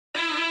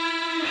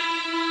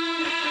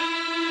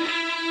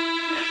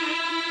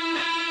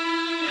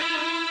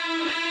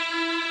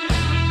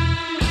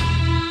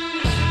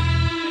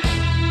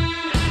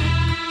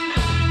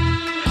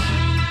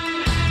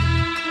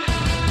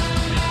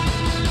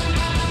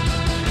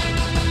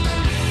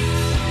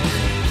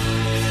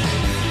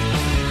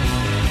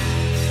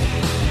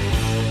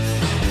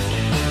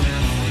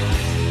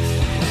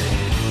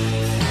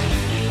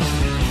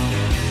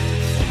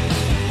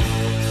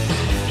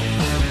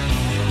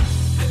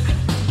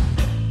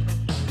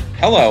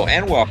Hello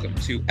and welcome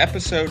to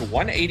episode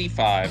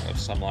 185 of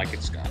Some Like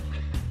It Scott.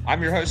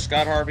 I'm your host,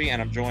 Scott Harvey,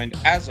 and I'm joined,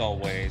 as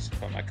always,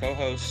 by my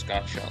co-host,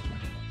 Scott Shelton.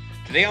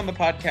 Today on the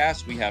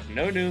podcast, we have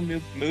no new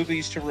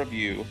movies to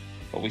review,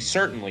 but we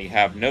certainly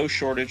have no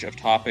shortage of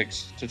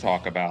topics to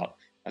talk about,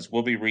 as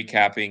we'll be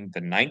recapping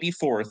the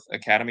 94th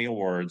Academy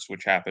Awards,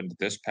 which happened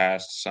this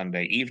past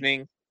Sunday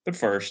evening. But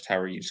first, how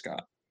are you,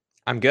 Scott?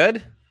 I'm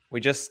good. We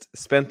just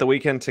spent the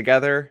weekend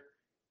together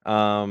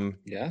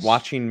Yes.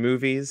 watching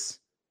movies.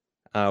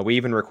 We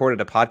even recorded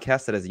a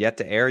podcast that is yet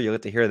to air. You'll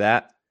get to hear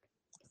that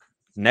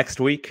next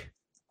week.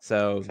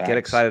 So Facts. Get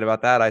excited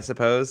about that, I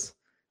suppose.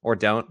 Or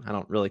don't. I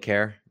don't really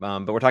care.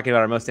 But we're talking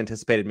about our most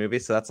anticipated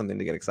movies, so that's something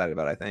to get excited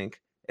about, I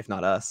think. If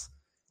not us.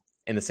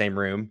 In the same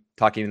room,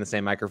 talking in the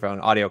same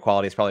microphone. Audio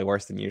quality is probably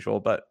worse than usual,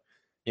 but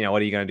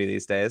what are you going to do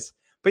these days?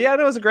 But yeah,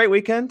 it was a great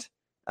weekend.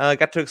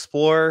 Got to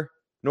explore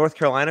North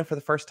Carolina for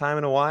the first time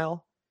in a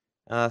while.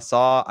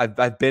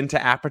 I've been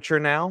to Aperture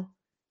now.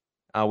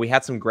 We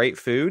had some great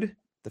food.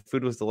 The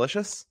food was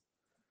delicious.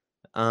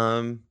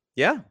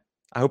 Yeah,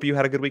 I hope you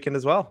had a good weekend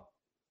as well.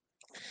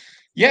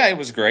 Yeah, it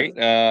was great.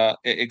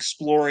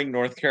 Exploring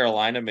North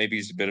Carolina maybe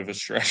is a bit of a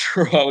stretch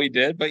for what we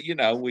did, but we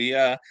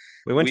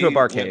went to a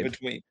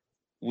barcade.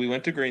 We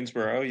went to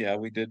Greensboro. Yeah,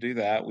 we did do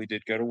that. We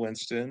did go to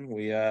Winston.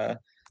 We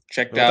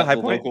checked We went to out High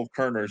the Point. local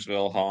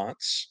Kernersville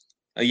haunts.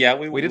 Yeah,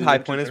 We did we High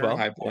went to Point as well.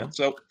 High Point. Yeah.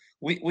 So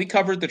we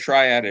covered the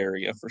Triad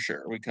area for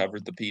sure. We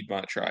covered the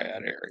Piedmont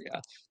Triad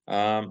area. But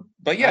yeah,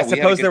 I we had a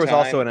suppose good there was time.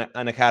 also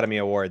an Academy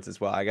Awards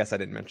as well. I guess I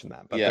didn't mention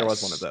that, but there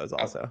was one of Yes. those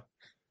also.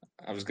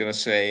 I was going to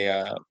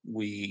say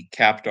we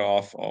capped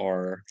off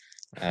our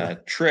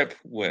trip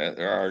with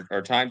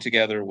our time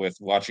together with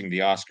watching the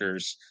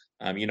Oscars.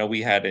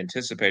 We had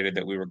anticipated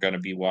that we were going to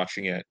be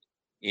watching it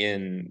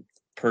in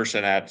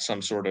person at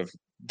some sort of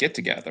get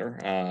together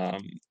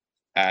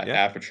at Yeah.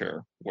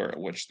 Aperture,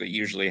 which they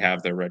usually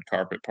have their red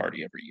carpet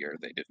party every year.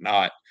 They did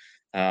not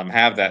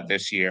have that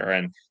this year,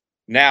 and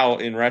now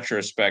in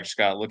retrospect,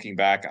 Scott, looking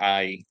back,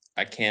 I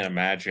can't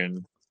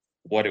imagine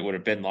what it would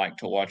have been like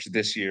to watch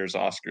this year's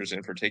Oscars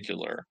in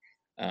particular,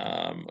 with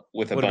a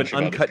Would have bunch been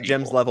of other Uncut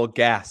Gems people. level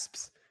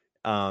gasps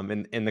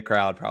in the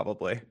crowd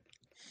probably.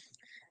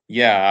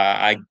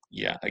 Yeah,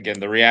 again,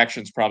 the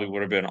reactions probably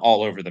would have been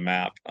all over the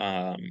map.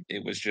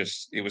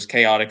 It was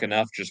chaotic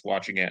enough just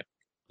watching it,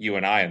 you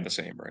and I in the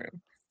same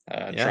room,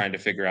 Yeah, trying to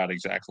figure out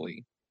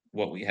exactly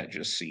what we had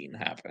just seen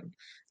happen.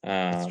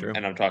 that's true.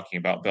 And I'm talking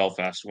about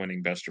Belfast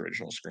winning Best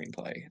Original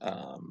Screenplay,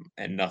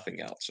 and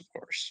nothing else, of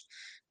course.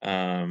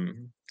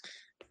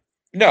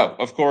 No,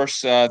 of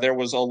course, there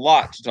was a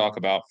lot to talk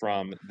about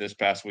from this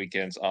past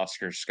weekend's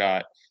Oscars,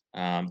 Scott.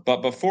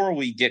 But before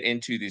we get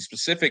into the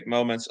specific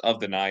moments of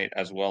the night,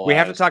 as well We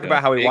have to as talk the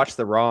about how we big watched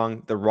the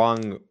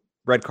wrong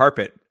red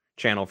carpet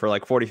channel for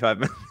like 45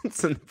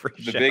 minutes in the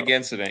pre-show. the big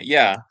incident,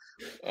 yeah,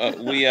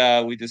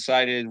 we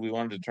decided we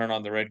wanted to turn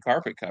on the red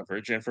carpet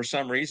coverage, and for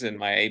some reason,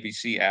 my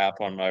ABC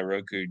app on my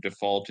Roku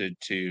defaulted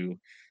to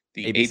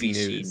the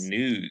ABC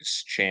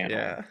News channel,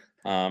 Yeah.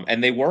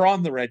 and they were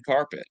on the red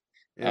carpet.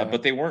 Yeah.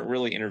 But they weren't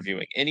really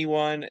interviewing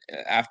anyone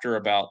after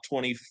about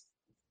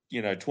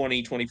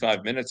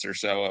 25 minutes or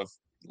so of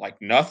like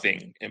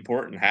nothing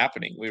important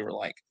happening. We were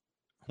like,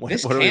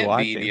 this What are we can't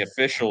be the watching?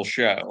 official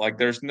show. Like,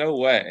 there's no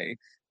way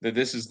that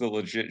this is the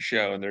legit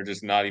show, and they're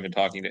just not even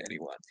talking to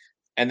anyone.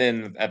 And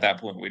then at that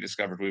point, we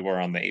discovered we were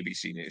on the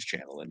ABC News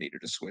channel and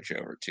needed to switch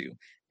over to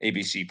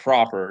ABC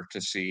proper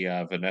to see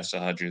Vanessa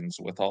Hudgens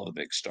with all the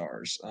big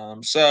stars.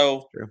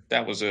 So True.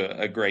 that was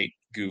a great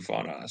goof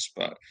on us,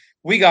 but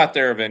we got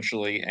there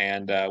eventually,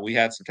 and we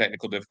had some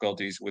technical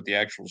difficulties with the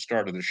actual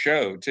start of the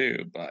show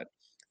too. But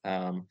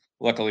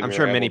luckily, I'm we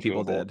sure were many able to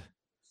people did.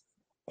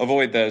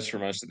 avoid those for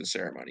most of the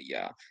ceremony.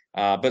 Yeah.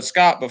 But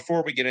Scott,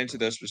 before we get into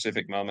those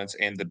specific moments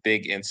and the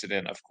big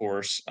incident, of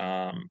course,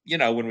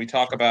 when we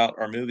talk about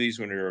our movies,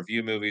 when we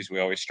review movies, we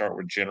always start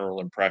with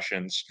general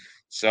impressions.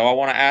 So I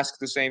want to ask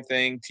the same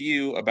thing to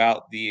you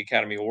about the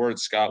Academy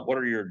Awards, Scott. What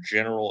are your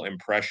general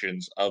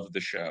impressions of the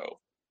show?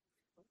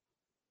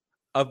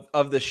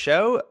 Of the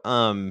show,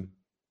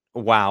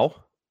 wow.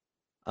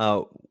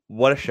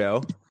 What a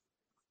show.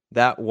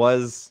 That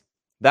was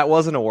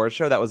an award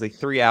show. That was a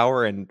 3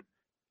 hour and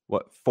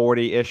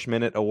 40-ish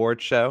minute award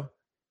show.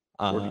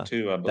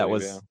 42, I believe. That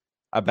was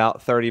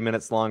about 30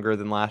 minutes longer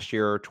than last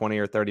year, or 20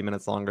 or 30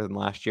 minutes longer than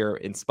last year,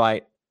 in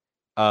spite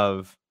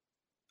of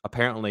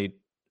apparently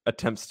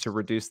attempts to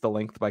reduce the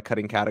length by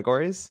cutting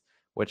categories,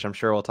 which I'm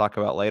sure we'll talk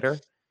about later.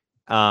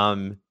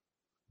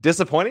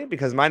 Disappointing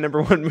because my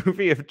number one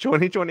movie of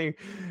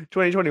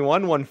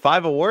 2021 won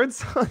 5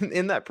 awards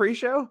in that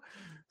pre-show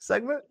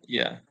segment.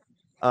 Yeah.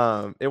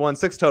 It won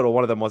 6 total.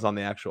 One of them was on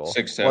the actual,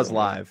 6 total, was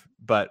live,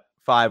 but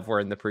 5 were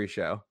in the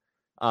pre-show.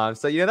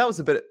 So that was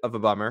a bit of a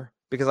bummer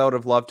because I would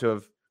have loved to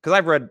have, because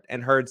I've read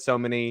and heard so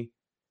many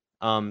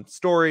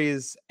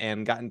stories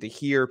and gotten to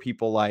hear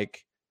people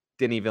like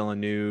Denis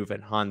Villeneuve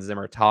and Hans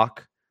Zimmer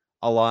talk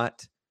a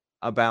lot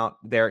about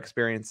their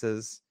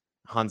experiences.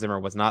 Hans Zimmer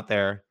was not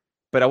there,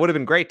 but it would have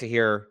been great to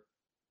hear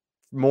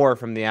more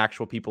from the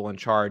actual people in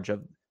charge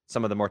of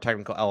some of the more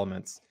technical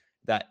elements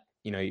that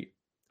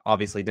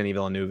obviously Denis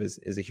Villeneuve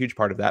is a huge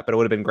part of that, but it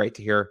would have been great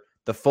to hear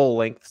the full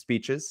length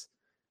speeches.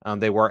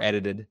 They were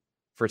edited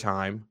for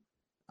time,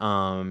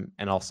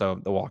 and also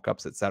the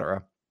walk-ups,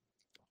 etc.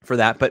 for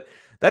that. But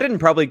that didn't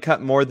probably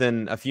cut more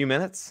than a few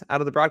minutes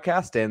out of the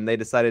broadcast, and they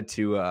decided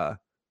to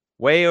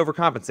way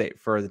overcompensate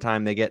for the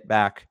time they get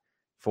back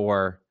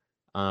for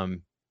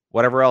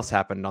whatever else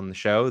happened on the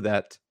show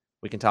that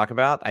we can talk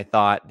about. I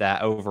thought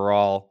that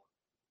overall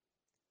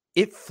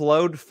it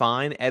flowed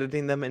fine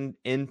editing them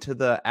into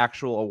the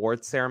actual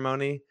awards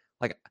ceremony.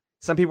 Like,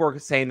 some people were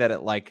saying that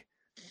it like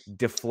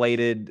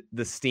deflated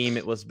the steam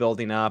it was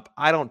building up.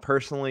 I didn't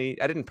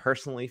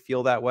personally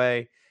feel that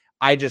way.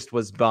 I just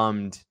was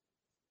bummed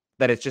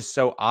that it's just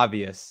so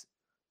obvious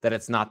that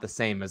it's not the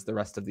same as the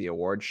rest of the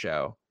award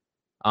show,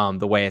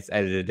 the way it's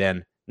edited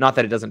in. Not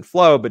that it doesn't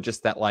flow, but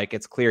just that like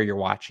it's clear you're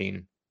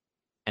watching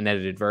an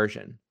edited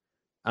version,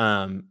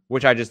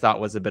 which I just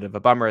thought was a bit of a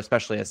bummer,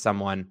 especially as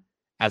someone,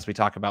 as we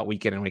talk about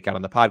week in and week out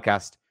on the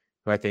podcast,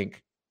 who I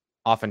think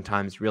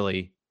oftentimes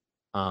really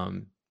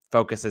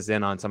focuses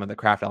in on some of the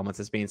craft elements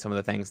as being some of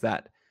the things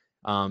that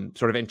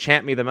sort of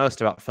enchant me the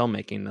most about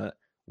filmmaking,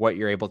 what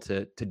you're able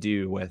to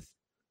do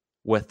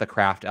with the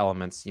craft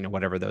elements,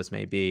 whatever those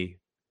may be.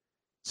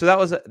 So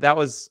that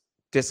was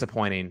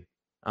disappointing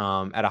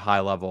at a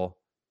high level.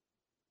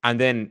 And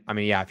then, I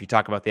mean, yeah, if you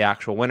talk about the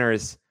actual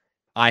winners,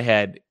 I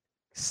had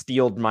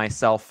steeled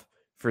myself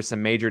for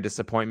some major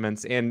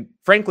disappointments. And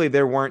frankly,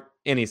 there weren't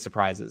any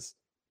surprises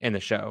in the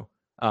show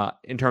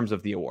in terms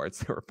of the awards.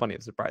 There were plenty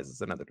of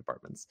surprises in other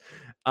departments.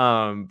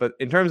 But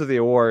in terms of the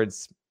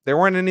awards, there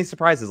weren't any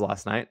surprises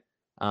last night.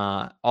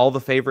 All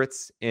the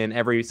favorites in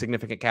every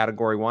significant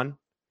category won.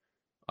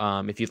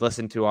 If you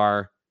listened to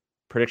our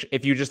prediction,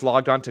 if you just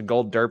logged on to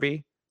Gold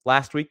Derby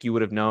last week, you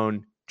would have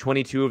known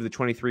 22 of the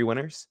 23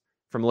 winners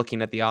from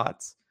looking at the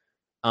odds.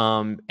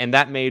 And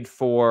that made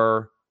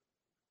for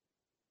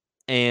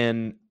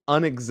an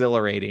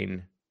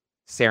unexhilarating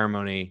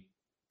ceremony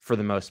for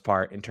the most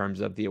part in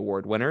terms of the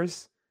award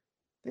winners.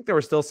 I think there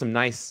were still some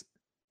nice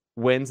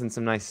wins and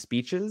some nice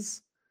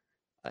speeches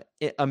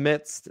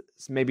amidst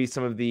maybe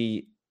some of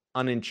the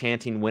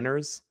unenchanting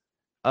winners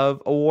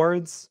of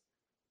awards.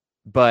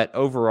 But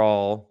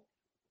overall,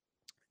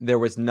 there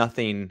was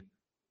nothing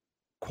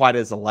quite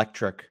as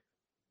electric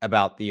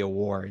about the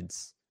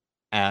awards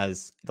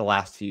as the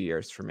last few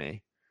years for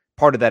me.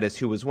 Part of that is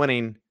who was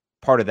winning.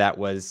 Part of that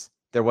was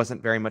there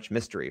wasn't very much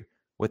mystery,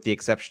 with the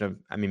exception of,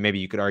 I mean, maybe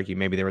you could argue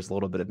maybe there was a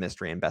little bit of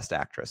mystery in Best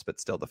Actress, but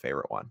still the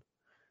favorite one.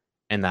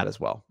 And that as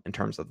well, in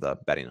terms of the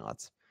betting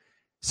odds.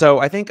 So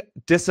I think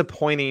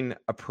disappointing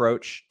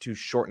approach to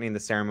shortening the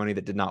ceremony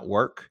that did not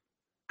work,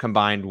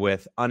 combined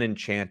with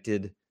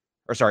unenchanting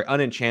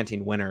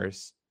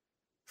winners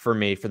for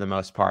me, for the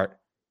most part,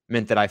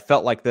 meant that I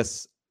felt like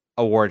this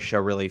award show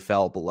really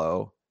fell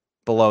below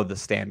the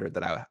standard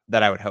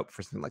that I would hope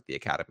for something like the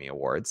Academy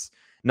Awards.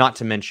 Not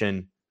to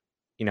mention,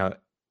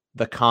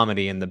 the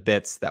comedy and the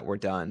bits that were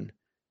done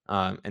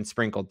and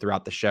sprinkled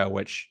throughout the show,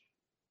 which,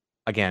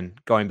 again,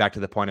 going back to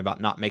the point about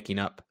not making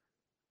up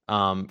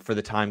for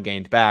the time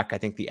gained back, I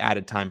think the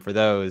added time for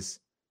those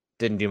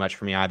didn't do much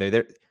for me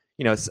either.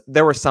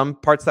 There were some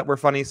parts that were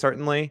funny,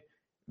 certainly,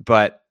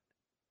 but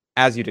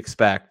as you'd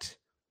expect,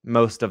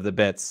 most of the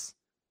bits,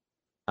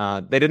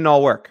 they didn't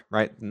all work,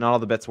 right? Not all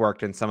the bits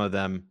worked, and some of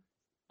them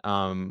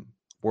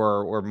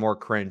were more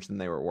cringe than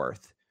they were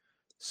worth.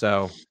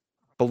 So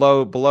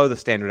below the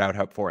standard I would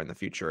hope for in the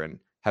future, and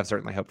have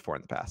certainly hoped for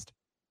in the past.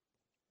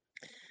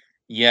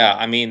 Yeah,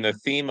 I mean, the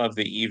theme of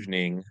the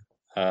evening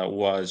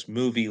was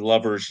movie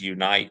lovers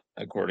unite,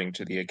 according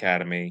to the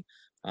Academy.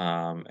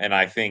 And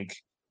I think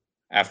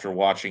after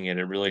watching it,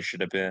 it really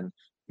should have been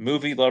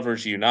movie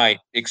lovers unite,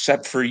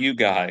 except for you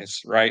guys,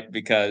 right?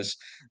 Because,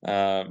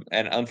 and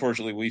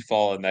unfortunately, we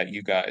fall in that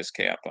you guys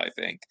camp, I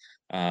think.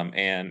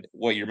 And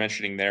what you're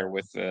mentioning there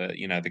with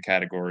the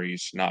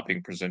categories not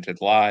being presented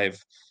live,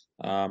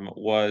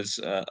 was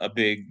a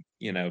big,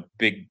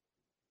 big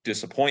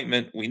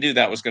disappointment. We knew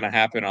that was going to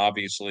happen,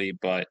 obviously,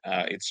 but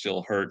it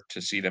still hurt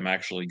to see them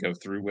actually go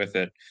through with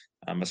it.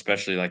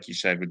 Especially like you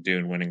said, with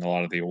Dune winning a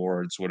lot of the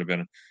awards, would have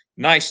been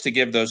nice to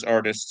give those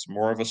artists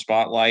more of a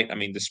spotlight. I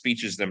mean, the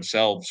speeches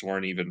themselves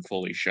weren't even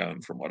fully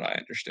shown, from what I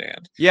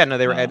understand. Yeah, no,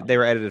 they Um,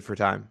 were edited for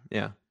time.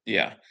 Yeah.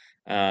 yeah,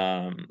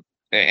 um,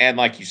 and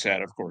like you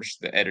said, of course,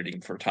 the editing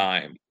for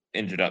time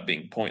ended up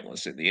being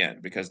pointless in the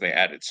end because they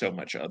added so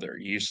much other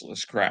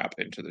useless crap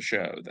into the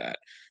show that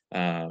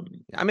um,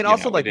 I mean,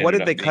 also, it like, what ended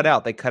did up they cut being.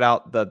 out? They cut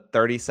out the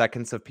 30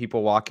 seconds of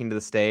people walking to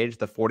the stage,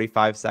 the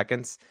 45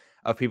 seconds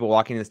of people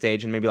walking to the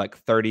stage, and maybe like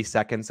 30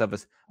 seconds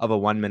of a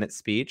 1 minute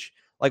speech.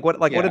 Yeah.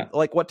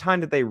 What time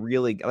did they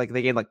really, like,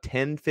 they gained like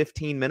 10,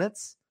 15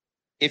 minutes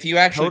If you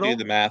actually do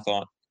the total? math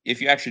on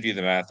if you actually do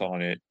the math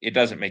on it, it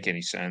doesn't make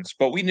any sense,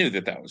 but we knew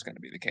that that was gonna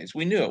be the case.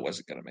 We knew it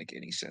wasn't gonna make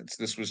any sense.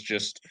 This was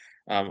just,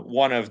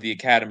 one of the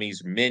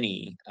Academy's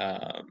many,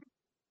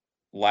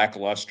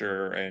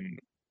 lackluster and,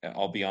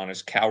 I'll be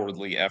honest,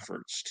 cowardly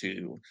efforts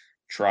to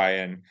try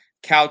and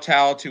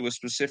kowtow to a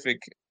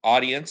specific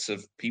audience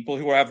of people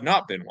who have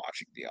not been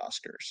watching the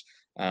Oscars.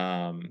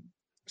 Um,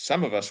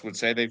 some of us would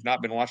say they've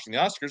not been watching the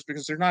Oscars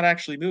because they're not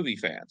actually movie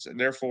fans, and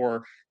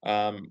therefore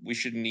we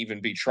shouldn't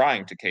even be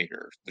trying to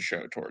cater the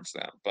show towards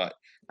them. But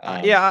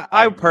Yeah,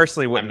 I I'm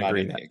personally I'm wouldn't not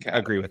in the agree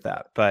Academy. with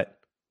that, but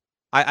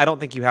I don't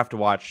think you have to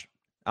watch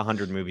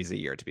 100 movies a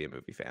year to be a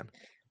movie fan.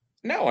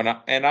 No,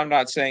 and I'm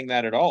not saying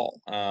that at all.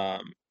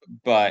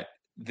 But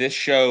this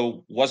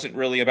show wasn't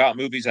really about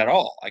movies at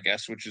all, I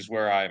guess, which is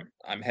where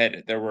I'm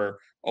headed. There were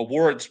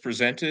awards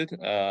presented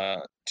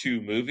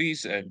to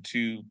movies and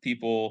to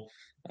people,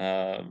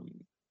 um,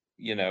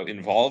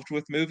 involved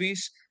with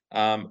movies.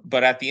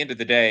 But at the end of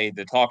the day,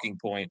 the talking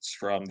points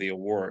from the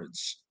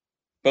awards,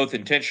 both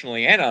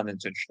intentionally and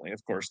unintentionally,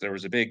 of course, there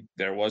was the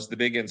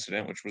big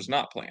incident, which was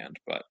not planned,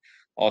 but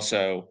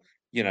also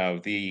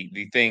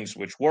the things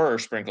which were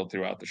sprinkled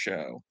throughout the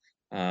show,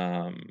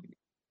 um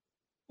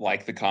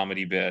like the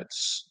comedy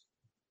bits,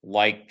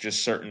 like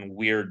just certain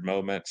weird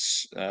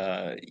moments,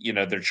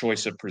 their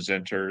choice of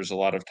presenters a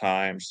lot of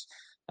times,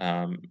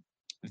 um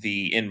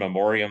the in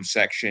memoriam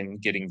section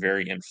getting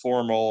very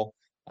informal,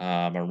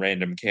 a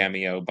random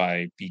cameo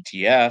by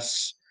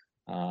BTS,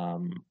 a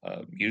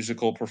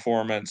musical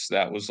performance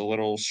that was a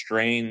little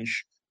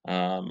strange,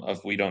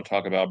 of We Don't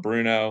Talk About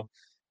Bruno,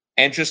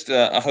 and just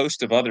a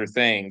host of other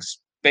things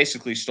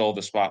basically stole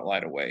the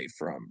spotlight away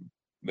from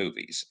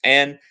movies.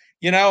 And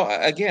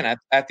again,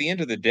 at the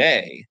end of the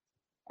day,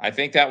 I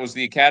think that was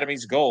the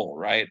Academy's goal,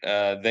 right?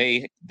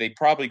 They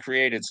probably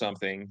created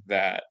something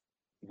that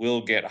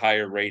will get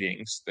higher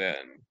ratings than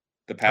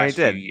the I mean, it past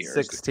few did. years.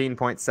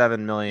 16.7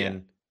 Yeah.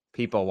 million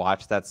people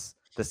watched. That's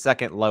the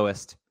second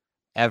lowest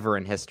ever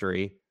in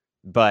history,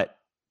 but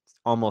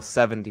almost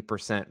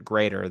 70%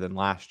 greater than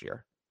last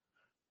year.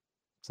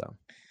 So,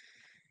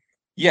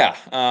 Yeah,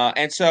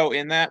 and so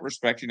in that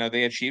respect,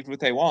 they achieved what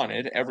they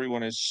wanted.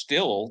 Everyone is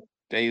still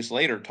days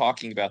later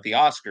talking about the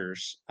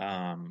Oscars,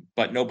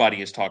 but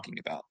nobody is talking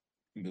about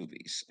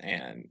movies.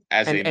 And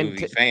as a and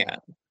movie fan, I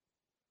mean,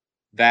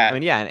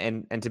 that yeah,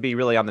 and to be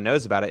really on the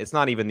nose about it, it's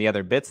not even the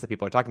other bits that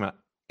people are talking about.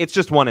 It's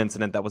just one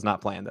incident that was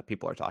not planned that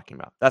people are talking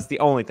about. That's the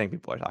only thing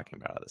people are talking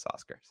about at this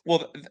Oscars.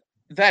 well,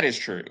 that is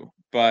true.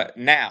 But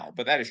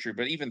that is true.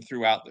 But even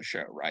throughout the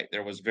show, right,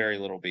 there was very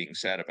little being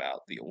said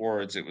about the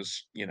awards. It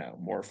was,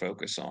 more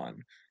focus on,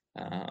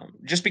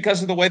 just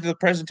because of the way that the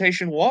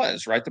presentation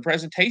was, right? The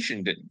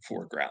presentation didn't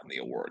foreground the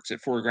awards. It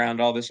foregrounded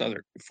all this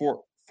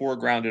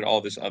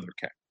other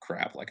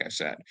crap, like I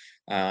said.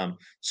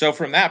 So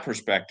from that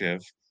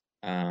perspective,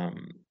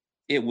 um,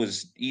 it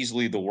was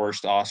easily the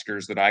worst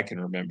Oscars that I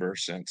can remember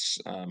since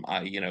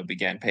I,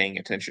 began paying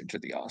attention to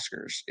the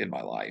Oscars in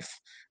my life.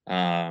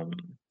 Um,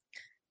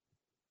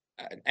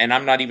 and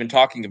I'm not even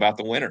talking about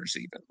the winners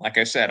even. Like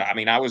I said, I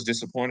mean, I was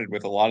disappointed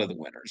with a lot of the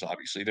winners,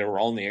 obviously. There were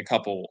only a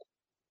couple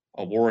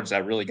awards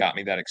that really got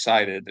me that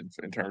excited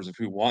in terms of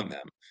who won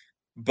them.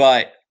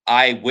 But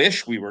I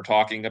wish we were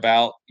talking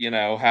about,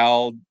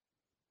 how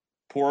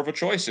poor of a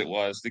choice it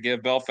was to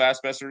give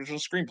Belfast Best Original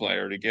Screenplay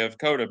or to give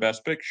Coda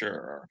Best Picture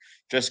or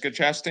Jessica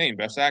Chastain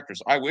Best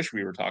Actress. I wish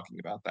we were talking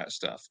about that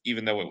stuff,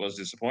 even though it was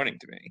disappointing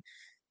to me,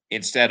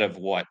 instead of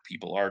what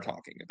people are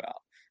talking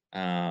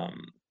about.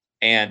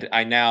 And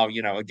I now,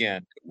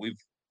 again, we've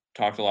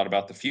talked a lot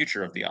about the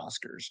future of the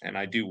Oscars, and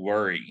I do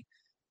worry,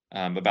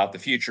 about the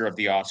future of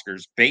the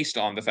Oscars based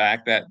on the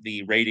fact that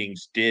the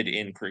ratings did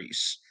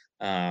increase,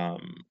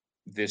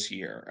 this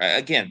year.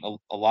 Again,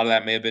 a lot of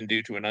that may have been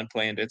due to an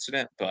unplanned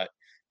incident, but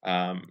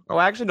Oh,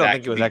 I actually don't that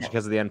think it could was be actually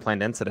because of the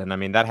unplanned incident. I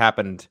mean, that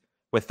happened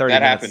with 30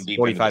 that happened minutes, deep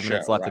into the 45 show,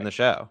 minutes left in right? the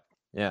show.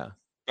 Yeah.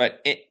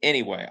 But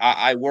anyway,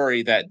 I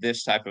worry that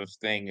this type of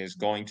thing is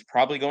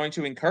probably going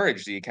to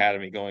encourage the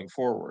Academy going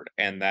forward,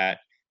 and that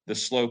the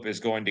slope is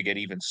going to get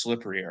even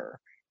slipperier,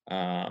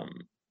 um,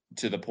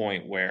 to the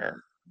point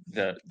where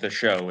the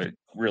show, it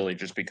really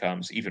just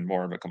becomes even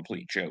more of a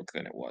complete joke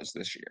than it was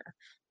this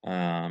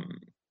year.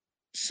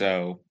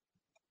 So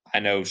I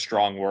know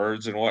strong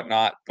words and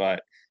whatnot,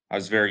 but I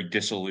was very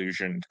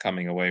disillusioned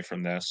coming away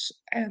from this.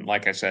 And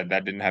like I said,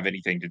 that didn't have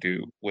anything to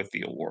do with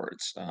the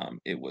awards.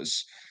 It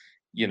was,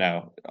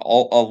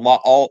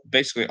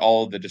 basically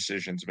all of the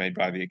decisions made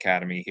by the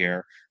Academy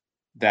here,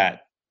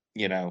 that,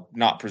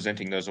 not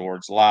presenting those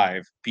awards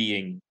live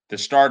being the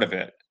start of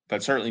it,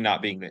 but certainly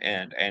not being the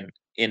end. And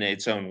in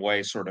its own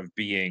way, sort of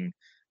being,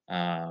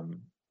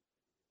 um,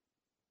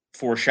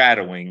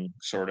 foreshadowing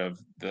sort of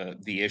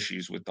the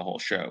issues with the whole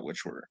show,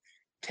 which were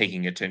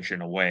taking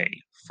attention away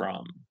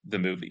from the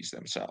movies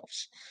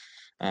themselves.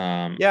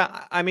 Um,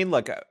 Yeah. I mean,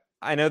 look,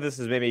 I know this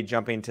is maybe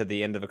jumping to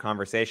the end of a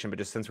conversation, but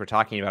just since we're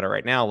talking about it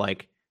right now,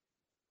 like,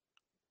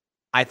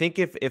 I think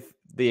if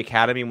the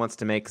Academy wants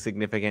to make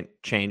significant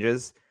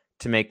changes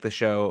to make the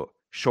show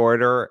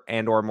shorter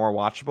and or more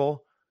watchable,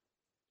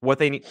 what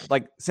they need,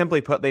 like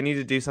simply put, they need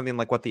to do something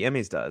like what the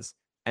Emmys does,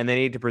 and they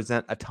need to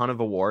present a ton of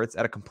awards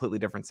at a completely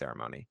different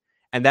ceremony.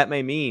 And that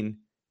may mean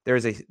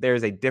there's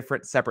a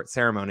different separate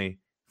ceremony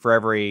for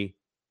every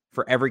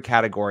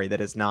category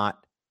that is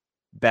not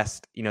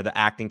best, the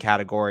acting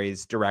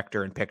categories,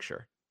 director and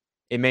picture.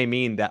 It may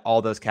mean that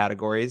all those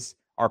categories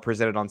are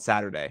presented on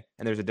Saturday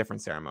and there's a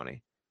different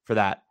ceremony. for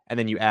that, and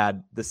then you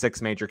add the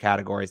 6 major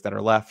categories that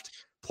are left,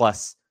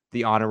 plus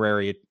the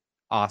honorary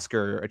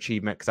Oscar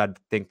achievement, because I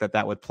think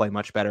that would play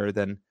much better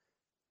than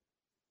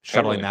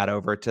shuttling Totally. that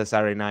over to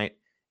Saturday night.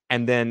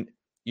 And then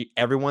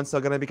everyone's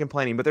still going to be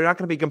complaining, but they're not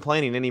going to be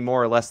complaining any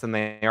more or less than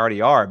they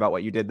already are about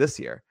what you did this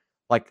year.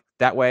 Like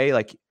that way,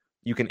 like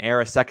you can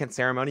air a second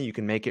ceremony, you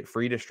can make it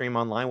free to stream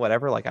online,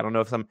 whatever. Like I don't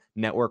know if some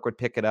network would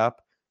pick it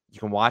up. You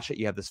can watch it.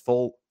 You have this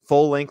full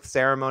length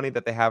ceremony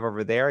that they have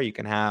over there. You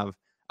can have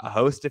a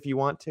host if you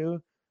want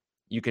to.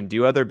 You can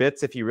do other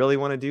bits if you really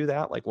want to do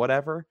that, like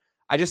whatever.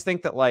 I just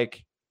think that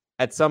like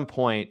at some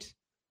point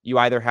you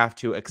either have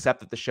to accept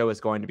that the show is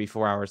going to be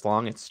 4 hours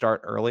long and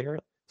start earlier,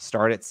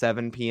 start at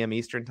 7 p.m.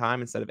 Eastern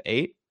time instead of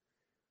 8,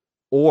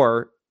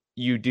 or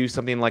you do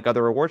something like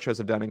other award shows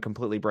have done and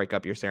completely break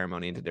up your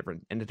ceremony into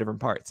different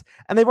parts.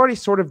 And they've already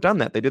sort of done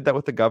that. They did that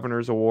with the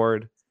Governor's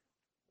Award.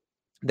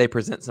 They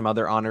present some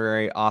other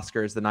honorary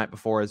Oscars the night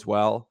before as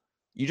well.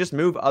 You just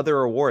move other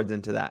awards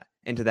into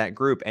that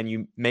group, and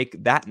you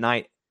make that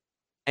night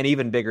an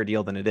even bigger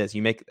deal than it is.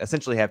 You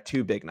essentially have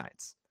 2 big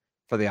nights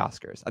for the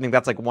Oscars. I think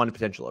that's like one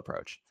potential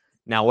approach.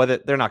 Now, whether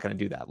they're not going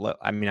to do that,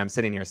 I mean, I'm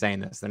sitting here saying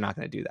this, they're not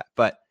going to do that,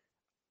 but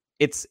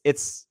it's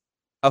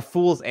a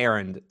fool's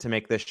errand to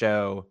make this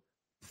show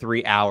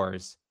 3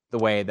 hours the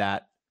way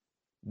that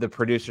the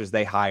producers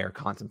they hire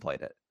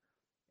contemplate it.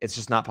 It's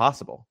just not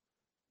possible.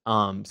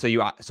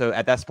 So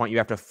at this point you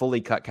have to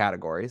fully cut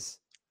categories,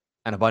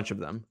 and a bunch of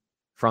them,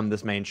 from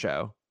this main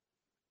show,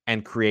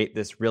 and create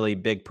this really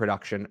big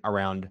production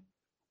around,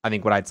 I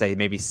think what I'd say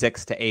maybe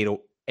 6 to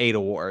 8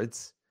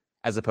 awards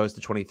as opposed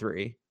to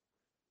 23.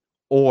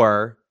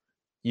 Or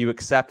you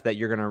accept that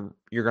you're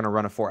gonna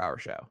run a 4-hour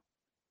show,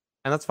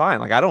 and that's fine.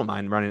 Like I don't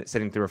mind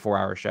sitting through a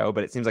 4-hour show,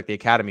 but it seems like the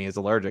Academy is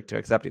allergic to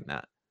accepting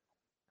that,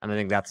 and I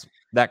think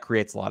that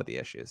creates a lot of the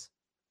issues.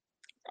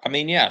 I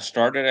mean, yeah,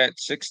 started at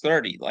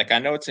 6:30. Like I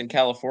know it's in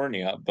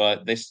California,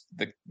 but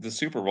the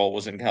Super Bowl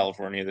was in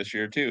California this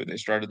year too. They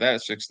started that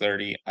at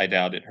 6:30. I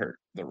doubt it hurt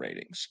the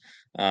ratings.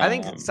 I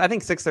think Um,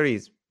 6:30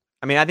 is.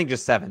 I mean, I think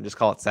just 7. Just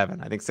call it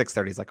 7. I think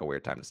 6:30 is like a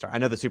weird time to start. I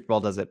know the Super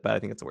Bowl does it, but I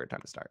think it's a weird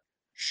time to start.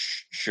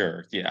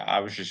 Sure. Yeah, I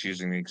was just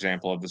using the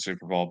example of the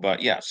Super Bowl,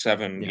 but yeah,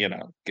 7,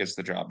 Yeah. gets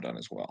the job done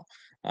as well.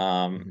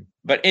 Mhm.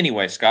 But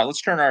anyway, Scott,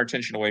 let's turn our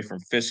attention away from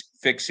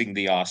fixing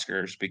the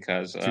Oscars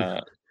because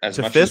To as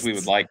to much as we would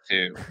fists. like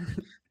to,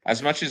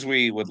 as much as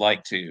we would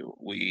like to,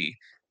 we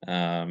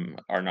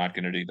are not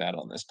going to do that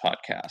on this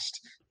podcast.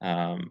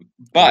 Nope.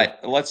 But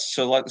let's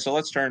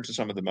turn to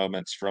some of the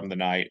moments from the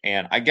night,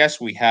 and I guess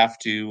we have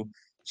to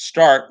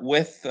start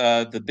with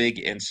the big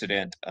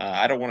incident.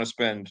 I don't want to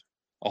spend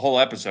a whole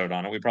episode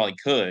on it. We probably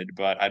could,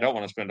 but I don't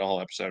want to spend a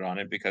whole episode on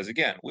it because,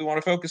 again, we want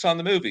to focus on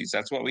the movies.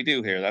 That's what we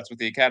do here. That's what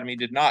the Academy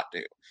did not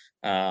do.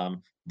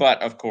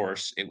 But of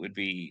course, it would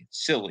be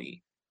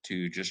silly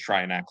to just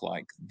try and act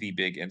like the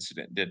big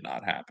incident did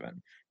not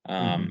happen. Mhm.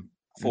 Um,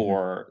 Mhm.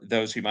 for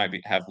those who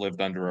have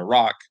lived under a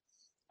rock,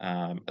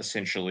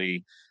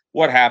 essentially,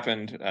 what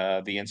happened,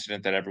 the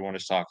incident that everyone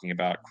is talking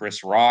about,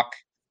 Chris Rock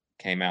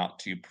came out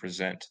to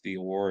present the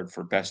award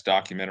for Best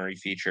Documentary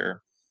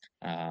Feature.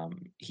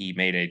 He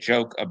made a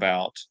joke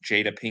about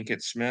Jada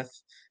Pinkett Smith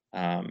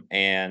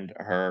and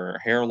her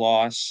hair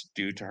loss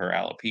due to her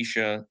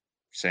alopecia,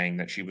 saying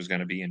that she was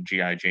going to be in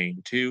G.I.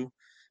 Jane 2.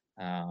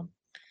 Um,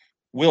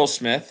 Will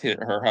Smith,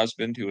 her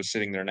husband, who was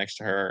sitting there next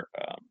to her,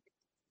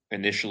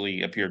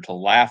 initially appeared to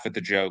laugh at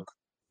the joke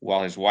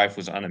while his wife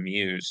was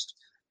unamused.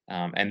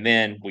 And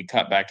then we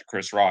cut back to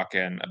Chris Rock,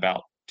 and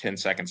about 10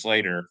 seconds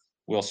later,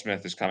 Will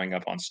Smith is coming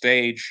up on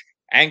stage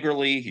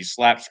angrily. He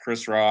slaps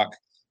Chris Rock.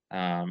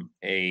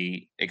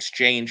 A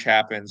exchange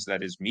happens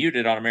that is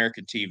muted on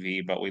American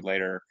TV, but we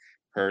later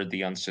heard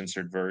the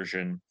uncensored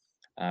version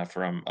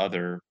from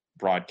other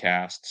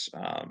broadcasts,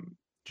 and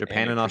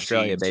Japan it and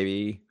Australia, proceeds.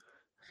 baby.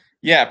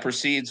 Yeah,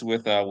 proceeds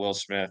with Will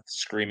Smith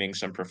screaming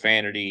some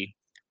profanity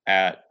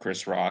at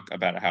Chris Rock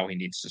about how he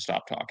needs to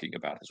stop talking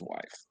about his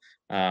wife,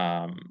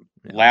 Yeah.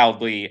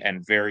 loudly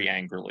and very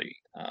angrily,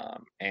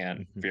 and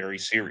Mhm. very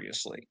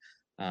seriously,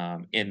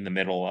 in the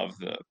middle of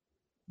the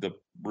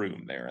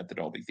room there at the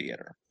Dolby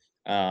Theater.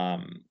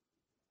 Um, Yeah.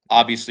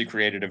 Obviously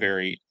created a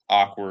very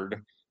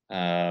awkward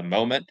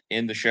moment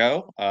in the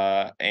show,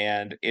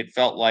 and it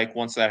felt like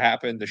once that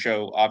happened, the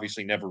show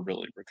obviously never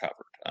really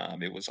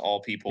recovered. It was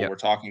all people Yep. were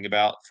talking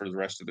about for the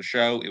rest of the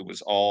show. It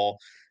was all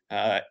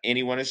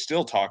anyone is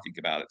still talking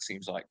about. It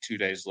seems like 2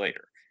 days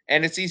later,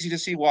 and it's easy to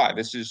see why.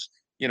 This is,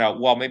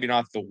 well, maybe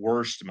not the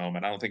worst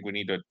moment. I don't think we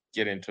need to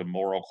get into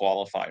moral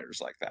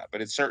qualifiers like that,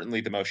 but it's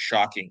certainly the most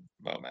shocking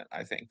moment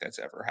I think that's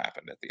ever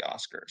happened at the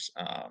Oscars.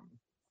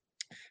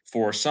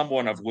 For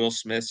someone of Will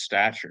Smith's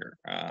stature.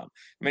 I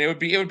mean,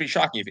 it would be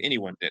shocking if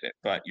anyone did it,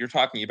 but you're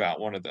talking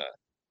about one of the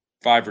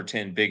 5 or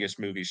 10 biggest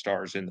movie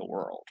stars in the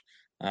world,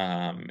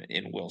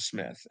 in Will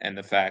Smith, and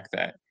the fact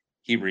that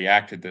he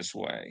reacted this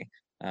way.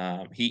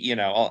 A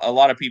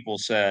lot of people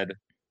said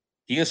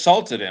he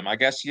assaulted him. I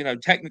guess,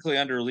 technically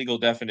under legal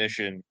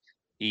definition,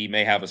 he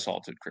may have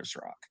assaulted Chris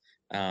Rock.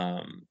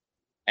 Um,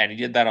 and he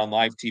did that on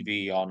live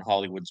TV on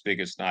Hollywood's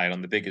biggest night,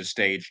 on the biggest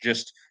stage,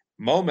 just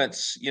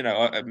moments,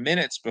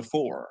 minutes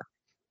before,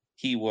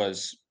 he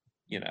was,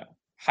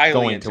 highly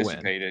Going to win.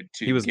 anticipated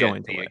He to was get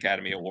going to the win.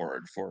 Academy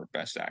Award for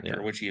Best Actor,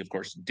 Yeah. which he, of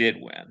course, did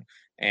win.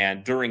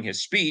 And during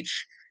his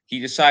speech, he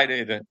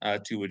decided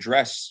to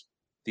address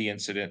the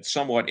incident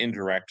somewhat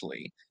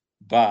indirectly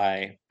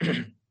by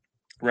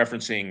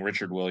referencing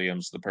Richard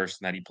Williams, the person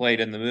that he played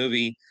in the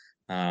movie,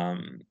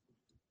 um,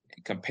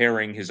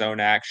 comparing his own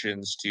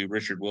actions to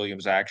Richard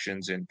Williams'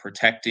 actions in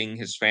protecting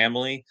his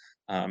family,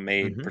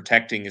 made Mhm.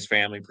 protecting his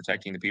family,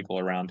 protecting the people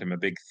around him a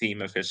big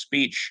theme of his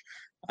speech,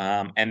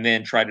 and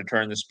then tried to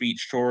turn the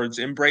speech towards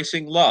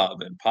embracing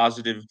love and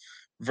positive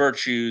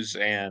virtues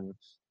and,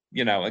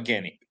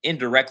 again,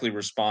 indirectly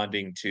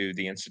responding to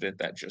the incident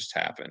that just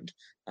happened.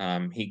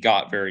 He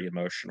got very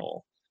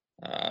emotional.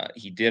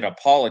 He did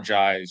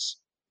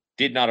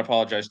not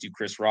apologize to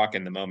Chris Rock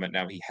in the moment.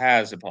 Now he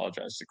has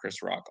apologized to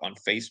Chris Rock on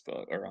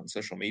Facebook or on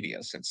social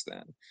media since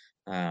then,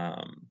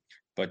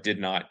 but did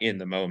not in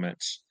the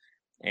moment.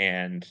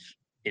 And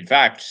in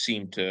fact,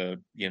 seemed to,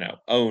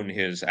 own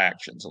his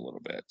actions a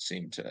little bit,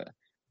 seemed to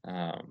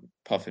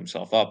puff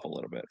himself up a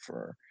little bit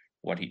for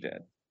what he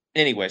did.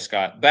 Anyway,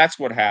 Scott, that's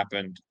what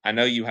happened. I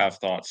know you have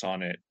thoughts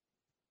on it.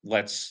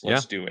 Let's Yeah.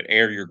 do it.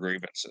 Air your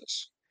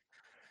grievances.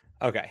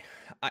 Okay.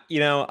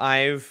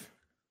 I've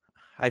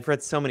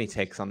read so many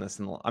takes on this,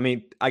 and I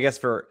mean, I guess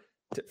for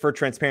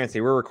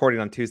transparency, we're recording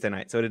on Tuesday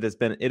night, so it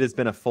has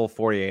been a full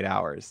 48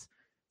 hours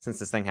since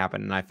this thing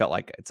happened, and I felt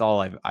like it's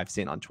all I've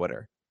seen on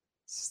Twitter.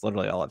 It's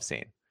literally all I've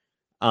seen.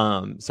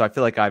 So I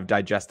feel like I've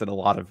digested a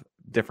lot of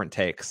different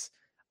takes.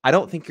 I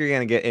don't think you're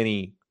going to get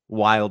any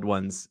wild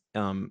ones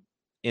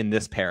in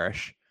this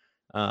parish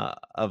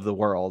of the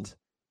world.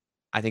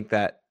 I think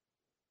that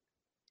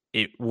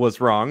it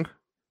was wrong.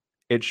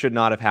 It should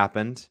not have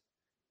happened.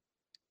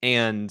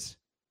 And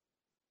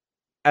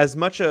as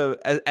much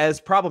as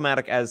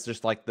problematic as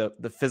just like the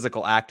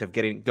physical act of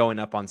going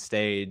up on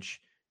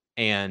stage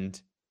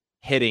and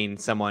hitting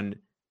someone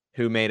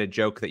who made a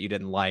joke that you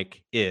didn't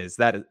like is,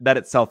 that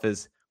itself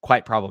is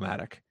quite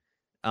problematic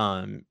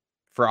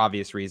for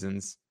obvious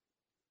reasons.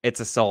 It's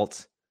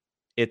assault.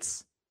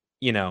 It's,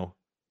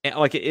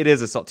 like it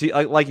is assault.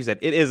 Like you said,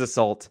 it is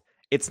assault.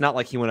 It's not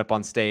like he went up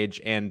on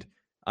stage and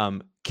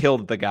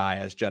killed the guy,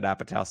 as Judd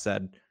Apatow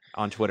said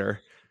on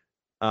Twitter.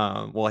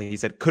 Well, he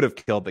said could have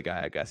killed the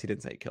guy, I guess. He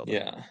didn't say he killed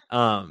him.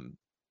 Yeah.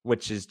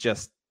 Which is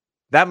just,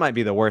 that might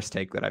be the worst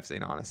take that I've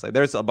seen, honestly.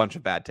 There's a bunch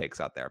of bad takes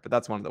out there, but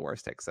that's one of the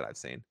worst takes that I've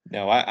seen.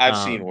 No, I've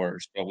seen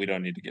worse, but we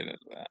don't need to get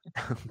into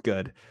that.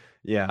 Good.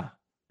 Yeah.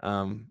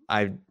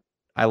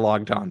 I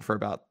logged on for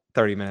about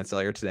 30 minutes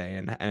earlier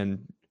today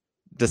and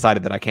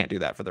decided that I can't do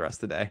that for the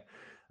rest of the day.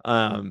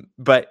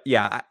 But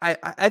yeah,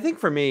 I think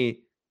for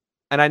me,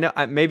 and I know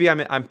maybe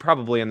I'm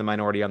probably in the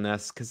minority on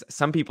this, because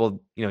some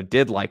people,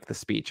 did like the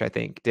speech. I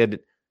think did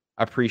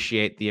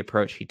appreciate the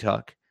approach he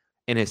took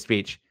in his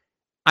speech.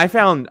 I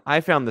found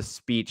the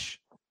speech,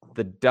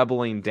 the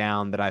doubling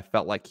down that I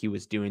felt like he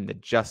was doing, the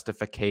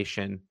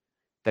justification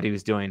that he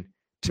was doing,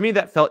 to me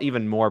that felt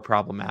even more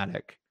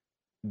problematic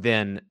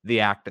than the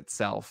act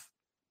itself,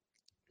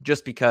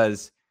 just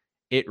because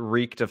it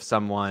reeked of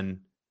someone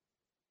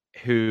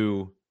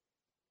who,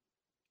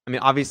 I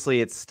mean,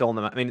 obviously it's still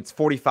it's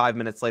 45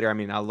 minutes later. I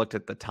mean, I looked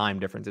at the time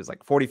difference. It was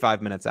like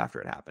 45 minutes after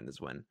it happened is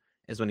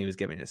when he was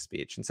giving his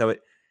speech. And so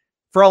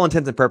for all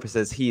intents and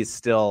purposes, he is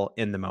still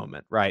in the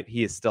moment, right?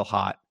 He is still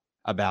hot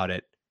about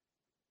it.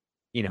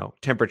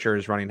 Temperature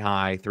is running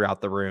high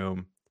throughout the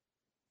room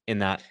in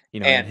that,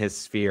 in his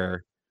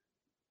sphere.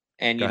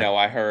 And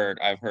I've heard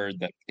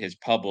that his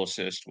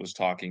publicist was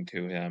talking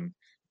to him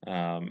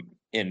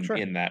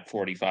in that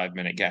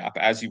 45-minute gap,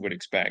 as you would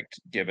expect,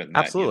 given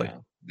that Absolutely.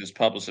 this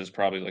publicist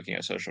probably looking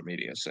at social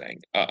media saying,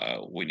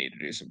 we need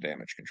to do some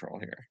damage control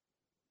here.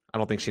 I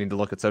don't think she needed to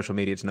look at social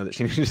media to know that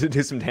she needed to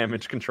do some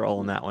damage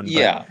control in that one.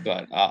 Yeah,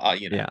 but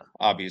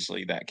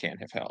obviously that can't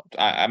have helped.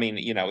 I mean,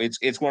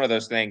 it's one of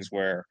those things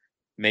where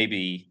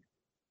maybe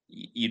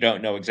you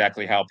don't know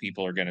exactly how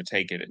people are going to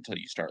take it until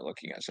you start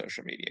looking at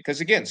social media. Because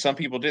again, some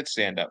people did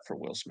stand up for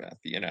Will Smith,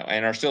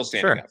 and are still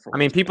standing up for Will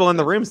Smith. People in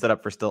the room stood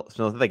up for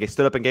Smith. They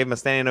stood up and gave him a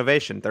standing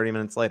ovation 30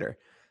 minutes later.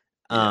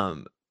 Yeah.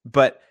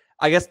 But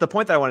I guess the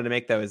point that I wanted to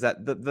make, though, is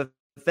that the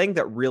thing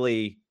that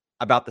really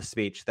about the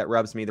speech that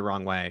rubs me the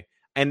wrong way,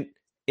 and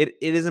it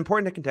is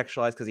important to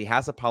contextualize because he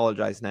has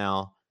apologized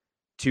now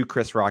to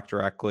Chris Rock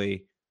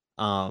directly.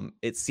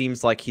 It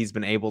seems like he's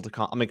been able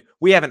to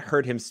we haven't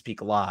heard him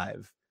speak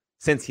live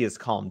since he has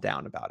calmed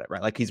down about it,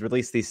 right? Like he's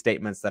released these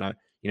statements that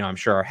I'm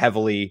sure are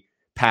heavily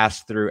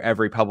passed through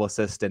every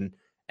publicist and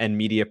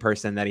media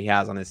person that he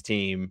has on his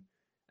team,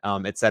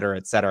 et cetera,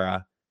 et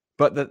cetera.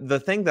 But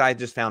the thing that I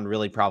just found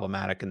really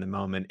problematic in the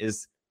moment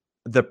is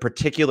the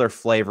particular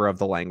flavor of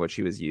the language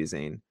he was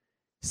using,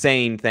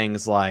 saying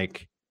things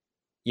like,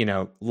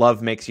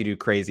 love makes you do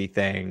crazy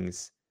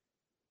things.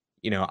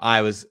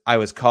 I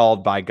was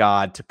called by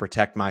God to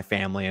protect my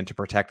family and to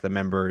protect the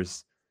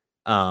members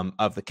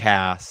of the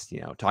cast,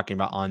 talking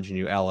about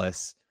Anjanou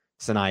Ellis,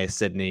 Sanaya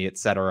Sidney,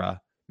 etc.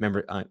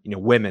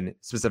 Women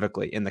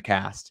specifically in the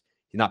cast.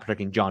 He's not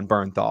protecting John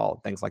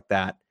Bernthal, things like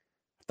that.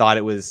 I thought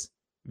it was,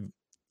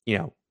 you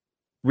know,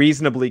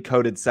 reasonably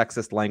coded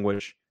sexist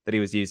language that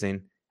he was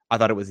using. I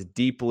thought it was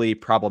deeply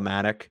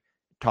problematic,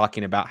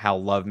 talking about how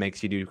love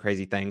makes you do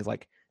crazy things.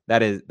 Like,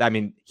 that is, I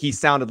mean, he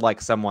sounded like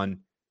someone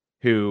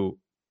who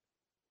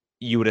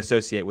you would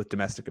associate with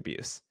domestic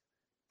abuse.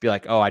 Be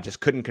like, oh, I just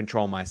couldn't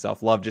control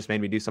myself. Love just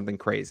made me do something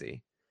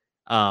crazy.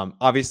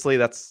 Obviously,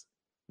 that's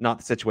not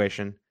the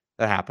situation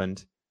that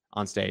happened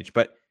on stage,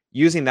 but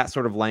using that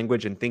sort of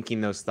language and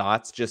thinking those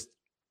thoughts, just,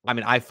 I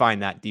mean, I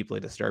find that deeply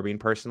disturbing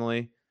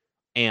personally.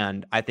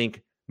 And I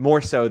think more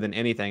so than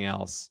anything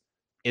else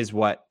is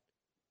what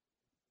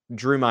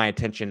drew my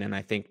attention and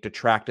I think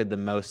detracted the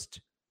most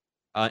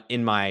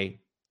in my,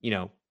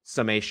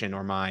 summation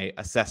or my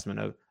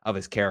assessment of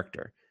his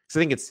character. So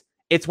I think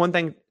it's one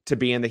thing to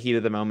be in the heat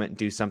of the moment,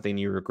 do something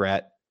you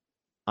regret.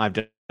 I've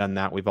done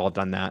that. We've all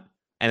done that.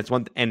 And it's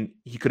one, and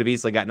he could have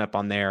easily gotten up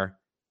on there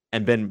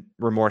and been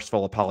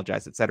remorseful,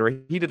 apologized, etc.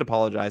 He did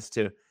apologize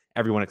to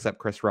everyone except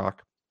Chris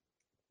Rock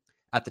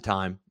at the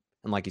time.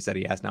 And like you said,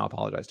 he has now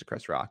apologized to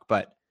Chris Rock.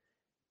 But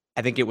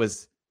I think it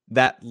was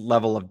that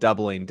level of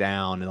doubling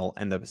down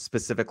and the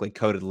specifically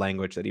coded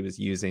language that he was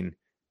using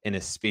in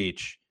his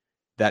speech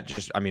that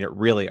just, I mean, it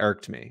really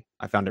irked me.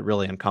 I found it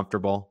really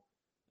uncomfortable.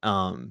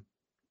 And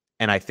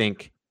I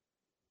think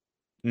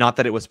not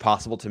that it was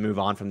possible to move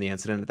on from the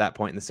incident at that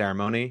point in the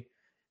ceremony,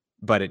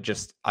 but it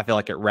just, I feel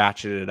like it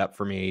ratcheted it up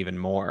for me even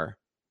more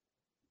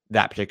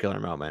that particular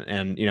moment.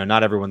 And,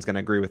 not everyone's going to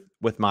agree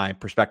with my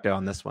perspective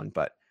on this one,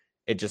 but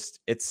it's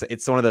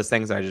one of those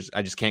things that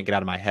I just can't get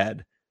out of my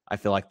head. I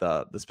feel like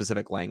the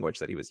specific language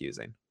that he was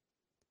using.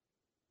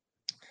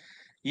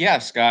 Yeah,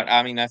 Scott.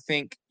 I mean, I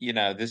think,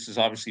 this is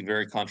obviously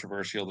very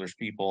controversial. There's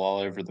people all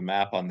over the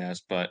map on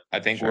this, but I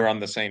think we're Sure. on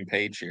the same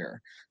page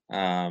here.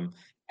 And,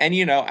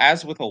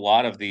 as with a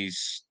lot of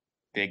these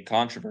big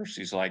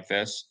controversies like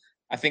this,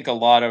 I think a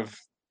lot of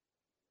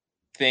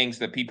things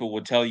that people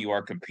would tell you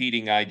are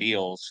competing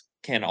ideals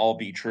can all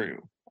be true.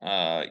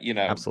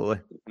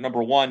 Absolutely.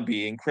 Number one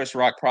being Chris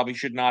Rock probably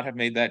should not have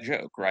made that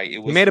joke, right? It He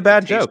was made a a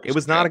bad joke. It tasteless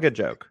was not a joke. good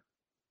joke.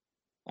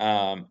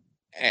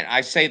 And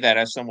I say that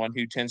as someone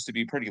who tends to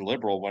be pretty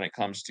liberal when it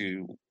comes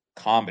to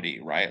comedy,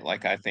 right?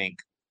 Like, I think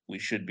we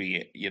should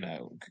be,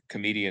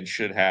 comedians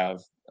should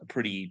have a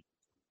pretty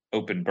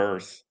open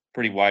berth,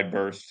 pretty wide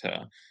berth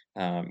to,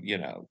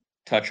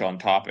 touch on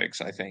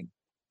topics. I think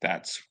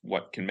that's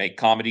what can make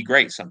comedy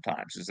great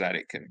sometimes, is that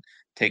it can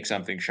take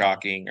something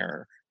shocking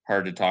or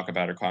hard to talk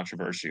about or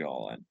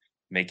controversial and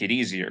make it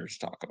easier to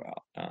talk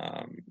about.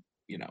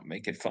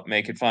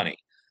 Make it funny.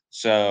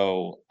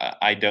 So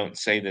I don't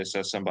say this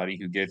as somebody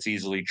who gets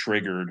easily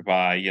triggered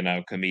by,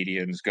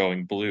 comedians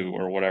going blue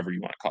or whatever you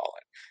want to call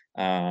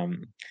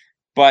it.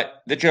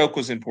 But the joke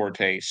was in poor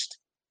taste.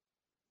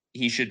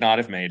 He should not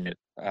have made it.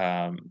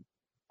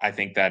 I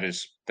think that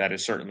is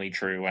certainly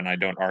true, and I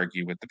don't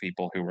argue with the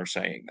people who were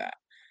saying that.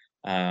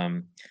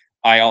 Um,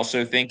 I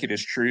also think it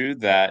is true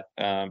that,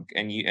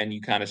 and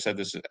you kind of said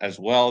this as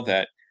well,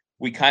 that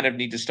we kind of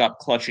need to stop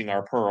clutching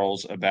our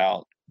pearls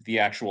about the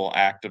actual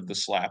act of the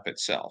slap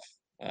itself.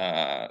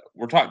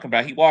 We're talking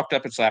about he walked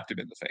up and slapped him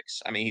in the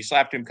face. I mean, he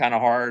slapped him kind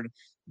of hard,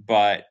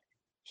 but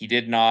he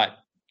did not,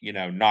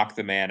 knock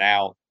the man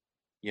out.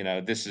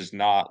 This is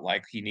not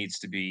like he needs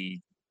to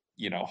be,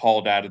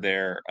 hauled out of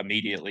there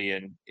immediately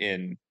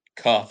in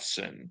cuffs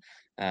and,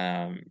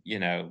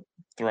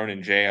 thrown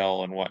in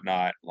jail and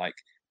whatnot. Like,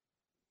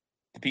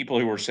 the people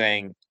who were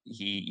saying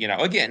he,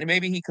 again,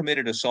 maybe he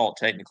committed assault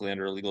technically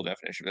under a legal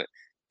definition, but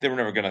they were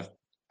never going to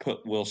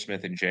put Will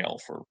Smith in jail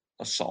for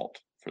assault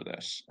for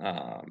this.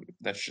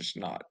 That's just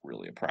not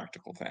really a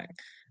practical thing.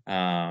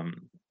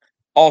 Um,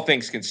 all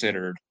things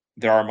considered,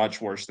 there are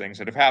much worse things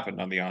that have happened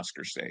on the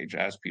Oscar stage,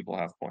 as people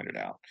have pointed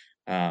out.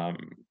 Um,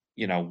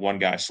 one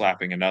guy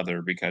slapping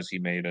another because he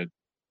made a,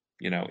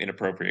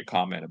 inappropriate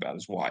comment about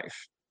his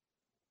wife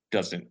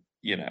doesn't,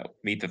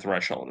 meet the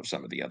threshold of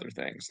some of the other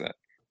things that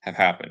have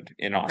happened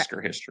in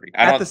Oscar history.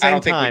 At the I same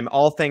don't think we time,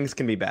 all things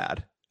can be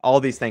bad. All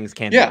these things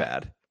can be Yeah,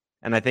 bad.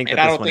 And I think and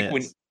that this one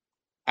is.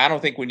 I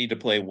don't think we need to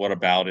play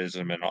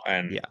whataboutism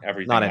and Yeah.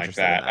 everything Not like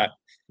interested in that. that.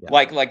 Yeah.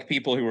 Like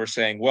people who are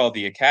saying, "Well,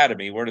 the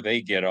Academy, where do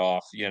they get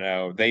off?"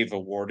 They've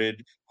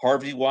awarded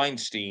Harvey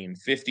Weinstein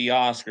 50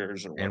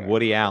 Oscars or And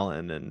Woody whatever,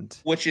 Allen and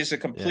which is a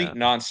yeah. complete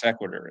non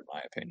sequitur in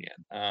my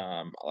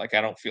opinion. Like,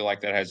 I don't feel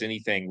like that has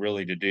anything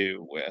really to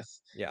do with,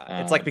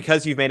 Yeah. It's like um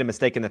because you've made a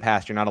mistake in the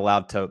past, you're not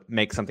allowed to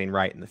make something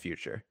right in the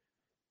future,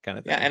 kind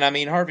of Yeah, thing. and I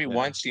mean, Harvey Yeah.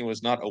 Weinstein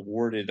was not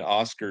awarded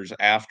Oscars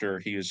after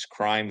his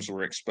crimes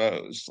were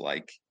exposed.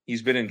 Like,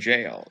 he's been in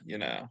jail.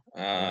 Yeah.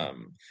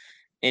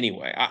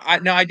 Anyway, I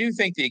no, I do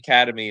think the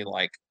Academy,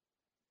 like,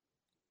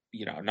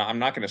 no, I'm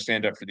not going to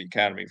stand up for the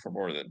Academy for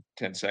more than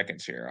 10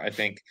 seconds here. I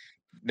think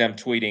them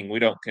tweeting, "We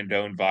don't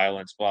condone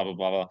violence," blah blah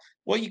blah blah.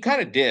 Well, you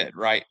kind of did,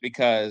 right?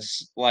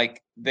 Because,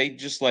 like, they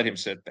just let him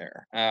sit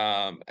there.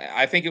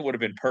 I think it would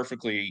have been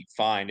perfectly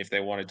fine if they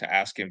wanted to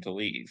ask him to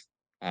leave,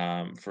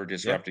 for Yeah.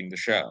 disrupting the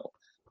show.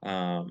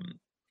 Um,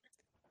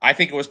 I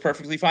think it was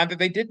perfectly fine that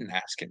they didn't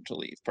ask him to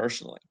leave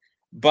personally.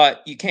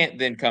 But you can't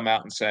then come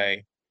out and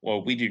say,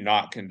 well, we do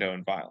not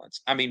condone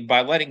violence. I mean,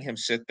 by letting him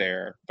sit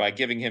there, by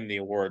giving him the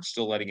award,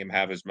 still letting him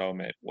have his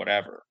moment,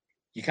 whatever,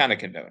 you kind of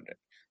condoned it.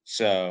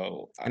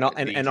 So the And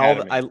all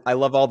the, Academy I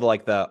love all the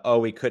like the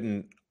we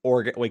couldn't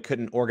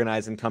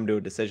organize and come to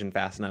a decision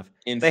fast enough.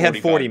 in They had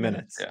 40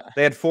 minutes, minutes.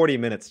 They had 40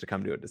 minutes to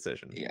come to a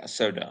decision. yeah,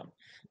 so dumb.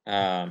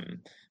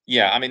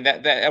 Yeah, I mean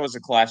that was a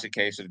classic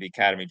case of the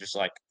Academy just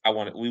like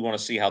we want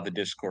to see how the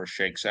discourse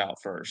shakes out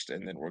first,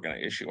 and then we're going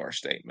to issue our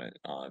statement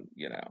on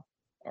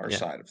our Yeah.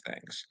 side of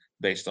things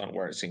based on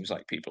where it seems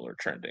like people are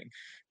trending.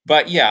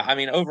 But yeah, I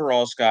mean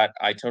overall, Scott,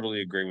 I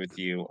totally agree with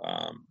you.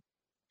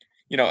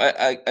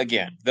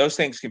 Again, those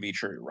things can be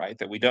true, right?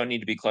 That we don't need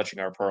to be clutching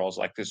our pearls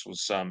like this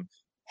was some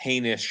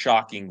heinous,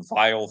 shocking,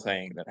 vile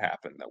thing that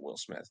happened that Will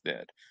Smith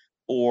did,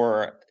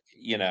 or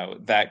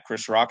that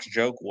Chris Rock's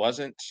joke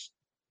wasn't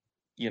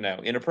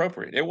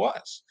inappropriate. It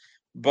was.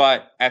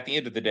 But at the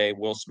end of the day,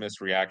 Will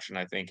Smith's reaction,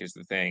 I think, is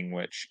the thing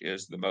which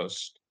is the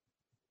most,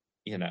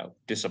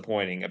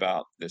 disappointing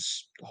about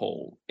this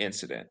whole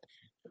incident.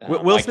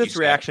 Will Like you Smith's said,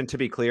 reaction, to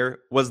be clear,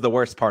 was the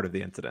worst part of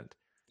the incident.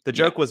 The yeah,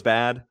 joke was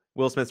bad.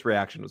 Will Smith's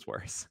reaction was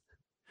worse.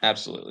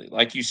 absolutely.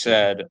 Like you Yeah.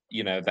 said,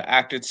 the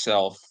act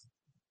itself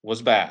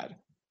was bad,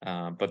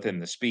 but then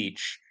the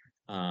speech,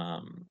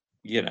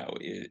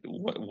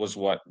 was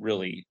what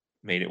really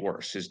made it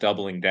worse. His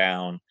doubling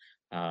down,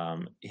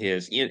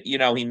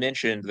 he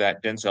mentioned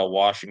that Denzel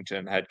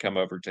Washington had come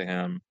over to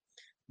him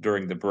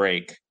during the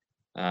break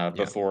Yeah.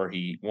 before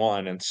he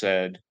won and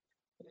said,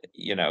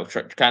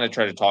 kind of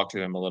try to talk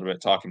to him a little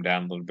bit, talk him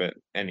down a little bit,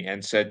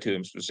 and said to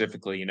him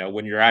specifically,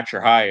 when you're at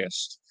your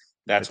highest,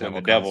 The that's when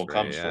the devil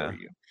comes devil for you. comes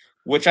for Yeah. you,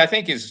 which I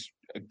think is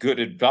a good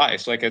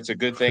advice. Like it's a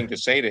good thing to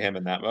say to him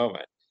in that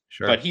moment.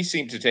 But Sure. he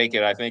seemed to take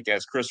it, I think,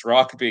 as Chris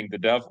Rock being the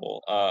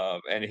devil,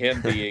 and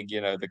him being,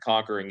 the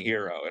conquering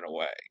hero in a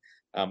way.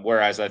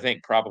 Whereas I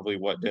think probably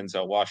what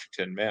Denzel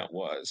Washington meant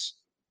was,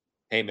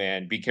 hey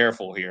man, be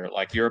careful here.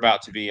 Like you're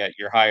about to be at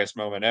your highest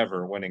moment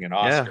ever, winning an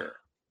Yeah. Oscar.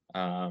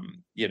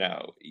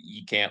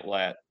 You can't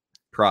let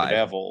the Pride.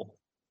 devil,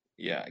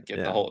 yeah, Yeah.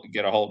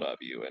 get a hold of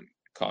you and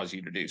cause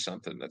you to do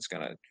something that's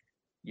gonna,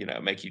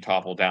 make you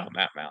topple down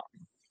that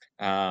mountain.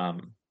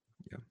 Um,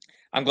 Yeah.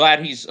 I'm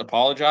glad he's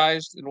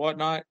apologized and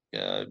whatnot,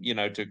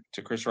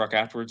 to Chris Rock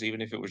afterwards,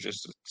 even if it was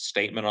just a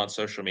statement on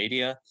social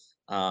media.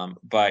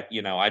 But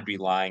I'd be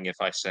lying if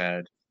I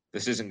said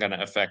this isn't going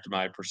to affect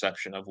my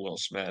perception of Will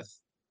Smith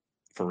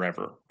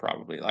forever,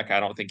 probably. Like I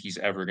don't think he's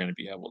ever going to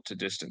be able to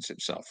distance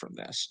himself from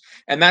this.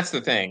 And that's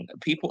the thing.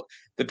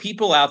 The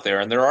people out there,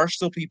 and there are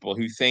still people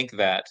who think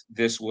that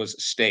this was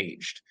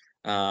staged.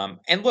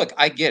 And look,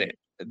 I get it.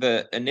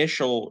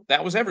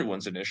 That was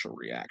everyone's initial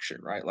reaction,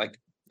 right? Like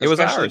It was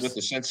especially with ours.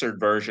 the censored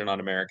version on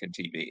American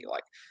TV.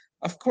 Like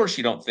of course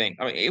you don't think.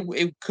 I mean,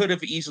 it could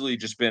have easily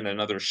just been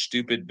another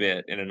stupid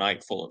bit in a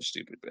night full of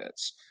stupid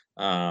bits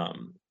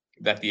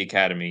that the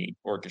Academy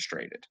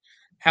orchestrated.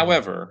 Mhm.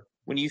 However,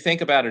 when you think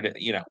about it,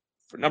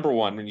 for number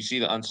one, when you see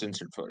the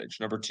uncensored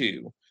footage, number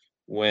two,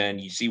 when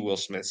you see Will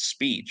Smith's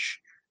speech,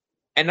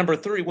 and number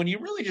three, when you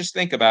really just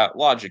think about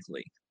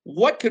logically,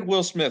 what could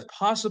Will Smith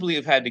possibly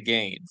have had to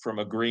gain from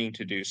agreeing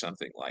to do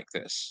something like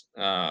this?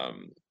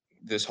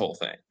 This whole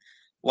thing.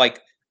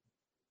 Like,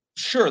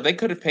 sure, they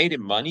could have paid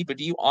him money, but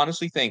do you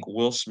honestly think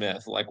Will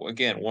Smith, like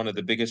again, one of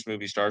the biggest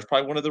movie stars,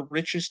 probably one of the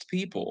richest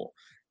people,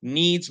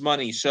 needs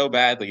money so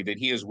badly that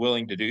he is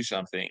willing to do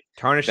something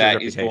Tarnish his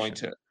that is going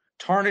reputation. to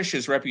tarnish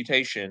his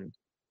reputation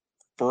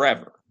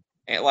forever?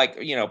 And like,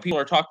 people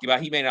are talking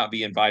about he may not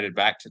be invited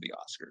back to the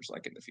Oscars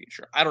like in the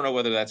future. I don't know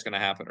whether that's going to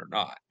happen or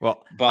not.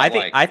 Well, But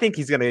like, I think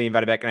he's going to be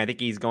invited back, and I think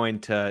he's going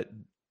to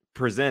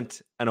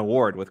present an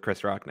award with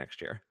Chris Rock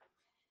next year.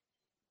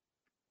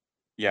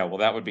 yeah, well,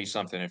 that would be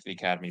something if the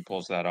Academy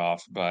pulls that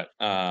off. But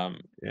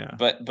Yeah.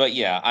 but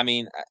yeah, I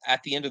mean,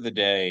 at the end of the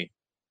day,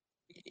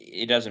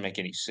 it doesn't make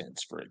any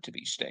sense for it to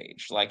be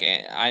staged. Like,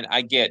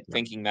 I get Yeah.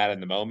 thinking that in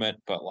the moment,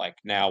 but like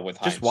now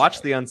with Just watch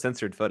hindsight, the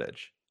uncensored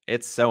footage.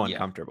 It's so yeah,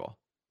 uncomfortable.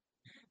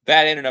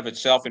 that in and of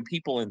itself, and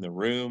people in the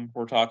room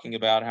were talking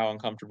about how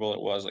uncomfortable it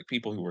was. Like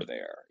people who were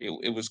there,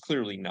 it was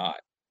clearly not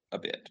a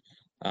bit.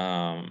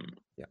 Um,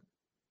 Yeah.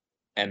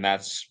 and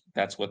that's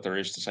what there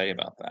is to say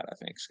about that. I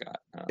think, Scott.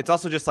 It's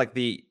also just like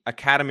the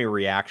Academy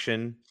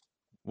reaction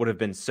would have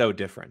been so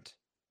different,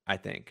 I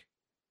think,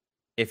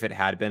 if it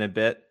had been a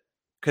bit.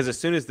 Because as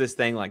soon as this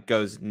thing like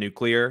goes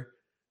nuclear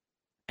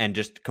and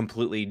just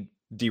completely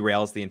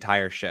derails the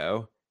entire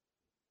show,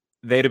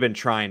 they'd have been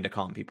trying to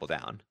calm people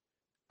down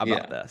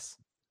about Yeah, this.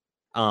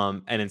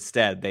 And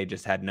instead they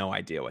just had no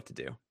idea what to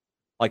do.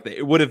 Like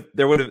they would have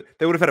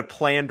had a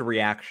planned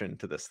reaction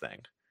to this thing,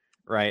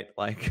 right?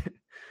 Like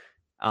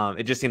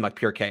it just seemed like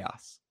pure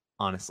chaos,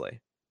 honestly,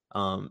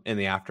 in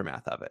the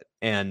aftermath of it.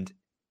 And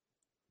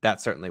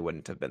that certainly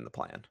wouldn't have been the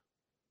plan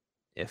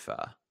if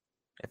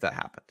that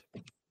happened.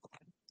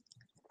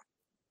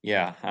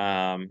 yeah.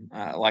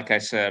 Like I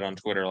said on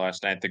Twitter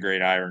last night, the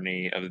great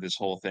irony of this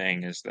whole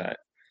thing is that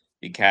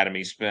the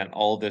Academy spent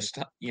all this,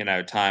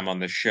 time on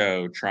the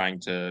show trying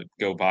to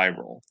go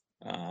viral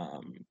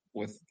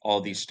with all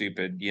these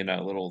stupid,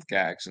 little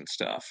gags and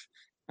stuff.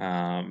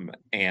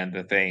 And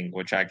the thing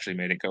which actually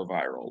made it go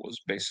viral was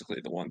basically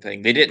the one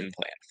thing they didn't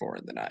plan for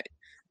in the night.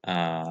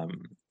 Um,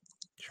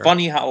 Sure.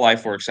 Funny how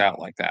life works out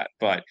like that.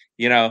 But,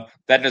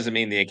 that doesn't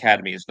mean the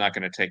Academy is not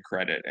going to take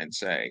credit and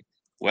say,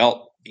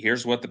 well,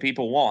 here's what the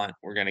people want.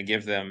 We're going to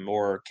give them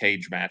more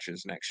cage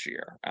matches next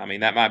year. I mean,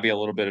 that might be a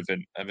little bit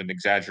of an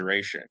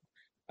exaggeration.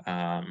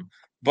 Um,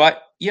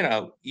 but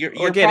Well, you're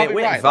again, it probably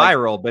went right. Like,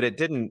 viral, but it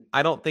didn't.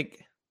 I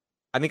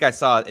think I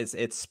saw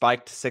it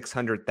spiked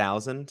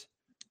 600,000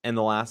 in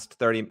the last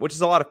 30, which is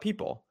a lot of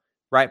people,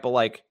 right? But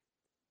like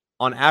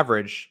on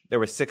average, there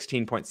was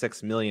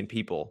 16.6 million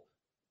people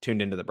tuned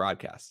into the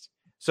broadcast.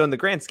 So in the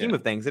grand scheme yeah.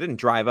 of things, it didn't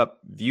drive up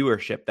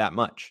viewership that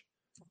much.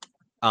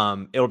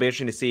 It'll be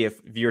interesting to see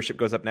if viewership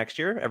goes up next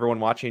year. Everyone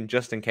watching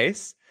just in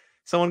case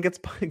someone gets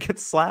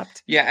gets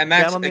slapped Yeah, and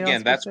down that's on the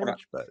again, Oscar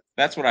stage. But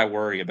that's what I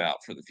worry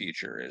about for the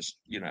future is,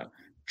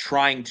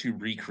 trying to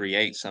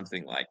recreate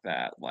something like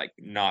that, like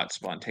not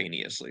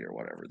spontaneously or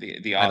whatever.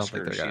 The I don't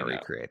think they're Oscars, gonna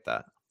recreate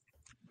that.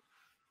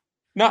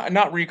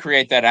 not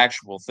recreate that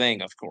actual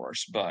thing, of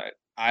course, but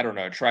I don't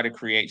know, try to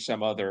create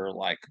some other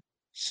like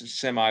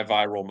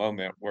semi-viral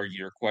moment where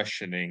you're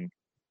questioning,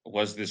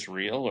 was this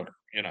real or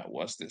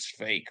was this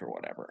fake or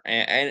whatever,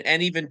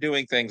 and even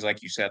doing things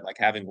like you said, like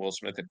having Will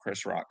Smith and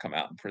Chris Rock come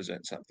out and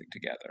present something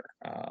together.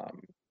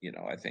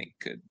 I think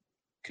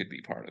could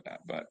be part of that.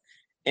 But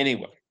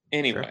anyway, Sure.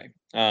 anyway,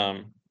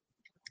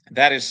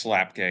 that is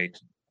Slapgate.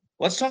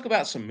 Let's talk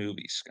about some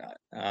movies, Scott,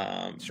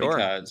 Sure.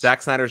 because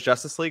Zack Snyder's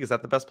Justice League, is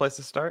that the best place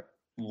to start?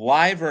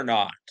 live or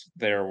not,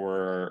 there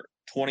were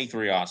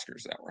 23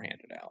 Oscars that were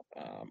handed out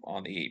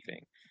on the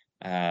evening.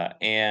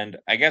 And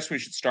I guess we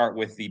should start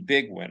with the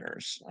big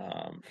winners.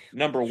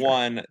 Number Sure.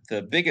 one,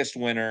 the biggest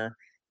winner,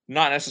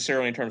 not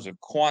necessarily in terms of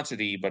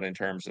quantity, but in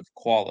terms of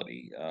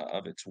quality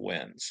of its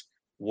wins,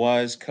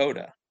 was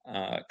Coda.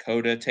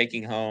 Coda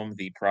taking home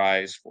the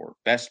prize for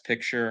Best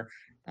Picture,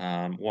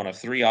 one of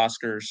three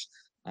Oscars.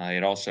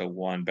 It also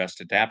won Best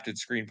Adapted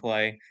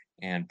Screenplay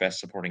and Best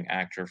Supporting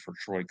Actor for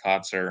Troy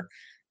Kotsur.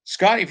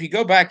 Scott, if you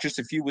go back just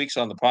a few weeks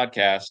on the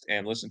podcast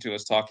and listen to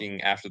us talking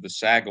after the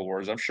SAG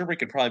Awards, I'm sure we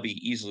could probably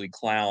be easily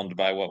clowned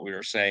by what we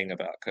were saying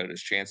about Coda's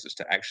chances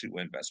to actually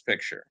win Best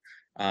Picture.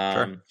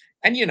 Sure.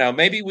 And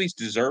maybe we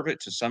deserve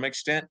it to some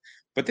extent,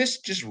 but this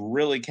just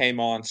really came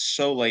on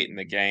so late in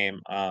the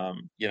game.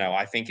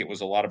 I think it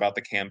was a lot about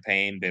the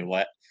campaign.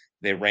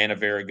 They ran a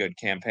very good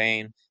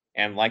campaign.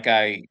 And like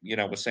I,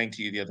 was saying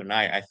to you the other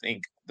night, I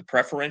think the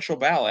preferential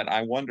ballot,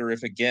 I wonder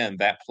if again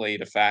that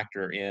played a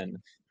factor in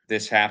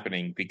this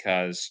happening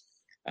because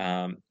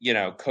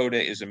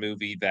Coda is a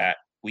movie that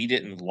we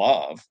didn't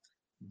love,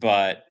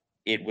 but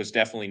it was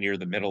definitely near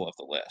the middle of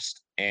the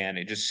list. And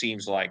it just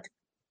seems like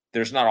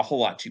there's not a whole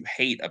lot to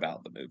hate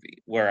about the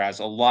movie. Whereas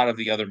a lot of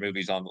the other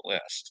movies on the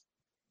list,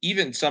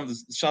 even some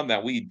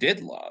that we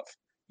did love,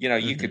 you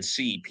Hmm. could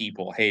see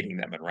people hating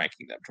them and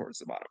ranking them towards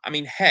the bottom. I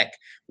mean, heck,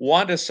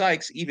 Wanda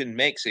Sykes even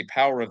makes a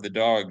Power of the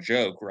Dog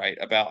joke, right,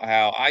 about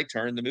how I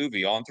turned the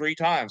movie on 3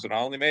 times and I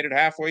only made it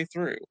halfway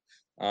through,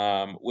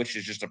 which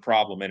is just a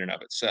problem in and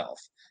of itself.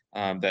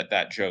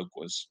 That joke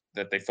was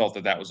that they felt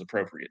that was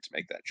appropriate to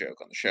make that joke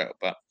on the show,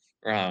 but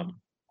It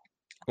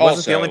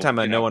wasn't the only also, time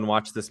a no one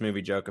watched this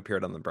movie joke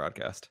appeared on the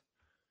broadcast.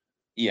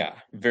 yeah,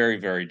 very,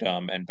 very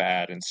dumb and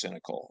bad and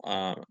cynical.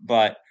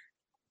 But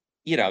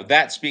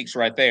that speaks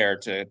right there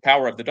to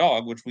Power of the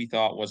Dog, which we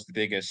thought was the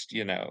biggest,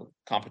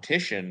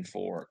 competition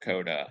for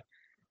Coda.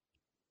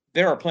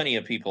 There are plenty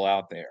of people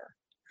out there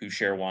who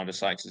share Wanda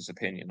Sykes'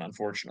 opinion,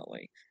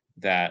 unfortunately,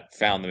 that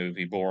found the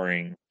movie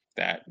boring,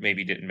 that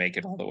maybe didn't make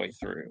it all the way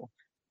through.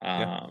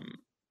 Yeah. Um,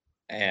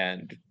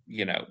 and,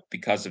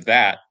 because of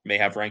that, may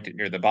have ranked it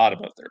near the bottom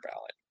of their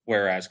ballot.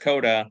 Whereas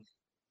Coda,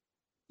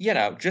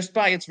 just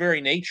by its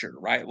very nature,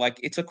 right? Like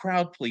it's a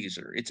crowd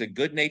pleaser. It's a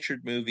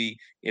good-natured movie.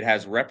 It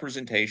has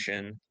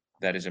representation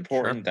that is Sure.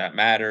 important, that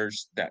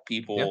matters, Yeah.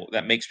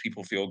 that makes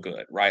people feel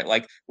good, right?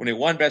 Like when it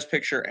won Best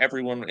Picture,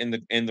 everyone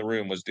in the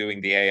room was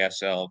doing the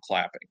ASL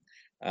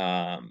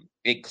clapping.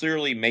 It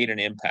clearly made an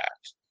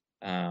impact.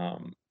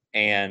 Um,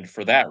 and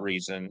for that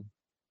reason,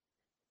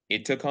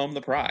 it took home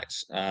the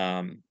prize.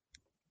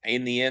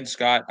 In the end,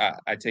 Scott,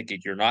 I take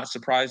it you're not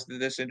surprised that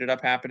this ended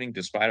up happening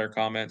despite our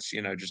comments,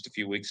 just a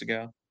few weeks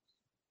ago.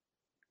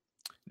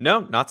 No,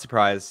 not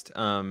surprised.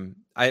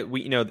 I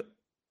we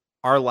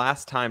our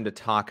last time to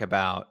talk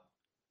about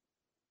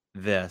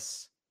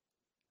this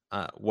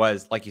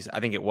was like you said. I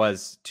think it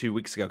was 2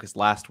 weeks ago because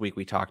last week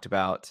we talked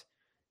about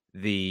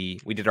we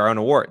did our own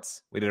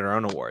awards. We did our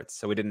own awards,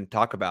 so we didn't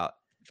talk about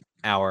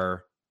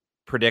our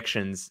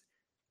predictions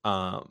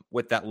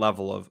with that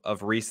level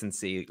of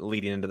recency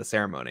leading into the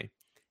ceremony.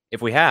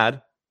 If we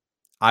had,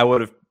 I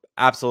would have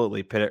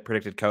absolutely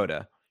predicted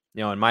Coda.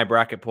 In my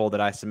bracket poll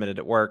that I submitted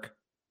at work,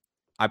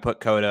 I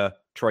put Coda,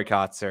 Troy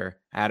Kotsur,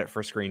 had it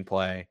for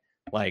screenplay.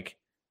 Like,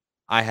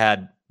 I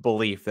had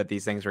belief that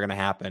these things were going to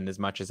happen as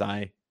much as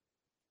I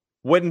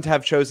wouldn't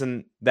have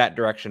chosen that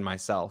direction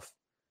myself.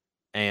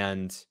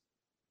 And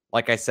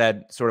like I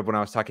said, sort of when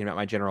I was talking about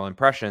my general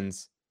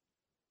impressions,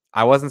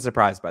 I wasn't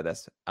surprised by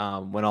this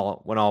when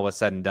all was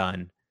said and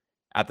done.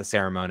 at the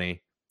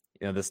ceremony.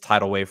 This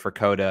tidal wave for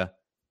Coda,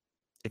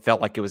 it felt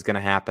like it was going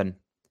to happen,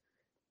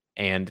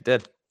 and it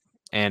did.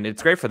 And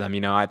it's great for them.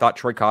 I thought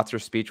Troy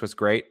Kotzer's speech was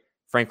great.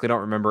 Frankly,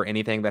 don't remember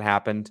anything that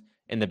happened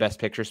in the Best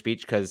Picture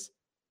speech because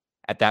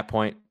at that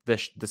point,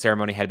 the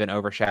ceremony had been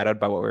overshadowed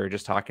by what we were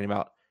just talking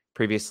about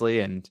previously.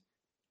 And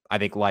I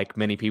think, like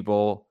many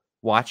people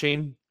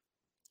watching,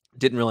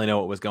 didn't really know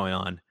what was going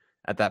on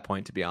at that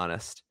point, to be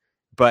honest.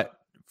 But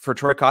for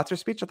Troy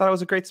Kotzer's speech, I thought it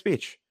was a great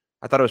speech.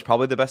 I thought it was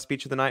probably the best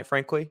speech of the night,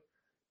 frankly.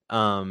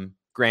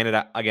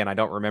 Granted, again, I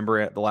don't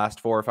remember the last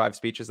 4 or 5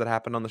 speeches that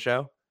happened on the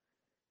show,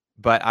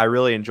 but I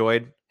really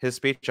enjoyed his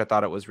speech. I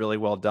thought it was really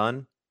well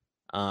done.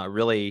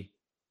 Really,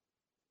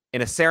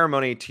 in a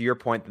ceremony, to your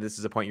point, that this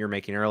is a point you were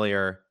making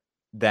earlier,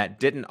 that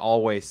didn't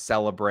always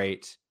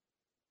celebrate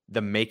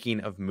the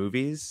making of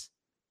movies.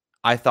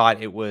 I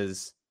thought it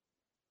was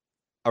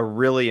a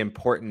really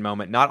important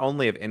moment, not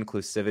only of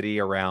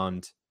inclusivity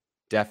around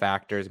deaf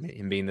actors,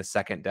 him being the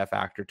second deaf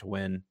actor to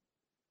win,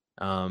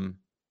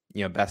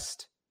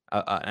 best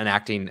an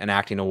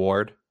acting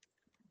award,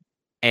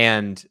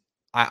 and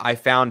I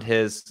found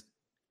his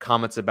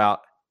comments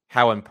about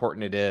how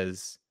important it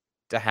is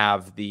to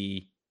have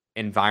the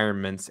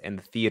environments and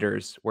the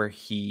theaters where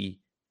he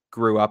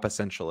grew up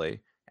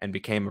essentially and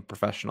became a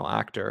professional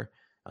actor,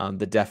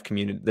 the deaf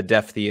community, the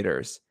deaf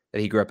theaters that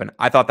he grew up in.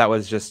 I thought that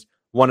was just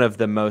one of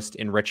the most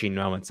enriching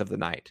moments of the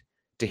night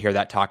to hear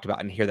that talked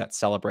about and hear that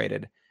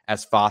celebrated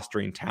as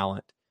fostering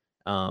talent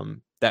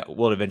that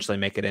will eventually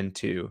make it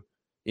into,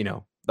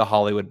 the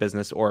Hollywood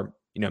business or,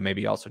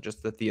 maybe also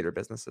just the theater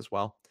business as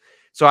well.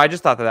 So I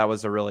just thought that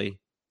was a really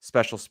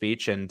special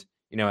speech. And,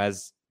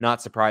 as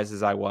not surprised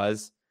as I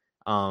was,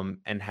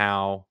 and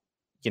how,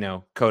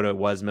 Coda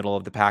was middle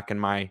of the pack in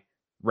my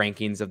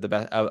rankings of the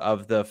best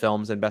of the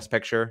films in Best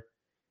Picture.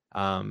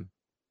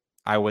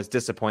 I was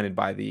disappointed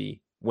by the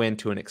win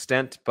to an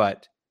extent,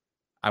 but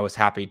I was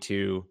happy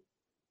to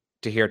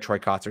hear Troy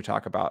Kotzer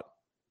talk about,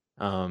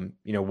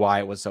 why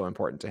it was so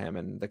important to him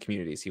and the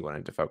communities he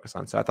wanted to focus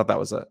on. So I thought that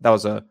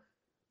was a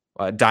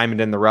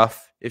diamond in the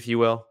rough, if you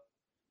will.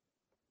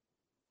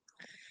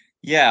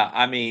 Yeah,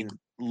 I mean,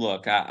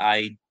 look,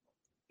 I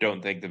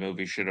don't think the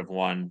movie should have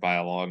won by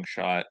a long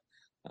shot.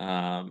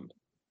 Um,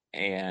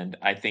 and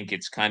I think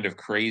it's kind of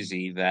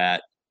crazy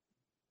that,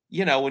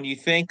 when you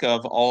think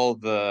of all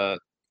the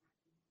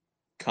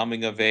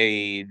coming of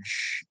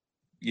age,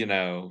 you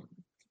know,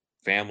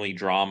 family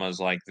dramas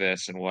like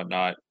this and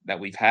whatnot that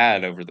we've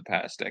had over the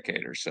past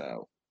decade or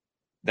so,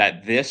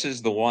 that this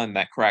is the one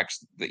that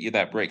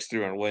that breaks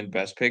through and win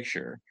Best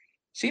Picture.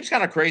 Seems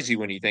kind of crazy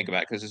when you think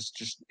about it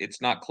because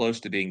it's not close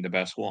to being the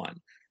best one.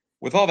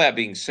 With all that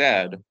being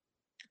said,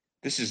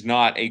 this is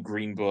not a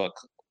Green Book,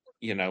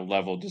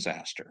 level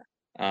disaster.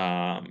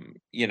 Yeah,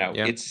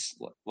 It's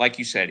like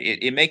you said,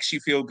 it makes you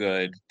feel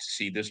good to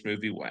see this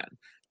movie win.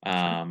 sure.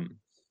 Um,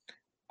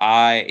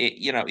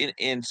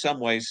 in some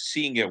ways,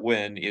 seeing it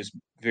win is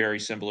very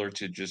similar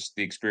to just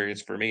the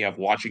experience for me of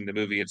watching the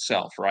movie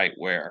itself, right?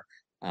 Where,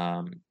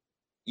 um,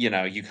 you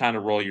kind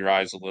of roll your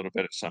eyes a little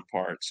bit at some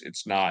parts.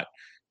 It's not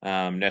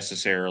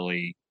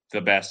necessarily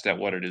the best at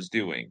what it is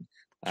doing.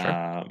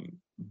 Sure.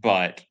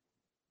 But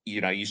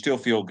you still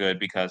feel good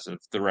because of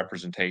the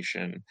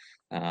representation,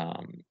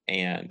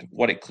 and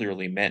what it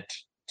clearly meant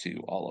to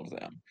all of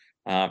them.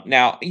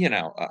 Now,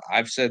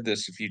 I've said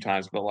this a few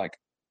times, but like,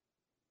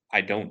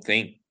 I don't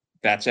think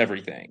that's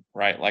everything,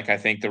 right? Like, I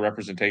think the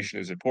representation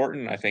is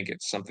important. I think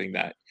it's something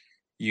that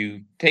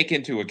you take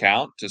into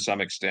account to some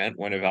extent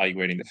when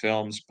evaluating the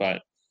films,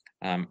 but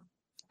um,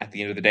 at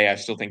the end of the day, I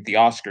still think the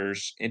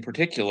Oscars, in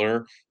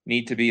particular,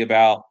 need to be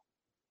about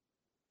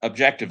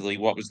objectively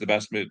what was the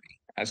best movie,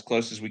 as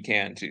close as we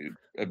can to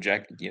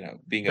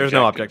being There's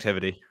no objective.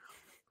 objectivity.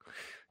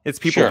 It's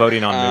people Sure,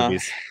 voting on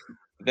movies.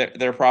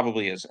 there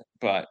probably isn't,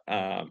 but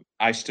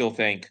I still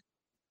think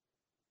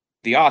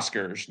the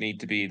Oscars need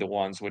to be the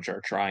ones which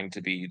are trying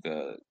to be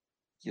the,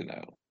 you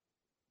know,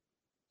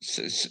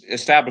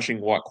 establishing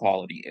what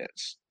quality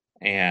is.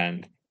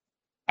 And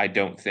I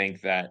don't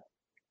think that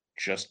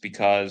just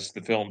because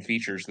the film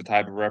features the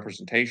type of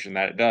representation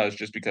that it does,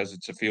 just because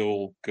it's a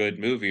feel good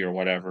movie or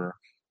whatever,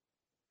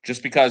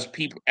 just because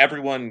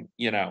everyone,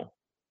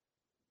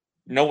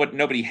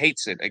 nobody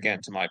hates it, again,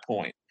 to my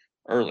point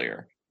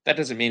earlier, that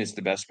doesn't mean it's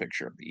the best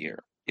picture of the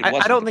year. It I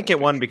wasn't don't the think best it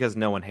won picture. because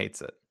no one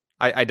hates it.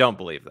 I don't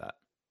believe that.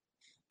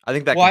 I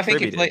think that Well, I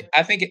think it played. contributed.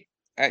 I think it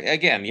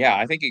again. Yeah,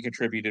 I think it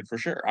contributed for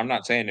sure. I'm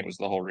not saying it was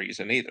the whole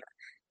reason either,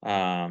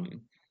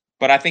 um,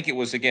 but I think it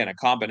was again a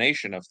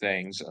combination of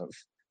things of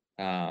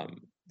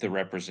the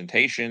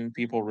representation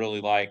people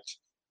really liked,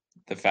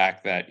 the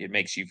fact that it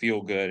makes you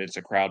feel good, it's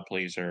a crowd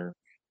pleaser,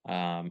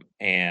 and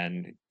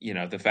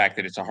the fact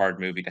that it's a hard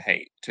movie to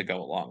hate to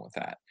go along with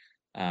that.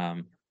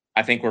 Um,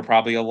 I think we're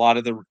probably a lot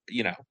of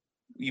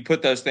you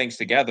put those things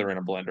together in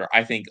a blender.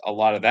 I think a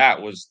lot of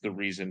that was the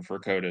reason for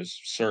Coda's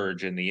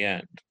surge in the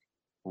end,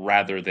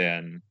 rather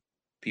than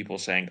people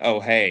saying, "Oh,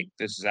 hey,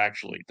 this is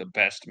actually the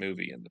best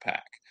movie in the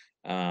pack."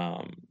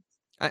 Um,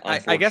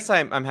 I guess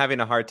Unfortunately, I'm having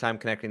a hard time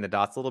connecting the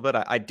dots a little bit.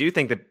 I do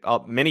think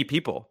that many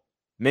people,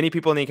 Many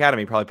people in the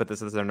Academy probably put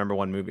this as their number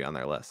one movie on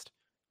their list,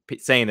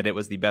 saying that it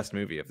was the best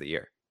movie of the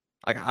year.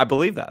 Like, I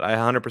believe that. I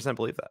 100%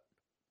 believe that.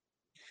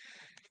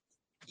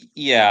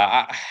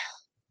 Yeah,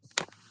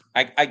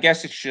 I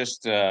guess it's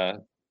just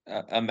a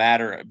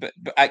matter, but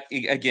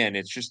again,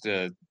 it's just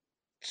a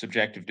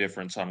subjective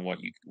difference on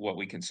what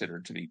we consider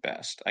to be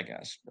best, I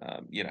guess.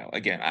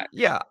 Again,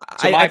 Yeah,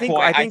 to I my think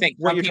point, I I think think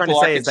what some you're trying to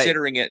people are say is that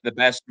considering it the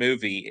best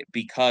movie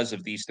because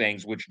of these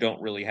things, which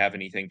don't really have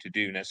anything to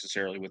do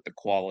necessarily with the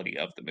quality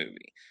of the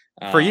movie.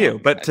 for you,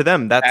 but to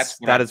them, That's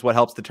what that is what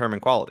helps determine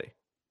quality,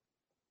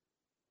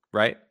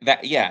 right?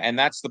 yeah, and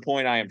that's the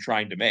point I am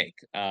trying to make.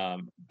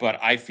 But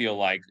I feel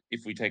like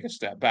if we take a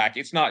step back,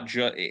 it's not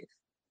just.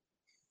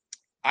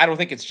 I don't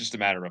think it's just a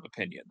matter of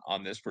opinion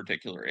on this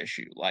particular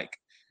issue. Like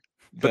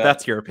But the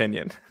that's your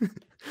opinion,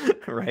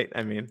 right?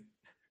 I mean,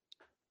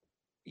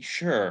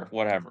 sure,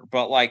 whatever.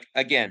 But like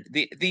again,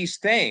 these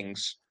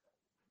things,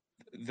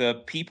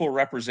 the people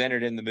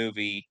represented in the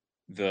movie,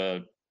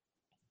 the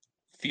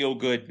feel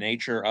good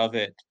nature of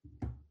it,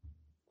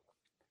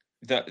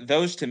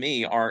 those to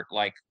me aren't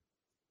like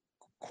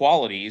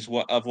qualities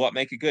of what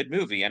make a good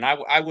movie. And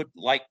I would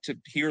like to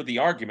hear the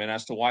argument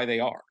as to why they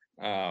are.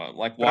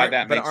 Like why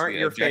that but makes aren't the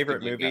your favorite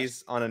objectively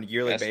movies on a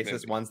yearly best basis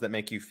movie. ones that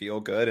make you feel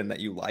good and that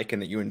you like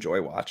and that you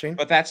enjoy watching?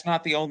 But that's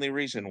not the only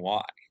reason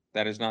why.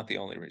 That is not the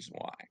only reason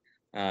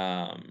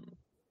why.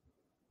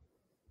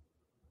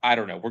 I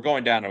don't know. We're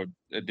going down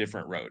a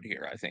different road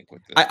here, I think,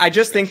 with I the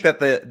just think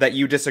discussion. that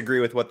you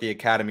disagree with what the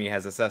Academy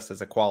has assessed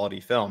as a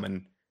quality film,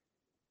 and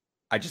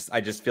I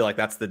just feel like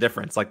that's the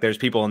difference. Like, there's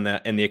people in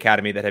the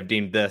Academy that have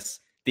deemed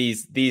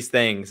these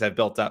things have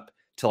built up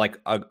to like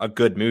a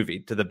good movie,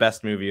 to the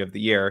best movie of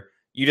the year.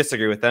 You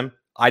disagree with them.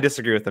 I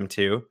disagree with them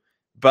too.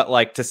 But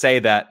like, to say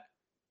that,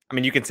 I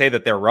mean, you can say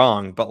that they're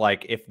wrong, but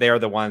like, if they're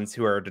the ones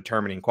who are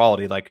determining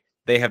quality, like,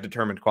 they have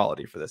determined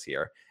quality for this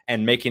year,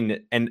 and making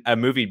and a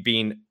movie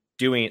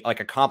doing like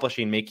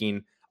accomplishing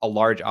making a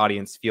large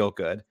audience feel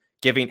good,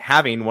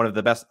 having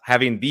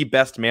the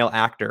best male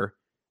actor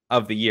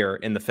of the year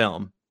in the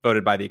film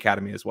voted by the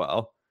Academy as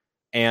well,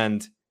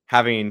 and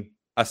having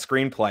a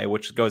screenplay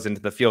which goes into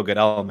the feel good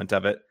element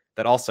of it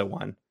that also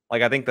won.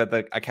 Like, I think that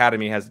the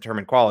Academy has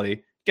determined quality.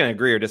 You can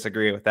agree or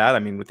disagree with that. I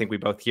mean, we think we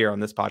both here on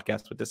this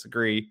podcast would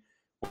disagree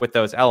with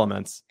those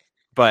elements,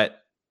 but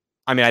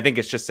I mean, I think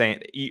it's just saying.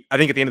 I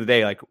think at the end of the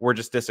day, like, we're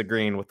just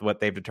disagreeing with what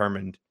they've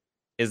determined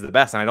is the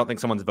best, and I don't think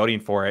someone's voting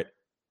for it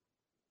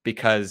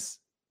because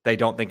they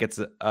don't think it's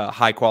a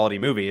high quality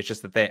movie. It's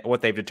just that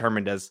what they've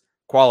determined as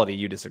quality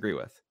you disagree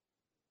with.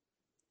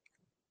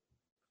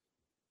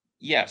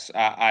 Yes,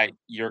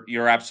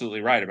 you're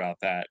absolutely right about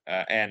that.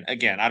 And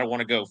again, I don't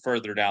want to go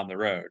further down the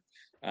road.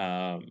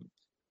 Um,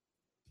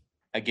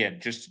 again,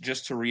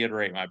 just to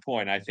reiterate my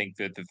point, I think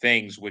that the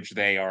things which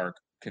they are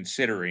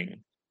considering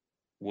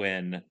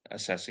when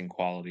assessing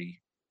quality,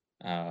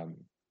 um,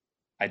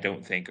 I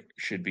don't think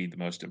should be the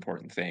most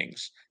important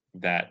things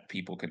that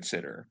people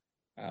consider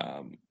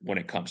when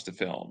it comes to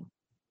film.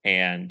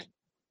 And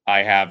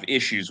I have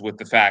issues with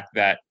the fact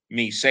that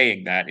me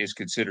saying that is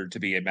considered to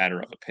be a matter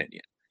of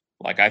opinion.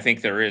 Like I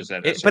think there is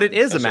at But it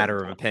is a a certain matter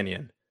of point.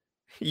 opinion.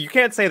 You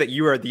can't say that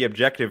you are the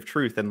objective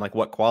truth in like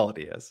what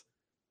quality is,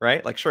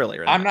 right? Like, surely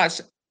you're I'm not.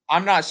 not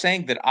I'm not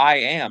saying that I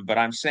am, but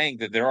I'm saying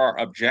that there are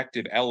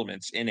objective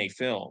elements in a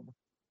film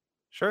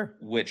Sure.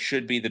 which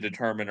should be the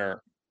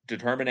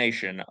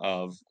determination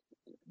of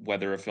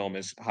whether a film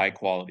is high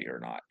quality or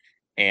not.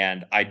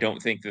 And I don't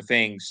think the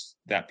things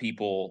that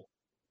people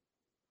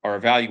are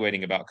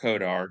evaluating about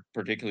Coda are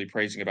particularly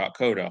praising about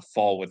Coda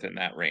fall within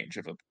that range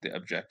of the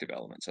objective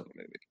elements of a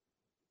movie.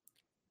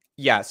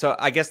 Yeah. So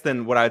I guess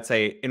then what I would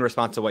say in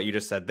response to what you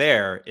just said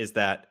there is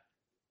that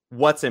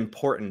what's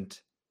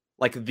important,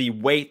 like the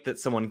weight that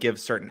someone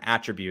gives certain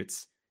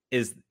attributes,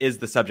 is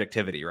the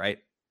subjectivity, right?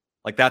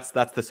 Like, that's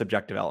the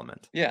subjective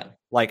element. Yeah,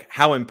 Like,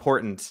 how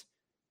important,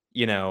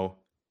 you know,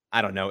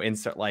 I don't know,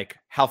 insert like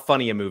how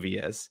funny a movie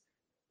is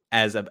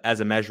as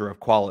a measure of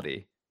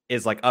quality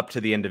is like up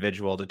to the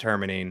individual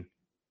determining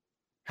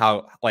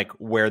how, like,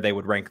 where they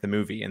would rank the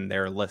movie in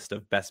their list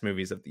of best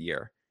movies of the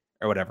year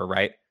or whatever,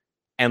 right?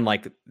 And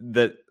like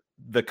the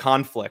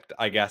conflict,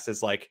 I guess,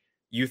 is like,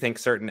 you think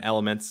certain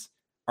elements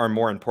are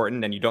more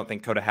important and you don't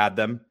think Coda had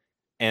them,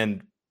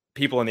 and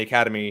people in the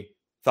Academy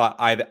thought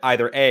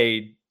either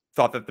A,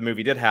 thought that the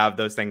movie did have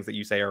those things that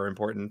you say are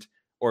important,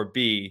 or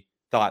B,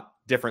 thought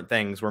different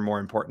things were more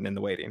important in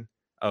the weighting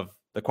of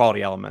the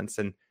quality elements.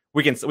 And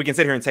we can sit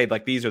here and say,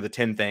 like, these are the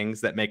 10 things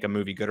that make a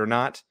movie good or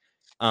not.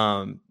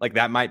 Like,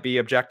 that might be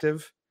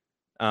objective.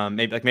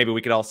 Maybe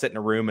we could all sit in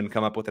a room and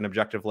come up with an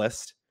objective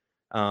list,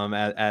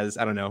 as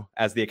I don't know,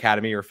 as the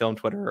Academy or Film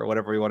Twitter or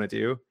whatever we want to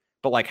do.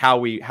 But like, how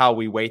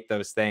we weight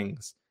those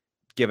things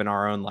given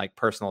our own like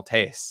personal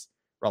tastes,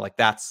 or like,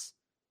 that's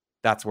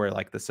where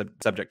like the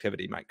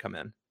subjectivity might come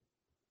in.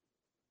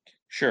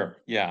 sure.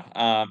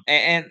 Yeah.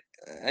 And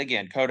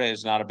again, Coda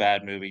is not a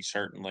bad movie,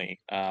 certainly.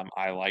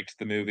 I liked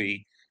the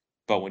movie,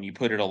 but when you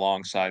put it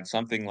alongside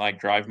something like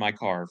Drive My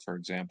Car, for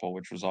example,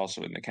 which was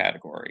also in the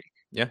category,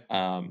 Yeah.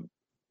 um,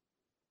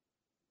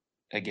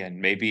 again,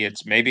 maybe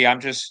I'm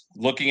just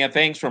looking at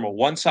things from a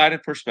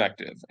one-sided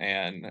perspective,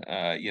 and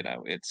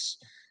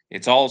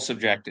it's all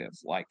subjective.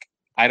 Like,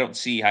 I don't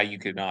see how you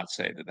could not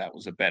say that that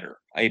was a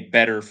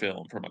better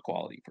film from a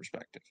quality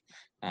perspective.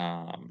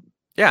 Um,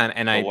 Yeah,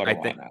 and but I what I do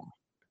I think know?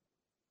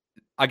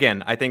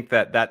 again, I think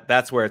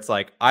that's where it's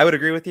like I would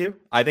agree with you.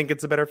 I think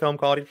it's a better film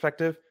quality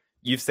perspective.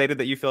 You've stated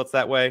that you feel it's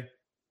that way.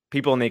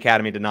 People in the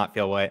Academy did not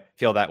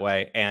feel that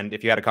way, and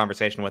if you had a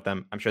conversation with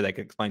them, I'm sure they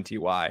could explain to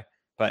you why.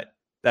 But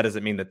that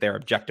doesn't mean that they're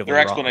objectively Their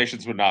wrong.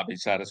 explanations would not be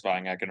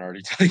satisfying. I can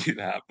already tell you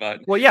that.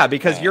 But Well, yeah,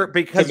 because to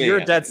me, you're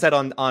at dead set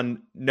least,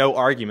 on no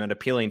argument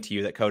appealing to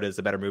you that Coda is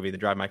a better movie than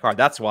Drive My Car.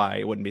 That's why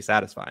it wouldn't be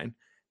satisfying,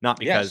 not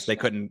because yes, they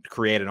couldn't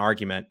create an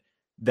argument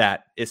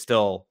that is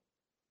still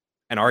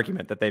an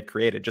argument that they've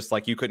created. Just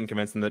like you couldn't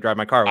convince them that Drive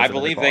My Car I was a better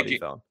believe they quality can.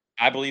 film.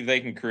 I believe they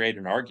can create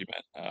an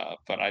argument,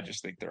 but I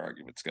just think their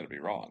argument's going to be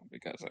wrong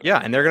because I don't Yeah,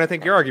 think and they're Drive gonna My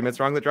think Car your is argument's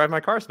wrong that Drive My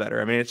Car is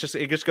better. I mean, it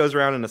just goes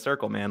around in a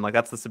circle, man. Like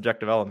that's the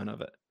subjective element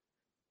of it.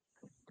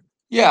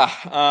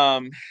 Yeah,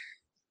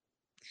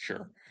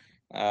 sure.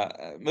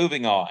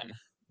 Moving on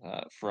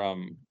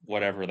from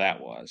whatever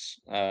that was.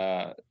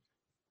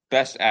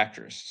 Best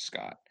Actress,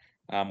 Scott.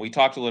 We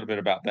talked a little bit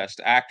about Best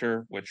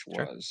Actor, which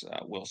Sure, was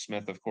Will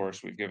Smith, of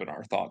course. We've given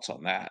our thoughts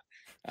on that.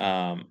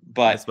 I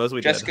But suppose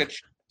we did.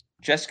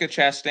 Jessica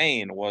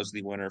Chastain was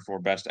the winner for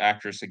Best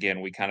Actress.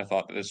 Again, we kind of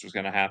thought that this was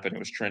going to happen. It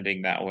was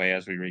trending that way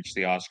as we reached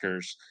the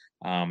Oscars.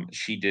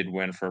 She did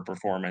win for a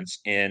performance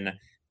in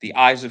The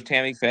Eyes of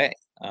Tammy Faye,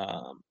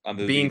 a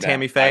movie Being that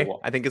Tammy Faye,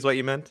 I think is what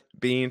you meant.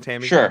 Being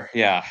Tammy Faye. sure,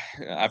 yeah,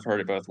 I've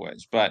heard it both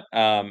ways. But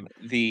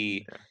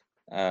the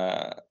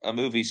Yeah. a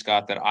movie,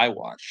 Scott, that I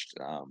watched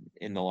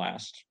in the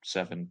last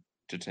 7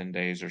 to 10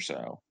 days or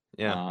so,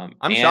 Yeah. I'm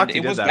and shocked it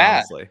you did was that, bad.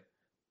 honestly.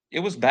 It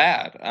was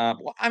bad.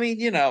 Well, I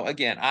mean,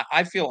 again,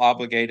 I feel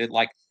obligated.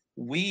 Like,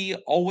 we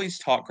always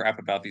talk crap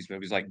about these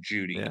movies, like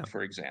Judy, Yeah.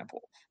 for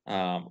example.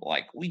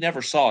 Like, we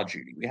never saw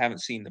Judy. We haven't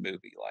seen the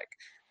movie. Like,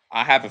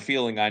 I have a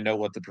feeling I know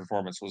what the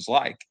performance was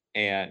like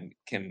and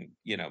can,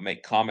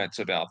 make comments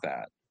about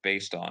that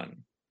based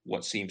on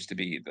what seems to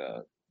be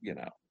the,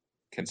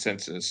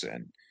 consensus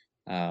and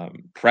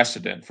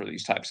precedent for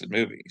these types of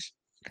movies.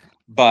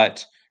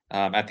 But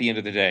at the end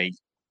of the day,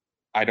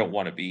 I don't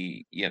wanna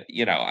be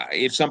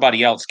if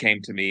somebody else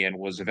came to me and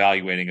was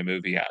evaluating a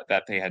movie,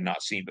 that they had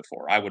not seen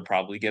before, I would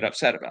probably get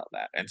upset about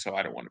that, and so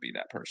I don't wanna be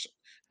that person.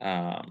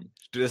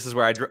 This is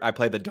where I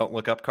play the don't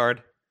look up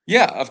card.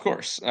 Yeah, of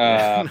course,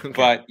 Yeah. Okay.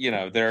 but,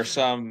 there are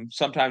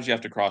sometimes you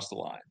have to cross the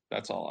line,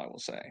 that's all I will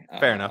say.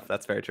 Fair enough.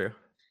 That's very true.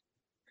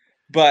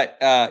 But,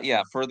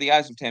 yeah, for The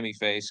Eyes of Tammy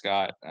Faye,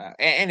 Scott,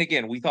 and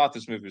again, we thought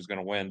this movie was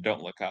gonna win.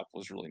 Don't Look Up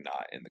was really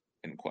not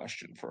in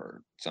question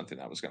for something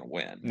that was gonna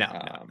win, No,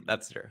 no,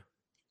 that's true.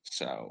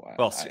 so,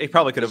 Well, I it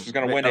probably could this have was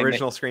gonna win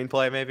original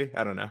screenplay, maybe.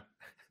 I don't know.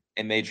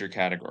 a major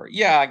category.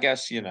 Yeah, I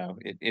guess,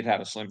 it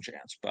had a slim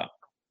chance, but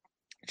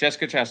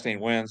Jessica Chastain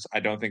wins. I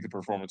don't think the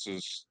performance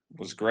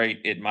was great.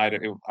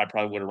 I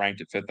probably would have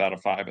ranked it fifth out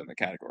of five in the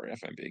category,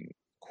 if I'm being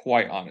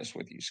quite honest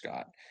with you,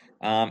 Scott.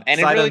 And it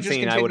Sight really just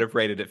unseen, I would have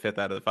rated it fifth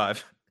out of the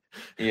five.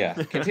 yeah,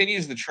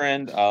 continues the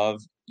trend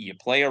of you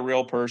play a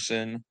real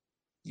person,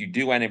 you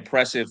do an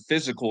impressive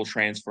physical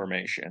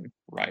transformation,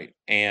 right?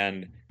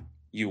 And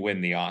you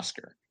win the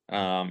Oscar.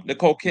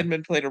 Nicole Yeah.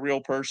 Kidman played a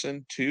real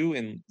person too,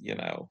 and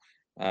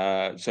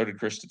so did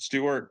Kristen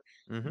Stewart.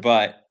 Hmm.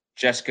 But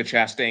Jessica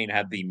Chastain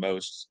had the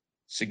most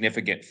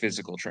significant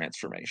physical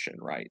transformation,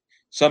 right?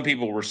 Some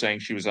people were saying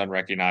she was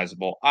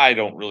unrecognizable. I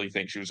don't really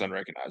think she was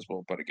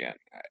unrecognizable, but again,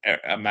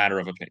 a matter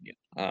of opinion.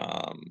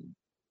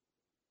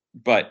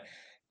 But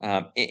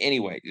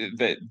anyway,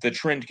 the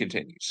trend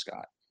continues,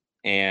 Scott,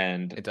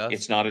 and It does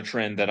it's not a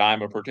trend that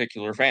I'm a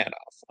particular fan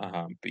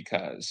of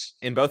because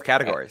in both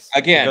categories. It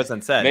again, goes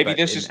unsaid, but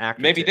in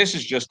actor maybe too. this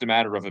is just a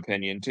matter of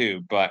opinion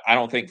too. But I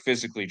don't think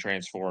physically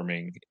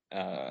transforming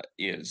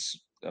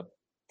is a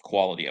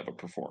quality of a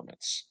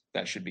performance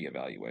that should be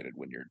evaluated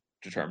when you're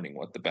determining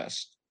what the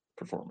best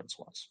performance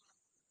was.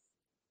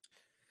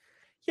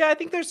 Yeah, I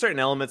think there's certain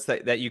elements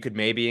that you could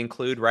maybe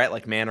include, right?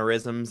 Like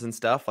mannerisms and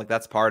stuff. Like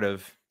that's part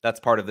of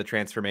the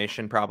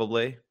transformation,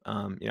 probably.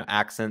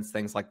 Accents,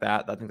 things like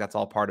that. I think that's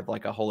all part of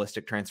like a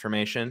holistic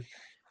transformation.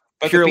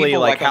 But the Purely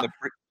people like like on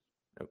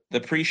how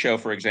the pre-show,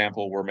 for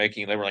example,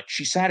 they were like,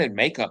 she sat in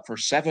makeup for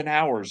 7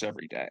 hours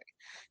every day.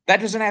 That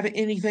doesn't have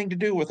anything to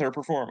do with her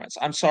performance.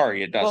 I'm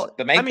sorry, it doesn't. well,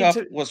 The I mean makeup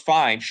to was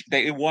fine.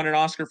 They won an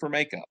Oscar for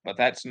makeup, but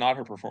that's not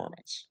her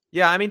performance.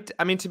 yeah, I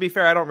mean to be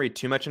fair, I don't read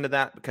too much into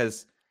that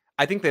because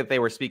I think that they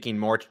were speaking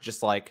more to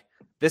just like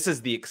this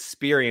is the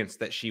experience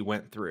that she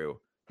went through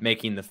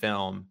making the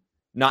film,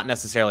 not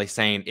necessarily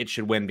saying it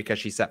should win because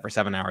she sat for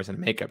 7 hours in a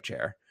makeup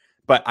chair.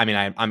 But I mean,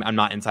 I'm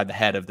not inside the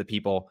head of the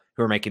people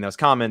who are making those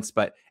comments,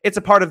 but it's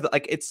a part of the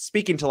like it's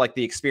speaking to like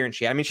the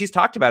experience I mean, she's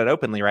talked about it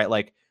openly, right?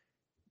 Like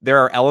there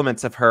are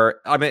elements of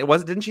her. I mean,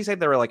 didn't she say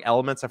there were like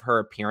elements of her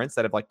appearance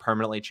that have like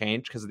permanently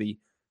changed because of the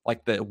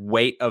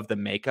weight of the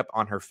makeup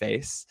on her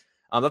face?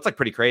 That's like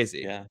pretty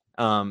crazy. Yeah.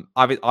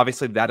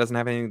 Obviously that doesn't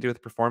have anything to do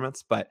with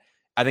performance, but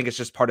I think it's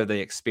just part of the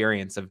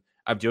experience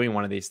of doing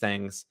one of these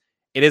things.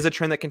 it is a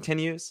trend that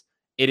continues.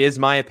 It is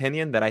my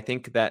opinion that I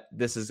think that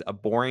this is a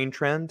boring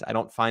trend. I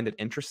don't find it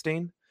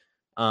interesting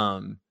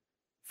um,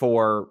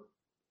 for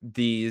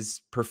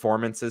these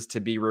performances to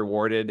be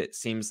rewarded. It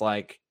seems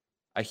like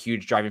a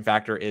huge driving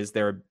factor is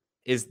the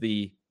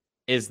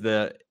is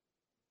the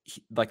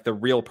like the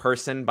real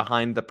person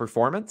behind the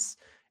performance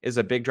is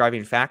a big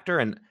driving factor,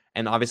 and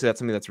obviously that's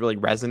something that's really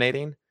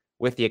resonating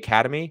with the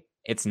Academy.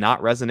 It's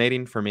not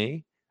resonating for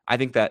me. I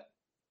think that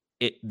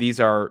these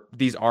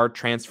are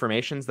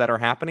transformations that are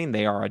happening.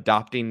 They are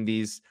adopting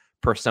these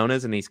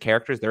personas and these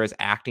characters. There is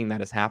acting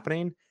that is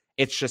happening.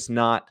 It's just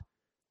not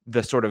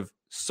the sort of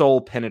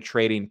soul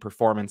penetrating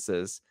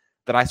performances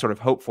that I sort of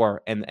hope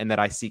for and that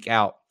I seek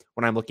out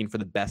when I'm looking for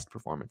the best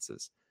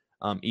performances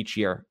each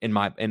year in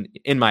my and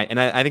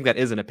I think that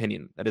is an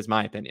opinion. That is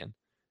my opinion.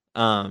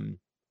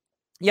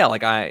 Yeah,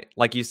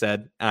 like you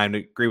said, and I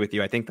agree with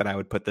you. I think that I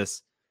would put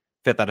this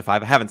 5th out of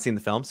 5. I haven't seen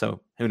the film,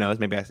 so who knows?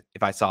 Maybe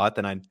if I saw it,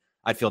 then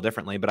I'd feel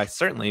differently. But I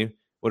certainly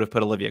would have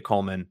put Olivia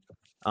Colman,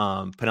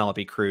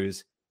 Penelope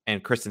Cruz,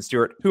 and Kristen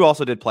Stewart, who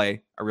also did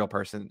play a real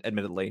person,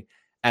 admittedly,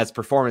 as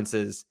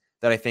performances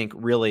that I think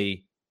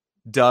really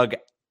dug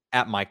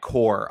at my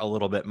core a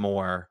little bit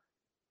more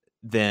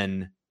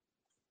than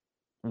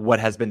what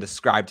has been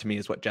described to me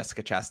as what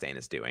Jessica Chastain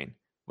is doing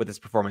with this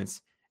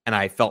performance. And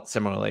I felt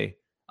similarly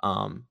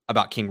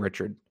about King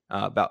Richard,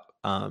 about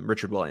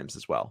Richard Williams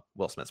as well,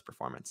 Will Smith's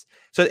performance.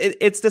 So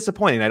it's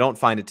disappointing. I don't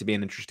find it to be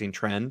an interesting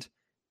trend.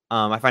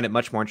 I find it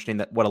much more interesting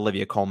that what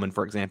Olivia Colman,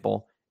 for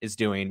example, is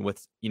doing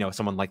with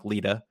someone like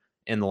Lita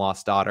in The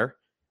Lost Daughter.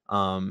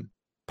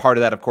 Part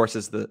of that, of course,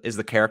 is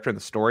the character and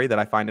the story that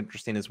I find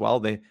interesting as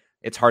well.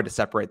 It's hard to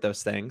separate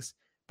those things,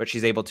 but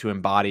she's able to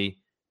embody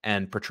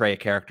and portray a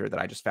character that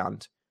I just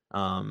found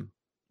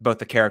both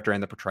the character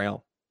and the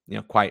portrayal,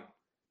 quite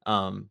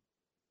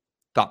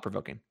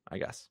thought-provoking, I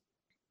guess.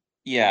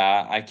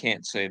 Yeah, I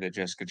can't say that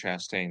Jessica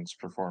Chastain's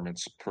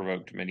performance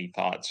provoked many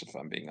thoughts, if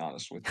I'm being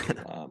honest with you,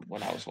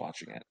 when I was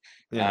watching it.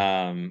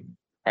 Yeah,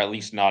 Or at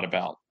least not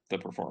about the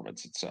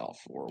performance itself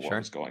or what sure.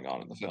 was going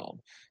on in the film.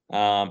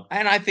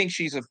 And I think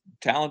she's a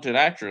talented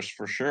actress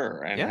for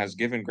sure and Yeah, has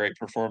given great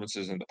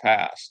performances in the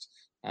past.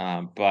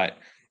 But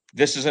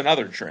this is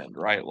another trend,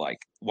 right? Like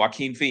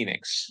Joaquin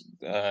Phoenix,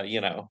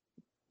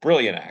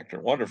 brilliant actor,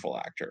 wonderful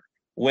actor,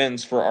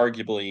 wins for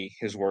arguably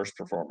his worst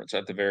performance,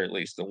 at the very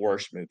least, the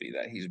worst movie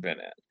that he's been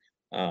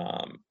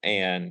in.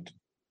 And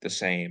the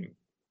same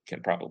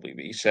can probably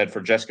be said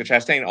for Jessica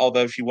Chastain,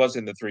 although she was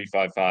in the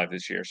 355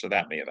 this year, so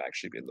that may have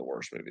actually been the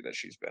worst movie that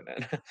she's been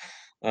in.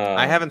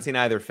 I haven't um, seen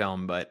either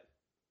film, but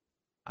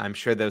I'm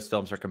sure those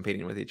films are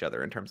competing with each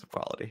other in terms of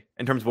quality,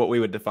 in terms of what we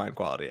would define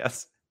quality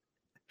as.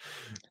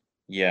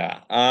 yeah.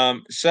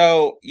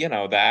 So,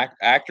 the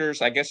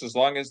actors, I guess as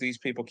long as these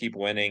people keep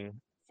winning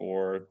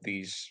for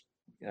these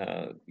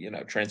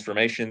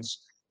transformations,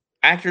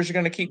 actors are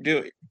going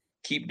to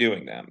keep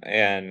doing them.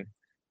 And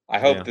I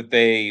hope Yeah. that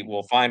they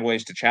will find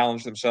ways to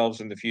challenge themselves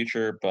in the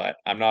future, but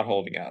I'm not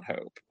holding out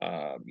hope.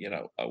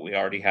 We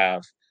already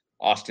have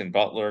Austin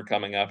Butler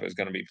coming up is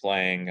going to be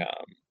playing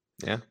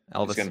Yeah, is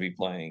going Elvis. to be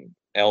playing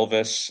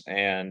Elvis,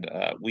 and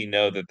we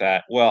know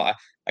that. Well,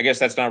 I guess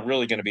that's not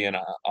really going to be an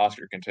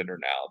Oscar contender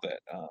now that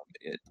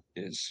it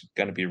is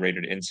going to be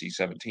rated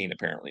NC-17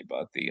 apparently,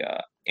 but the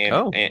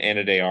Oh,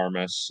 Ana de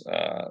Armas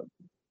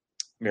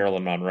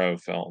Marilyn Monroe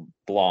film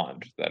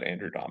Blonde that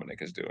Andrew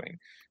Dominic is doing.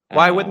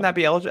 why wouldn't that Um,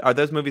 be eligible? Are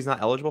those movies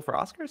not eligible for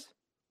Oscars?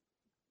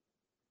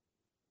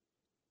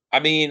 I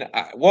mean,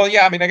 well,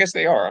 yeah, I mean, I guess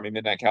they are. I mean,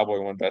 Midnight Cowboy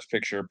won Best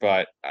Picture,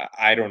 but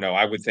I don't know.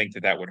 I would think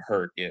that would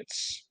hurt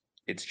its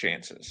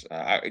chances,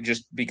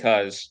 just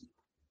because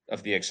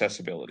of the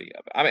accessibility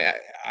of it. I mean,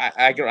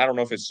 I don't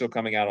know if it's still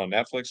coming out on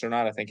Netflix or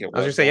not. I think it I was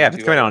gonna was say, yeah, going if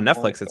it's to coming at out on one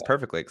point, Netflix, it's but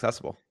perfectly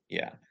accessible.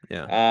 yeah.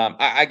 Yeah.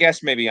 I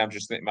guess maybe I'm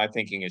just my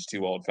thinking is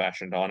too old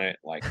fashioned on it.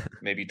 Like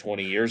maybe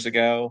 20 years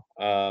ago,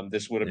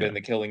 this would have Yeah. been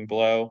the killing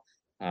blow.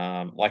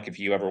 Like if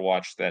you ever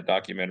watched that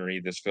documentary,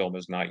 this film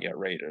is not yet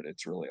rated.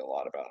 It's really a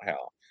lot about how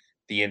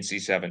the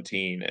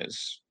NC-17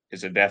 is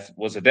a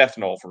death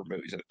knell for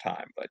movies at the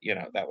time. But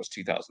that was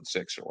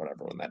 2006 or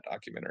whatever when that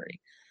documentary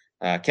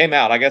came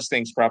out. I guess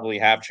things probably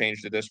have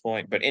changed at this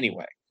point. But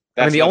anyway,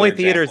 I mean, that's the another only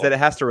theaters example that of.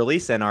 it has to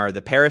release in are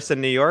the Paris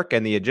in New York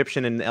and the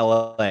Egyptian in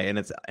LA, and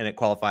it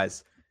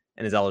qualifies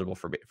and is eligible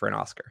for an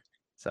Oscar.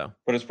 So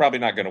But it's probably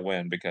not going to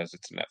win because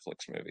it's a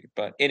Netflix movie.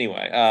 But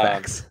anyway,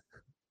 facts.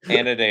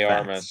 Ana de Facts.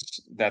 Armas,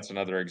 that's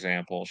another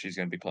example. She's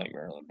going to be playing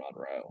Marilyn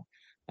Monroe.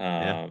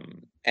 Yeah.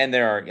 And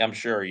there are, I'm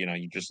sure,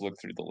 you just look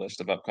through the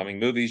list of upcoming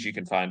movies, you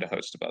can find a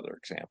host of other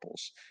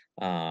examples.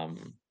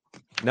 Um,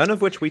 None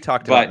of which we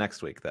talked about but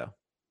next week, though.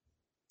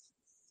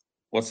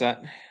 what's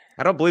that?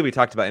 I don't believe we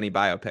talked about any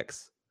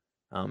biopics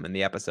in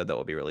the episode that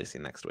we'll be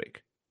releasing next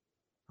week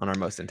on our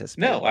most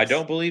anticipated No, I list.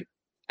 don't believe.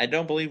 I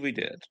don't believe we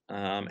did.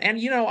 And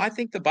I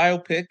think the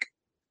biopic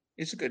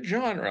is a good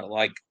genre.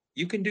 Like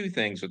you can do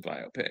things with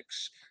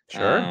biopics.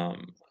 Sure.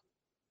 Um,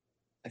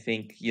 I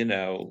think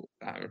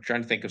I'm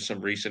trying to think of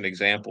some recent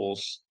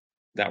examples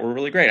that were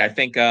really great. I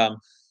think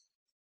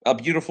A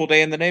Beautiful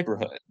Day in the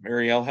Neighborhood,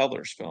 Marielle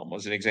Heller's film,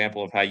 was an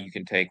example of how you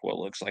can take what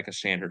looks like a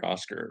standard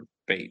Oscar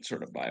bait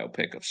sort of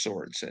biopic of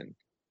sorts and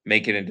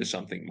make it into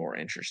something more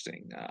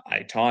interesting.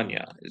 I,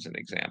 Tonya is an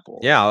example.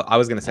 Yeah, I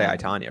was gonna say I, Um,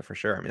 Tonya for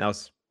sure. I mean, that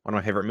was one of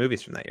my favorite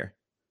movies from that year.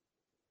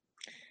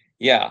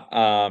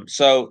 yeah,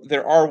 so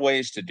there are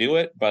ways to do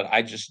it, but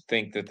I just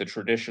think that the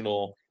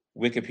traditional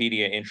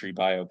Wikipedia entry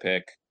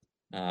biopic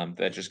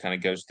that just kind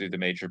of goes through the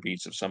major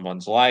beats of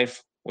someone's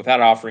life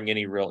without offering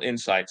any real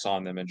insights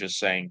on them and just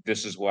saying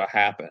this is what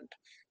happened,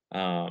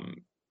 um,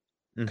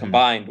 Hmm.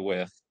 combined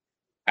with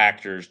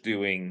actors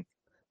doing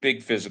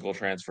big physical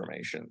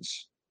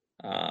transformations,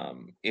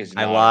 is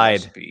I not a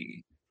lied.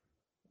 recipe.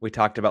 We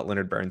talked about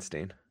Leonard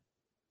Bernstein.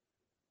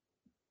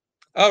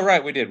 Oh,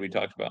 right, we did. We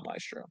talked about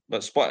Maestro,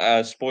 but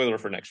spoiler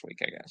for next week,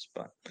 I guess.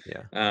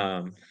 Yeah.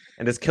 Um,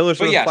 And does Killers of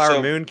but the yeah, Flower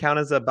so Moon count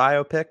as a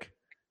biopic?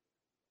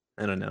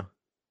 I don't know.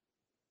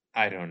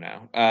 I don't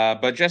know.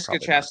 But Jessica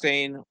Probably not.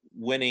 Chastain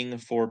winning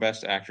for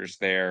Best Actress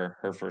there,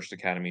 her first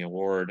Academy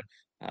Award.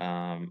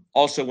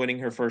 Also winning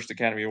her first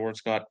Academy Award,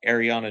 Scott,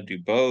 Ariana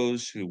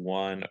DeBose, who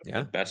won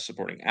Yeah. Best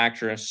Supporting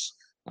Actress.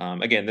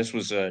 Again, this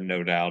was a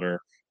no doubter,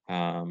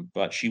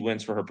 but she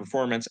wins for her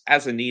performance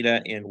as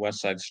Anita in West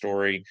Side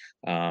Story.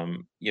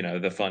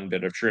 The fun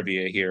bit of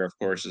trivia here, of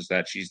course, is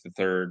that she's the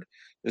third.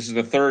 This is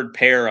the third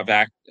pair of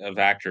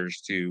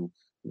actors to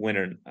win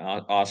an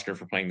Oscar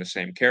for playing the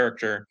same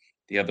character.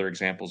 The other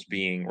examples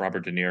being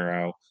Robert De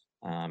Niro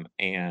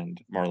and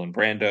Marlon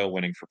Brando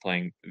winning for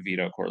playing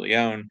Vito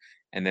Corleone,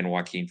 and then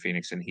Joaquin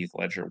Phoenix and Heath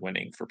Ledger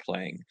winning for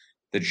playing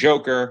the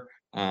Joker.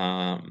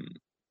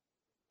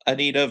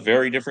 Anita,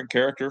 very different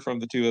character from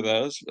the two of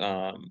those,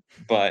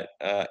 but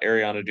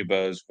Ariana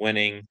DeBose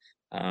winning.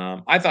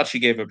 I thought she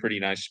gave a pretty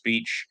nice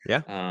speech.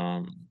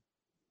 Yeah.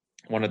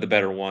 One of the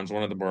better ones,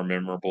 one of the more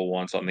memorable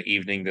ones on the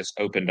evening. This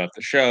opened up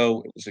the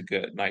show. It was a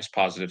good, nice,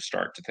 positive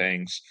start to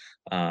things.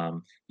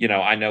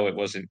 I know it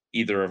wasn't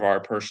either of our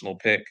personal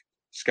pick,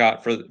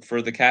 Scott,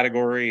 for the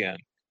category, and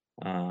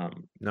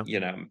No.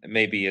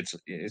 maybe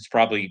it's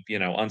probably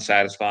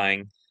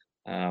unsatisfying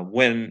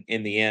when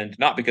in the end,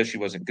 not because she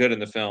wasn't good in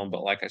the film,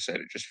 but like I said,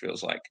 it just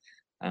feels like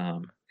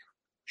um,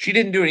 she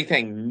didn't do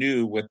anything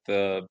new with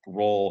the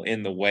role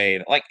in the way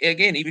that, like,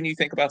 again, even you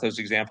think about those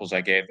examples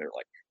I gave there,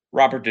 like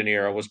Robert De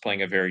Niro was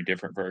playing a very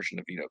different version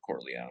of Vito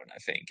Corleone, I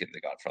think, in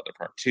The Godfather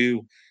Part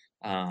Two.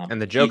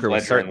 And the Heath Joker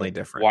was Ledger and certainly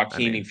different. I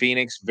Joaquin mean,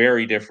 Phoenix,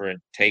 very different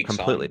takes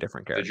completely on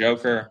different the characters. Yeah.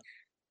 Joker.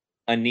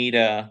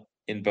 Anita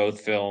in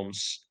both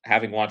films,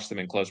 having watched them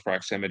in close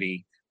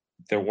proximity,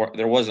 there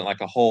wasn't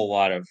like a whole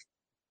lot of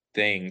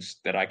things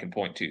that I can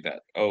point to that,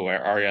 oh,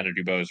 Ariana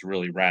DeBose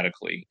really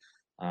radically,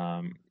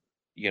 um,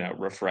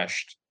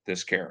 refreshed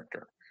this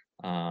character.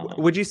 Would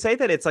Um, you say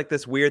that it's like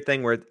this weird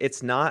thing where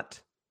it's not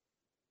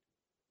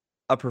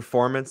a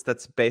performance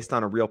that's based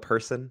on a real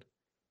person,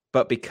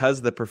 but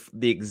because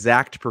the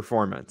exact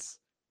performance,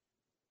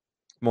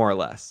 more or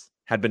less,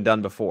 had been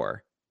done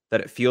before,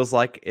 that it feels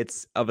like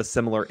it's of a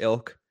similar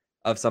ilk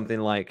of something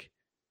like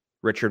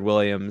Richard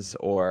Williams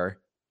or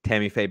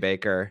Tammy Faye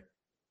Baker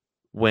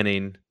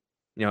winning,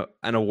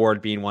 an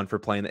award being won for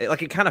playing it.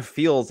 Like it kind of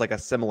feels like a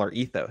similar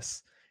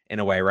ethos in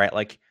a way, right?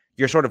 Like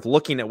you're sort of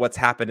looking at what's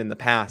happened in the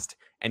past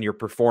and you're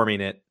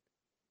performing it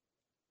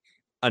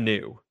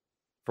anew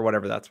for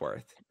whatever that's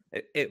worth.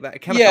 It kind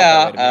of felt that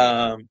yeah, way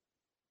to me.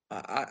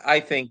 I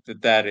think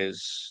that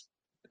is.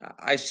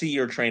 I see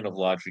your train of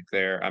logic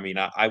there. I mean,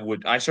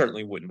 I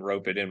certainly wouldn't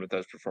rope it in with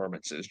those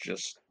performances,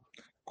 just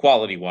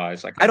quality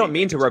wise. Like, I I do don't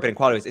mean think to it's rope it in both great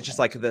qualities. It's just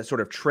like performances. the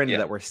sort of trend Yeah,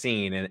 that we're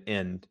seeing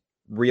in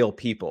real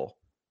people,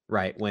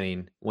 right?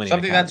 Winning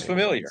something that's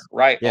Academy familiar, Awards.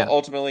 right? Yeah,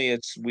 Ultimately,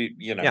 it's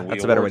yeah, we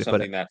that's a better way award to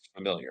put it. something that's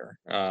familiar.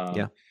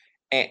 Yeah,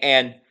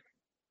 And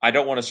I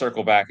don't want to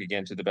circle back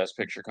again to the best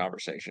picture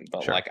conversation,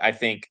 but sure. like I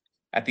think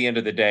at the end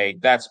of the day,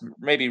 that's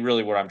maybe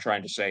really what I'm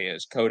trying to say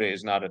is Coda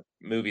is not a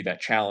movie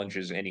that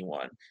challenges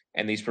anyone.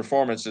 And these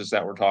performances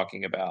that we're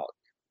talking about,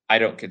 I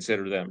don't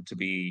consider them to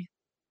be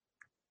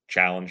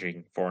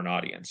challenging for an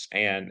audience.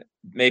 And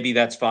maybe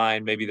that's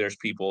fine. Maybe there's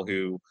people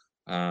who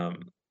um,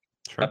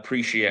 Sure.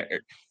 appreciate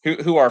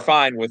who are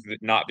fine with it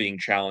not being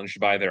challenged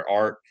by their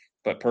art.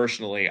 But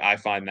personally, I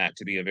find that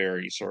to be a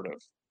very sort of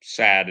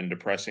sad and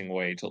depressing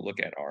way to look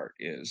at art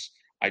is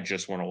I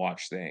just want to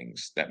watch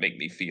things that make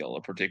me feel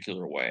a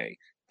particular way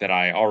that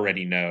I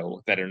already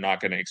know that are not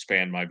going to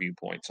expand my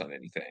viewpoints on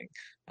anything.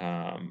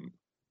 Um,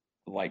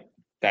 like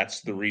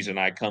that's the reason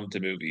I come to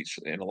movies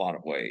in a lot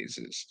of ways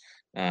is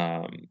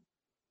um,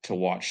 to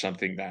watch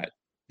something that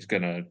is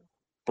going to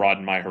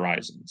broaden my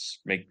horizons,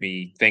 make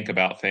me think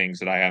about things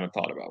that I haven't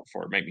thought about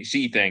before, make me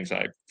see things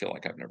I feel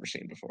like I've never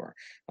seen before.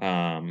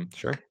 Um,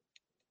 Sure.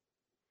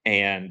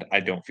 and I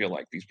don't feel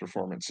like these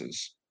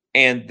performances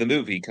and the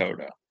movie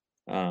Coda,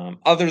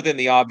 other than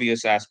the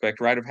obvious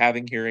aspect, right, of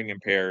having hearing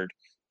impaired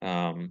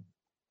um,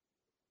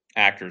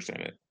 actors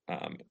in it,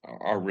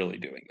 are really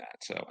doing that.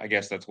 So I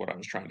guess that's what I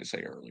was trying to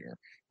say earlier,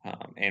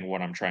 and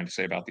what I'm trying to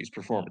say about these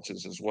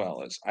performances as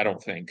well is I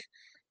don't think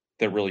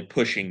they're really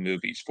pushing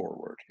movies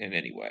forward in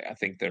any way. I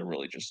think they're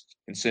really just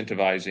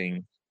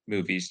incentivizing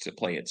movies to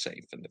play it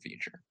safe in the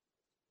future.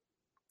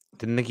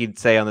 Didn't think he'd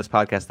say on this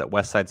podcast that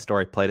West Side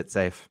Story played it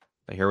safe,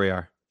 but here we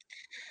are.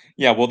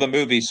 Yeah, well, the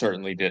movie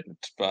certainly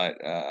didn't, but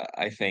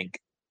I think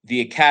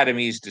the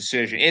Academy's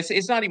decision.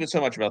 It's not even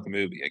so much about the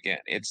movie. Again,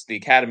 it's the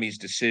Academy's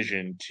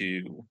decision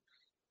to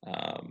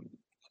um,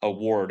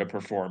 award a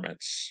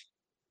performance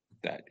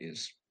that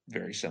is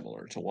very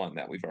similar to one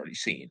that we've already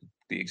seen,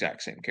 the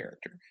exact same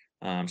character.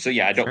 So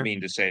yeah, I don't Sure.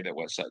 mean to say that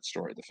West Side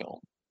Story, the film,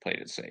 played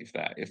it safe.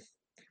 That if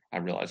I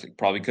realize it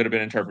probably could have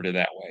been interpreted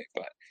that way,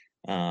 but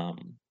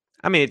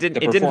I mean, it didn't.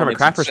 the It didn't from a performance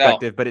craft itself,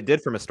 perspective, but it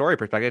did from a story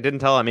perspective. It didn't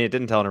tell. I mean, it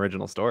didn't tell an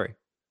original story.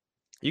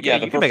 yeah,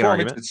 You can make an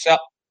argument.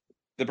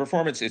 the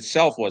performance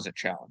itself wasn't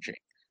challenging,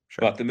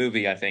 Sure. but the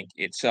movie, I think,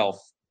 itself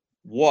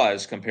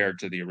was compared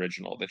to the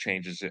original. The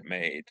changes it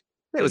made,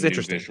 It the was new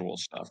interesting. visual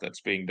stuff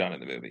that's being done in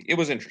the movie, it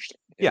was interesting.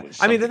 It Yeah,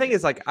 was I mean, the something thing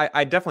is, like, different.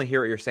 I definitely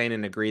hear what you're saying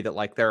and agree that,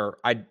 like,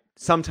 I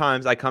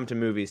sometimes I come to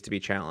movies to be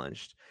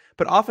challenged,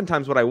 but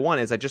oftentimes what I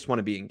want is I just want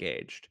to be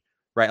engaged,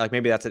 right? Like,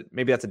 maybe that's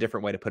a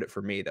different way to put it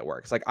for me that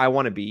works. Like, I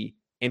want to be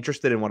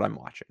interested in what I'm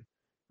watching,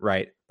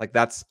 right? Like,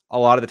 that's a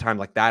lot of the time,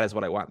 like, that is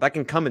what I want. That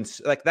can come in,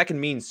 like, that can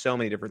mean so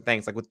many different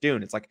things. Like with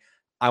Dune, it's like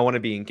I want to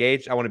be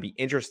engaged. I want to be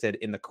interested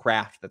in the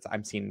craft that's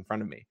I'm seeing in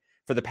front of me.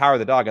 For The Power of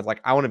the Dog, it's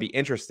like I want to be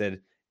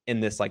interested in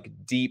this like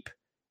deep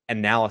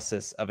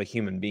analysis of a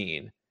human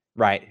being,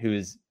 right,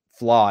 who's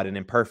flawed and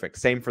imperfect.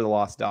 Same for The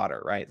Lost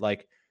Daughter, right?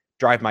 Like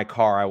Drive My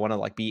Car, I want to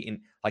like be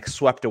in like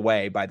swept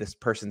away by this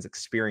person's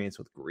experience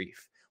with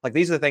grief. Like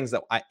these are the things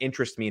that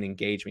interest me and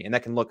engage me, and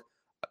that can look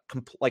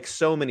like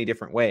so many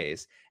different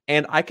ways.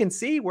 And I can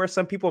see where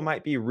some people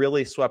might be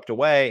really swept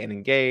away and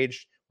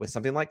engaged with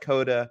something like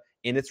Coda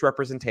in its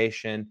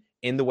representation,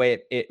 in the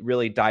way it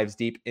really dives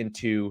deep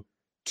into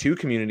two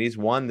communities.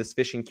 One, this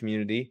fishing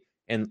community,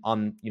 and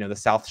on the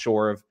South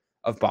Shore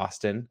of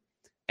Boston,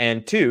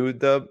 and two,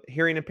 the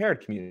hearing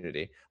impaired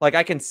community. Like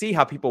I can see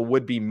how people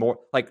would be more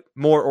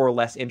or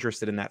less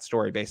interested in that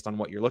story based on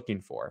what you're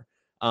looking for.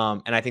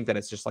 And I think that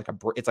it's just like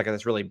it's like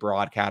this really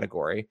broad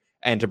category.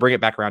 And to bring it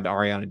back around to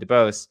Ariana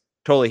DeBose,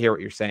 totally hear what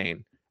you're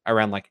saying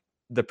around like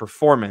the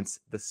performance,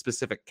 the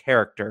specific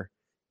character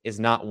is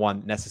not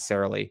one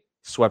necessarily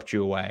swept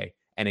you away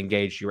and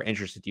engaged you or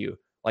interested you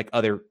like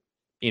other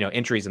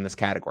entries in this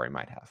category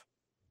might have.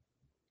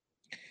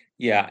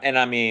 Yeah, and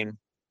I mean,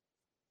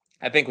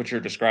 I think what you're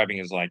describing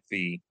is like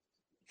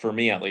for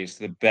me at least,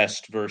 the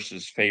best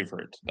versus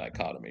favorite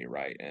dichotomy,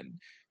 right? And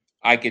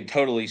I could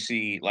totally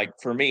see, like,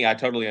 for me, I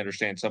totally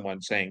understand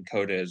someone saying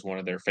Coda is one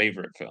of their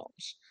favorite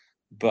films,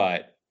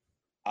 but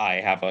I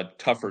have a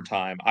tougher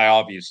time. I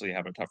obviously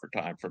have a tougher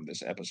time from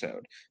this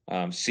episode,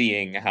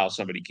 seeing how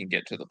somebody can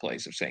get to the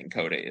place of saying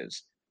Coda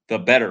is the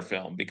better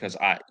film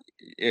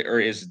or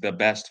is the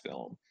best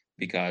film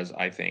because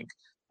I think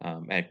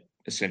an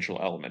essential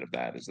element of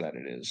that is that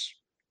it is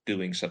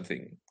doing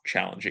something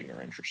challenging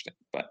or interesting.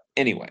 But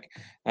anyway,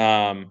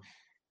 um,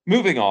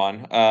 moving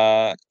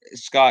on,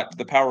 Scott,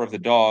 The Power of the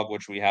Dog,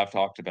 which we have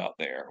talked about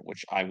there,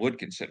 which I would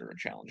consider a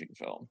challenging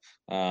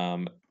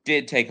film,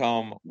 did take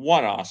home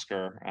one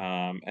Oscar,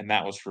 and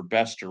that was for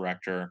Best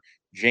Director,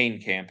 Jane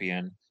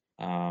Campion.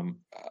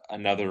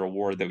 Another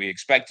award that we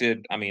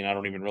expected. I mean, I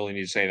don't even really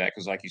need to say that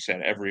because, like you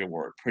said, every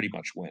award pretty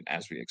much went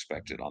as we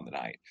expected on the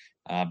night.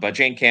 But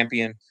Jane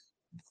Campion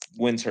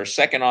wins her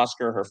second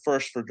Oscar, her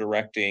first for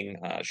directing.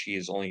 She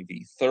is only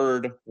the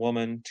third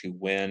woman to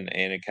win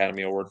an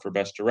Academy Award for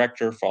Best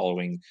Director,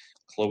 following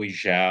Chloe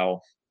Zhao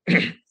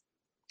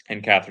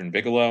and Catherine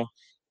Bigelow.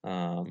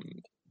 Um,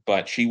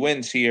 but she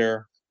wins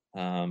here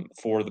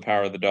for The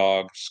Power of the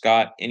Dog.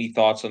 Scott, any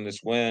thoughts on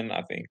this win?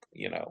 I think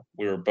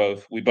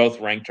we both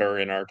ranked her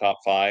in our top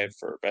 5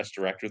 for Best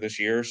Director this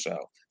year. So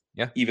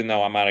Yeah. even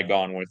though I might have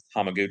gone with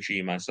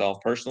Hamaguchi myself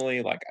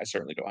personally, like I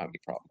certainly don't have any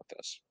problem with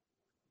this.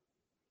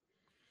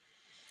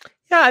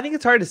 Yeah, I think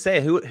it's hard to say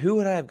who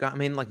would I have got. I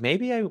mean, like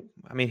maybe I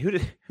mean, who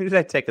did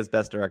I take as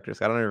best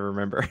directors? I don't even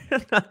remember.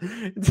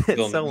 It's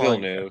so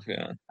long ago. Villeneuve,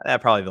 yeah.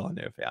 Probably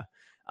Villeneuve. Yeah.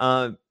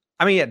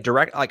 I mean, yeah,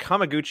 direct like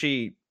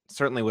Hamaguchi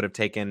certainly would have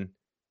taken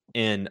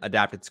in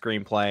adapted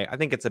screenplay. I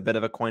think it's a bit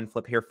of a coin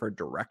flip here for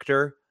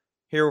director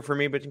here for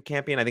me, but in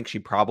Campion, I think she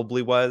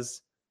probably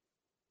was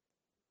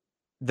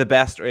the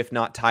best, or if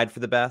not tied for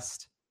the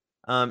best,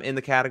 in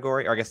the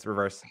category. Or I guess the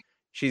reverse.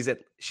 She's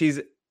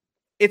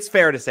it's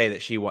fair to say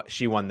that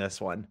she won this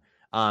one.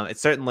 It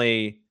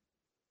certainly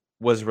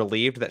was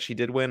relieved that she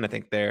did win. I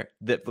think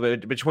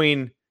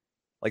between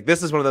like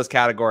this is one of those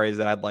categories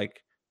that I'd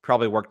like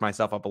probably worked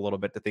myself up a little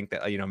bit to think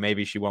that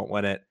maybe she won't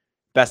win it.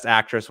 Best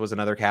Actress was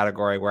another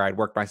category where I'd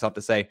worked myself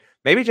to say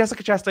maybe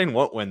Jessica Chastain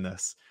won't win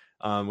this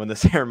when the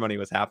ceremony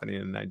was happening,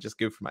 and I just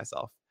goofed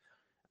myself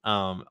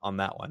on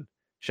that one.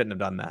 Shouldn't have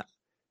done that.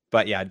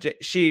 But yeah,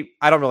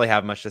 I don't really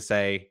have much to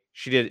say.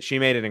 She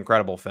made an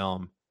incredible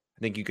film.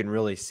 I think you can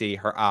really see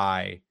her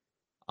eye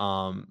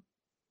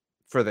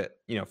for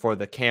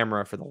the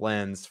camera, for the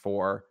lens,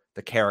 for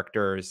the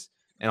characters,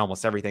 and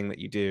almost everything that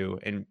you do.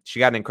 And she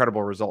got an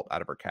incredible result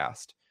out of her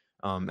cast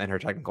and her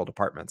technical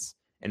departments,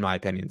 in my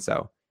opinion.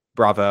 So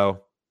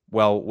bravo,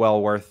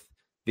 well worth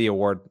the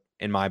award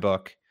in my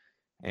book.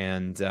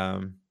 And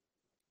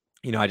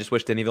I just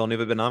wish Denis Villeneuve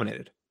had been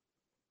nominated.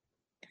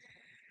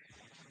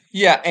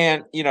 Yeah,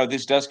 and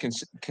this does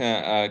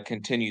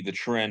continue the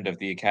trend of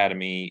the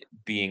Academy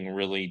being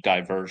really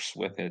diverse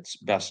with its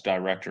Best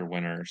Director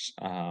winners.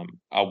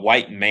 A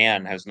white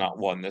man has not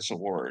won this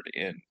award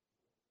in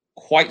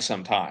quite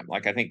some time.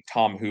 Like I think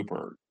Tom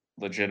Hooper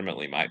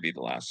legitimately might be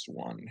the last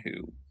one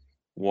who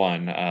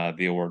won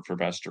the award for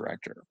Best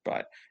Director.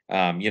 But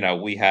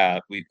we've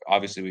had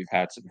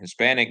some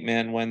Hispanic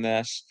men win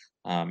this,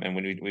 and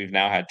we've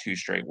now had two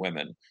straight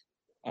women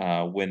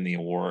win the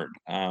award,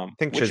 I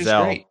think which is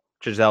great.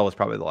 Giselle was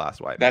probably the last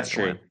white man That's to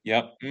true. win.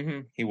 Yep.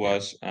 He Yeah.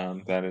 was.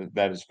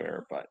 That is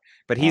fair.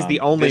 But he's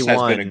the only this has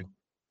one. been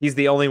He's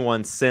the only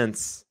one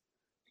since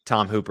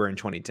Tom Hooper in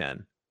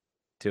 2010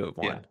 to have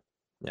won.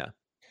 Yeah.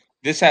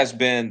 This has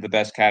been the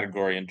best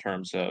category in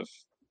terms of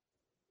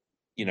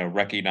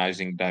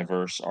recognizing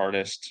diverse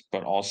artists,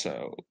 but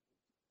also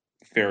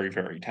very,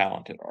 very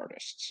talented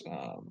artists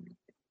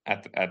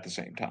at the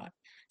same time.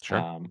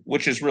 Sure.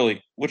 Which is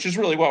really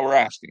what we're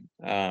asking.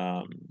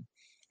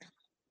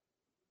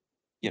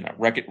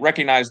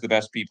 Recognize the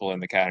best people in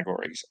the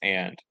categories,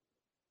 and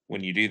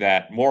when you do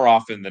that, more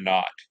often than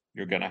not,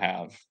 you're going to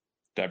have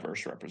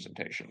diverse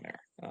representation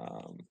there.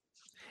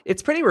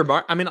 It's pretty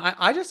remarkable. I mean,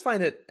 I just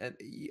find it.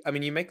 I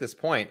mean, you make this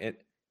point.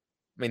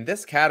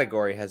 This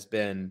category has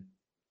been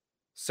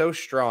so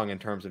strong in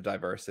terms of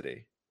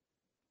diversity,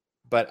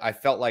 but I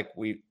felt like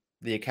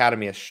the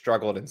Academy has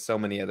struggled in so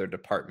many other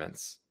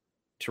departments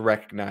to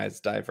recognize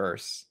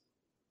diverse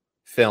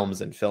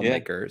films and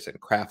filmmakers and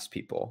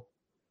craftspeople.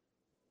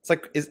 It's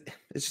like it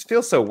just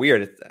feels so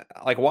weird. It's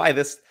like why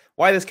this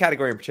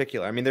category in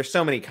particular? I mean, there's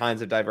so many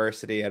kinds of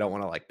diversity. I don't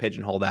want to like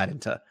pigeonhole that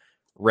into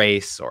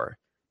race or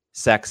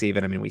sex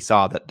even. I mean, we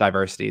saw that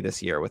diversity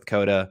this year with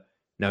Coda,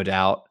 no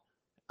doubt.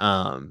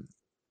 But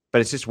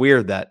it's just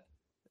weird that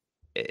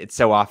it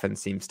so often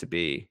seems to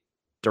be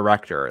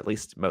director, at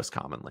least most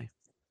commonly.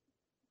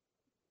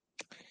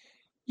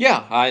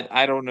 Yeah,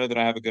 I don't know that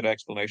I have a good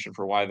explanation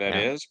for why that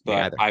is,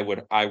 but I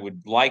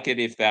would like it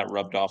if that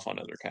rubbed off on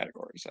other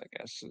categories, I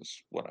guess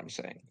is what I'm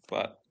saying.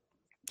 But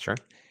sure.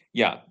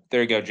 Yeah,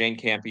 there you go. Jane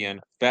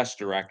Campion, Best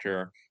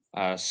Director.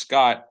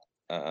 Scott,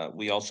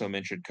 we also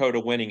mentioned Coda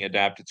winning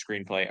Adapted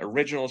Screenplay.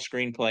 Original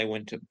Screenplay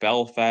went to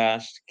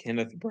Belfast.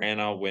 Kenneth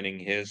Branagh winning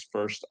his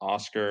first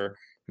Oscar.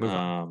 Move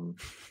on.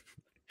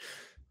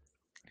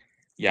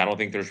 I don't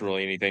think there's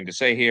really anything to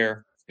say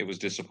here. It was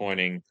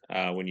disappointing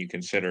when you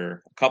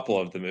consider a couple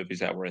of the movies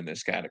that were in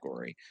this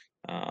category.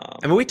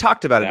 We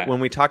talked about it when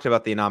we talked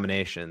about the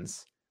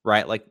nominations,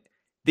 right? Like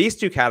these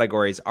two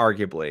categories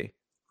arguably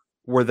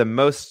were the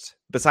most,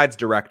 besides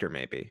director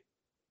maybe,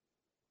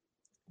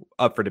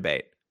 up for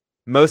debate,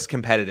 most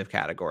competitive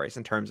categories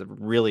in terms of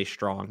really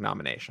strong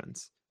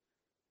nominations.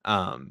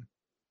 And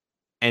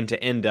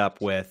to end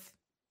up with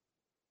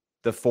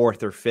the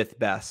fourth or fifth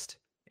best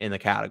in the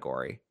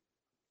category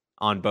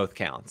on both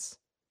counts.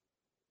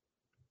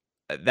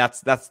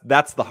 That's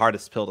the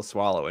hardest pill to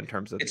swallow in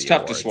terms of it's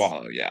tough awards. To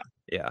swallow.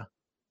 Yeah.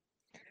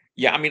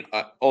 I mean,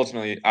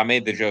 ultimately, I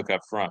made the joke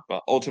up front,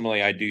 but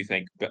ultimately, I do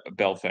think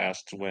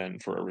Belfast's win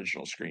for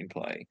original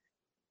screenplay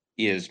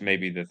is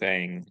maybe the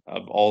thing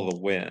of all the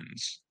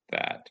wins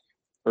that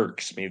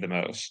irks me the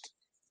most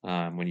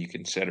when you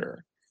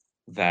consider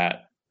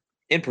that,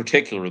 in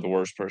particular, the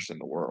worst person in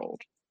the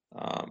world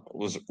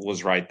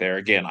was right there.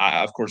 Again,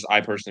 I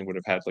personally would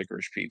have had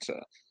Licorice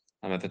Pizza.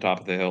 I'm at the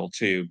top of the hill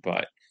too,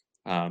 but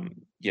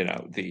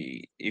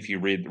if you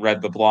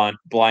read the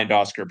blind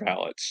Oscar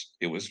ballots,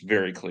 it was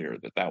very clear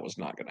that was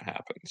not going to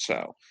happen.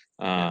 So,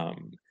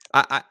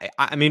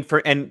 I mean,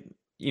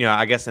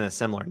 I guess in a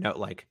similar note,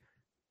 like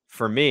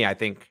for me, I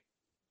think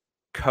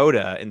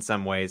Coda in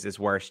some ways is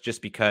worse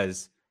just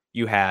because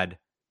you had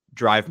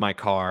Drive My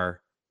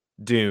Car,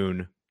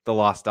 Dune, The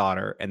Lost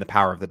Daughter, and The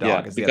Power of the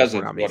Dog as the because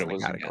other of what it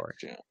was category.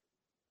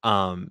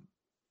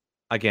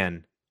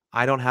 Again,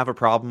 I don't have a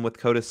problem with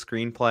Coda's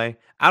screenplay.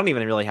 I don't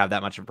even really have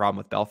that much of a problem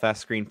with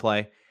Belfast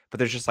screenplay, but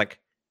there's just like,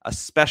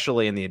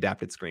 especially in the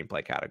adapted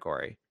screenplay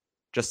category,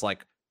 just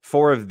like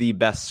 4 of the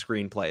best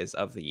screenplays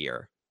of the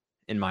year,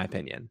 in my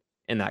opinion,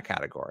 in that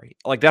category.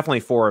 Like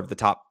definitely 4 of the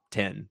top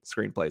 10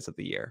 screenplays of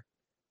the year.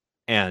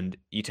 And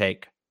you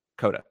take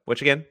Coda,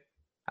 which again,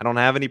 I don't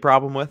have any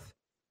problem with,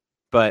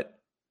 but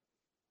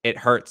it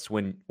hurts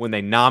when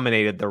they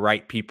nominated the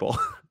right people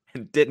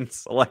and didn't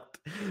select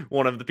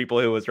one of the people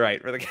who was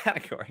right for the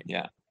category.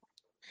 Yeah.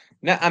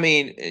 Now, I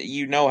mean,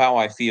 how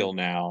I feel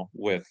now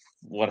with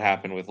what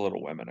happened with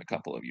Little Women a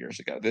couple of years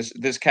ago.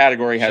 This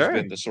category has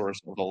been the source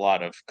of a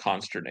lot of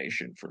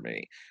consternation for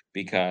me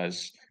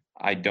because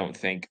I don't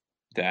think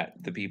that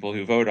the people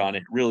who vote on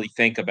it really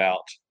think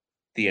about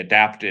the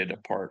adapted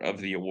part of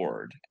the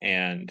award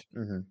and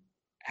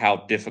how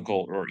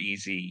difficult or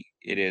easy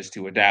it is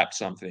to adapt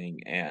something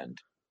and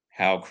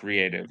how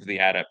creative the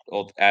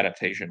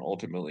adaptation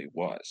ultimately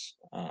was.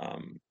 I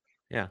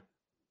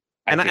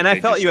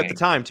felt you at the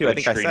time too. I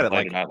think I said it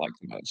like I like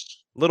the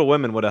most. Little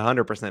Women would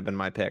 100% been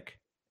my pick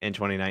in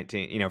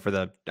 2019. For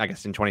the, I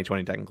guess in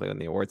 2020 technically when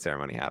the award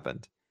ceremony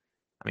happened.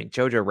 I mean,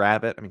 Jojo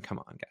Rabbit. I mean, come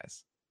on,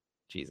 guys.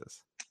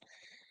 Jesus.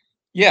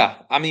 Yeah,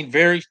 I mean,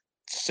 very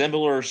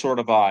similar sort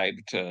of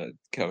vibe to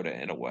Coda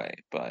in a way,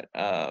 but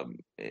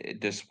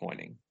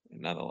disappointing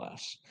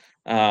nonetheless.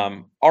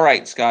 All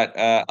right, Scott.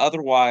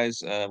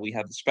 Otherwise, we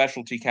had the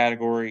specialty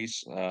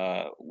categories.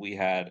 We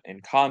had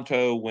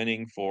Encanto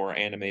winning for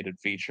animated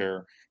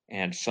feature,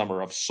 and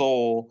Summer of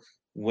Soul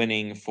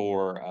winning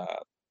for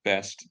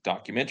best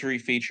documentary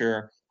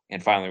feature.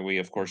 And finally, we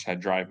of course had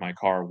Drive My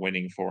Car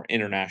winning for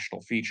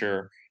international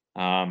feature.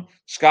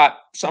 Scott,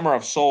 Summer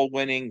of Soul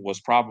winning was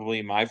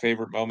probably my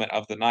favorite moment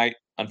of the night.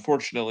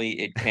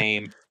 Unfortunately, it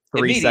came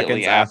 3 seconds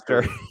immediately after.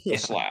 after the Yeah.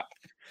 slap.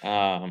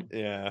 Um,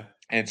 Yeah.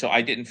 and so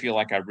I didn't feel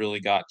like I really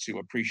got to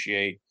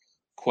appreciate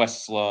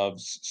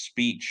Questlove's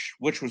speech,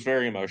 which was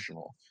very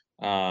emotional.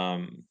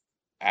 Um,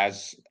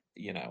 as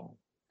you know,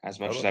 as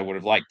much as I Totally. would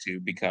have liked to,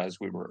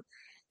 because we were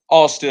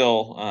all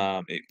still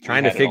we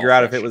Trying to had it all figure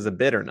out if it fresh was a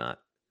bit or not.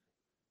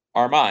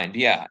 our mind,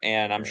 yeah,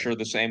 and I'm Yeah. sure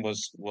the same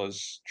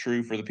was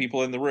true for the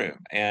people in the room.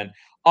 And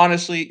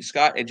honestly,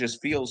 Scott, it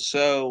just feels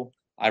so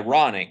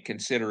ironic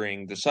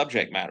considering the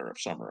subject matter of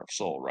Summer of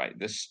Soul, right?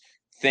 This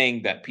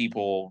thing that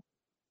people,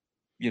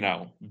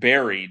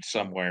 buried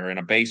somewhere in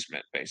a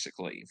basement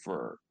basically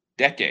for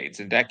decades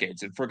and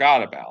decades and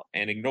forgot about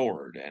and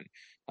ignored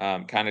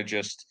and kind of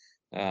just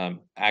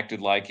acted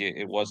like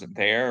it wasn't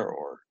there,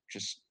 or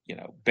just,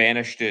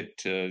 banished it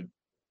to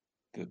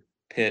the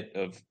pit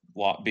of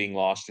being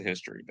lost to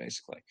history,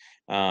 basically.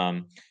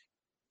 Um,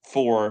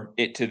 for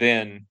it to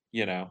then,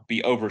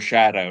 be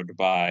overshadowed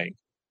by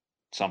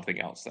something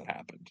else that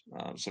happened,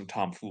 some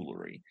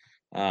tomfoolery,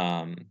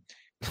 um,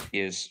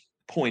 is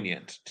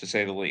poignant to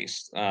say the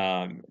least.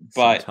 Some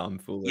But you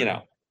tomfoolery.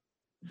 know,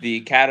 the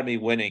Academy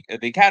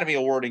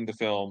awarding the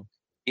film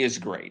is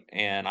great,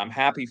 and I'm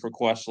happy for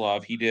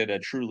Questlove. He did a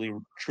truly,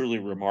 truly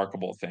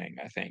remarkable thing,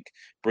 I think,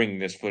 bringing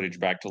this footage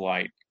back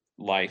to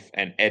life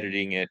and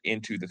editing it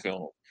into the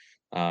film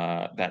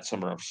that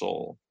Summer of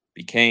Soul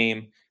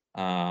became.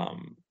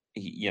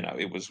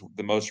 It was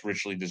the most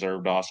richly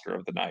deserved Oscar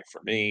of the night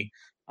for me.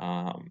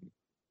 Um,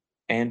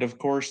 and of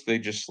course, they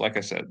just, like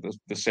I said,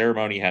 the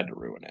ceremony had to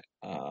ruin it.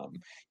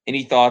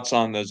 Any thoughts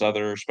on those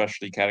other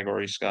specialty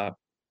categories, Scott?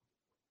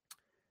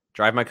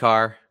 Drive My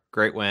Car.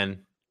 Great win.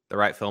 The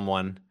right film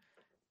won.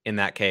 In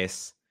that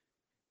case,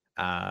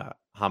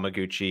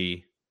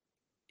 Hamaguchi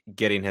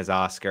getting his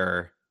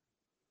Oscar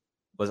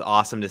was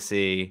awesome to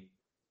see.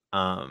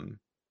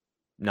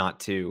 Not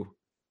to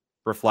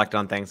reflect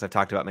on things I've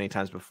talked about many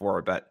times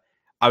before, but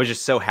I was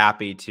just so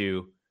happy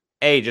to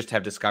just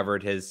have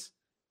discovered him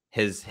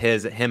as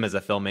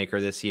a filmmaker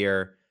this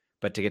year,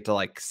 but to get to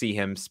like see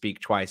him speak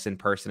twice in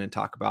person and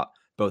talk about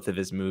both of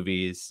his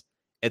movies.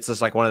 It's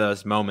just like one of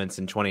those moments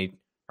in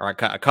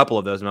a couple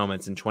of those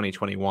moments in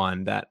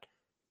 2021 that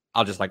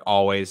I'll just like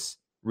always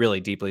really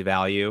deeply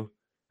value.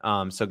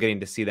 So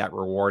getting to see that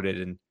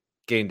rewarded and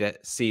getting to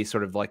see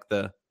sort of like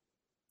the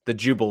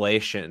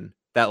jubilation,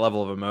 that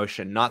level of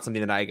emotion, not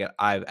something that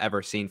I've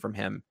ever seen from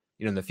him,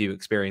 in the few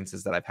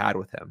experiences that I've had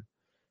with him.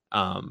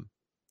 Um,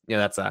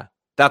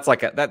 that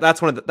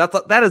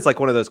is like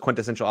one of those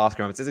quintessential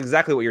Oscar moments. It's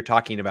exactly what you're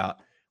talking about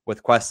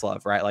with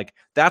Questlove, right? Like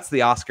that's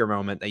the Oscar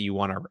moment that you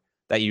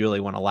really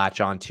want to latch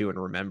on to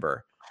and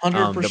remember.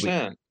 Hundred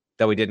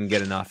That we percent. didn't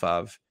get enough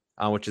of,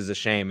 which is a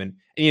shame. And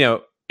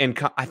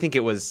I think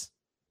it was,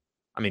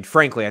 I mean,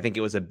 frankly, I think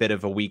it was a bit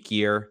of a weak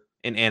year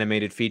in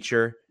animated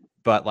feature,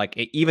 but like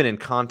even in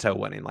Kanto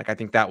winning, like I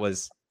think that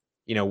was,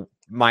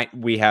 might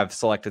we have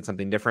selected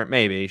something different?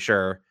 Maybe,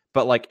 sure,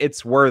 but like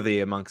it's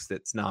worthy amongst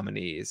its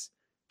nominees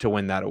to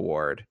win that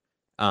award.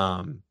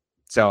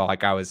 So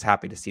like I was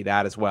happy to see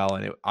that as well,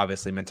 and it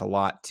obviously meant a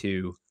lot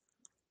to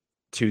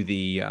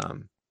the.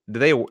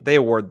 Do they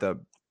award the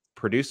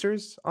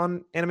producers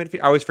on animated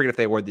feature? I always forget if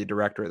they award the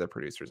director or the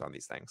producers on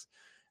these things.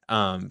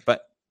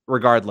 But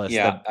regardless,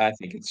 Yeah, I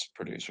think it's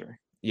producer.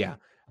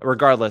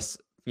 regardless,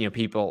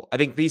 people, I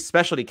think these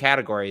specialty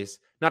categories,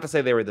 not to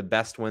say they were the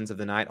best wins of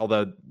the night,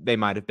 although they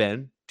might have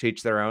been, to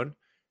each their own,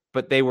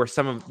 but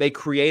they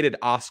created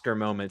Oscar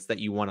moments that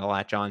you want to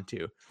latch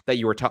onto, that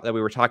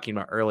we were talking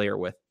about earlier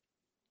with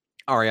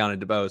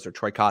Ariana DeBose or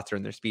Troy Kotzer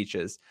in their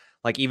speeches.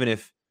 Like, even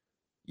if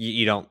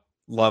you don't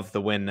love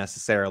the win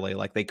necessarily,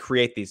 like they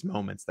create these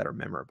moments that are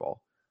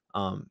memorable.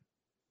 And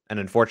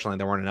unfortunately,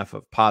 there weren't enough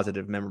of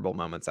positive, memorable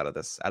moments out of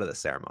this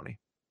ceremony.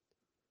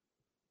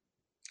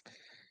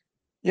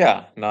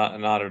 Yeah,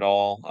 not at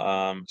all.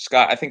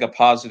 Scott, I think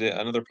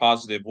another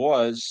positive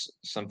was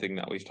something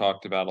that we've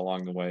talked about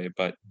along the way,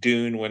 but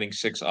Dune winning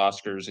 6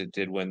 Oscars, it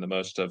did win the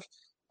most of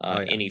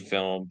Oh yeah, any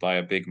film by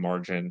a big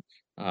margin.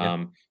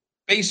 yeah,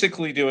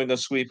 Basically doing a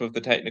sweep of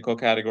the technical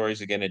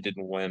categories. Again, it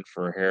didn't win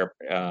for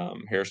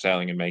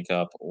hairstyling and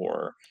makeup,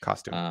 or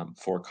costume.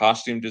 for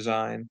costume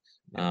design.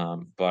 Yeah.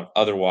 But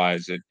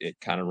otherwise, it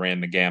kind of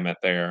ran the gamut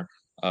there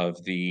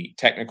of the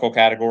technical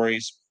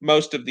categories.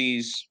 Most of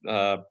these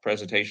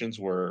presentations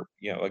were,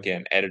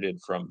 again, edited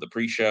from the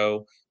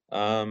pre-show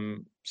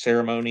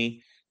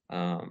ceremony.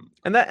 And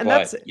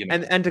But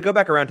and to go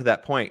back around to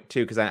that point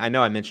too, because I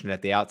know I mentioned it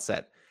at the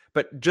outset,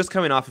 But just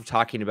coming off of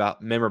talking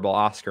about memorable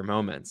Oscar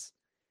moments,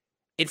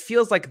 it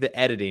feels like the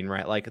editing,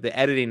 right? Like the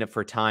editing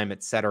for time,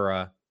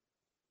 etc.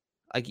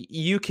 Like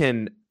you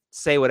can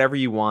say whatever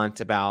you want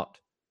about,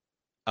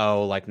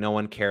 oh, like no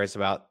one cares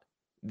about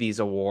these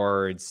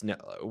awards, no,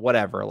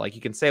 whatever. Like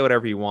you can say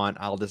whatever you want.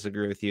 I'll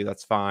disagree with you.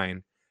 That's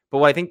fine. But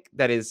what I think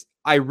that is,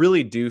 I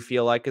really do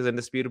feel like is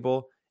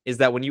indisputable is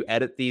that when you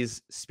edit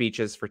these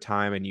speeches for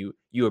time and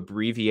you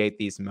abbreviate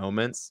these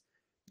moments,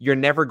 you're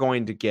never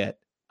going to get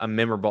a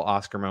memorable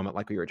Oscar moment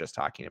like we were just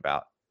talking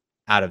about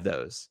out of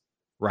those,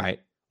 right?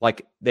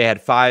 Like they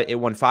had it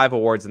won 5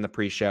 awards in the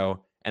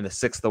pre-show, and the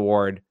 6th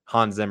award,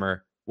 Hans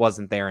Zimmer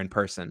wasn't there in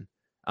person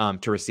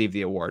to receive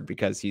the award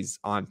because he's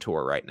on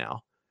tour right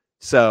now.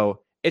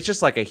 So it's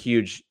just like a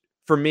huge,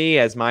 for me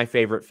as my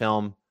favorite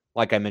film,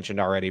 like I mentioned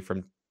already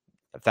from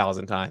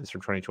 1,000 times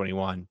from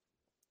 2021,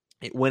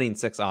 winning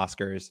 6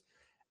 Oscars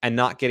and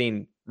not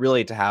getting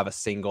really to have a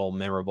single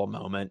memorable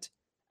moment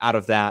out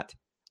of that.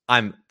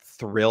 I'm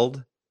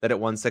thrilled that it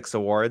won 6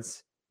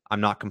 awards.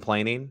 I'm not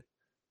complaining,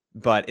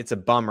 but it's a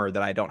bummer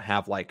that I don't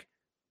have like,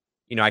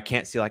 I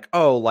can't see like,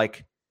 oh,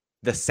 like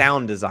the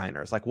sound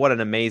designers, like what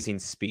an amazing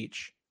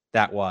speech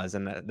that was.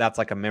 And that's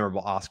like a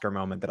memorable Oscar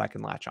moment that I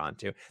can latch on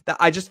to. That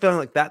I just feel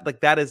like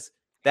that is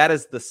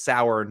the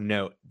sour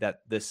note that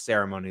this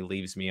ceremony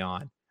leaves me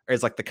on. Or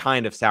is like the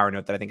kind of sour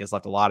note that I think has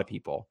left a lot of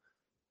people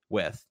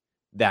with,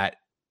 that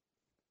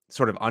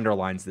sort of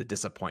underlines the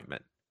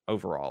disappointment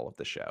overall of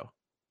the show.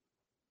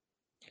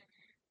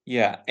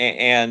 Yeah,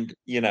 and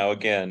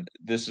again,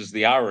 this is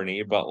the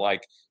irony, but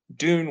like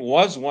Dune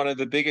was one of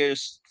the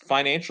biggest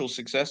financial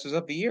successes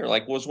of the year.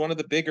 Like was one of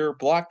the bigger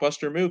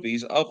blockbuster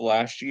movies of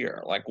last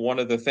year. Like one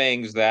of the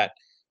things that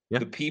Yeah.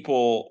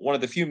 one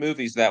of the few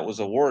movies that was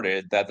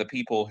awarded that the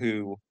people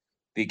who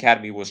the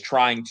Academy was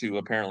trying to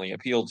apparently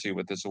appeal to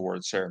with this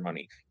award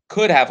ceremony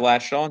could have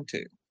latched on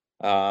to,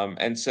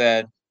 and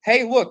said,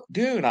 "Hey, look,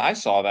 Dune, I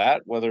saw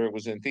that, whether it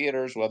was in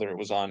theaters, whether it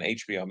was on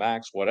HBO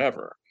Max,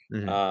 whatever."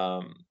 Mm-hmm.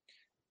 Um,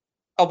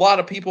 a lot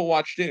of people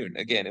watched Dune.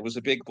 Again, it was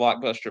a big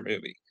blockbuster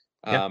movie,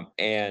 Yeah.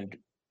 and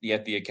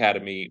yet the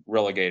Academy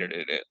relegated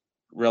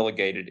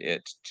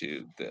it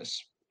to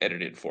this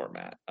edited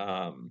format.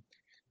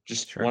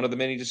 Just Sure. one of the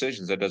many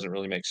decisions that doesn't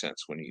really make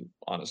sense when you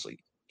honestly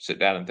sit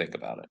down and think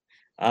about it.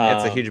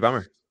 It's a huge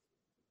bummer.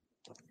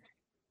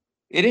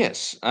 It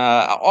is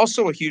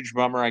also a huge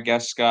bummer, I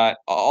guess, Scott.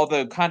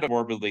 Although kind of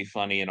morbidly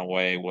funny in a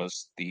way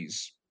was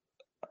these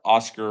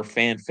Oscar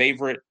fan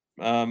favorite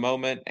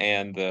moment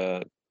and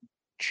the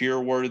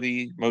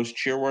most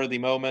cheerworthy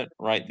moment,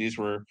 right? These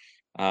were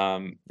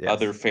other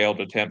Yes.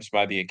 failed attempts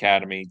by the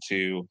Academy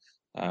to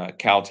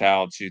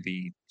kowtow to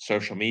the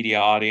social media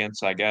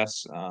audience, I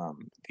guess.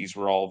 These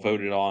were all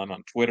voted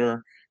on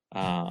Twitter.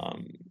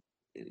 Um,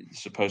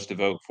 Supposed to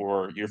vote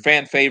for the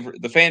fan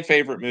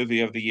favorite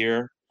movie of the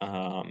year,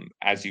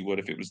 as you would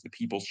if it was the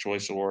People's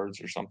Choice Awards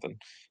or something.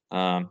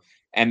 Um,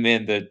 and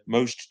then the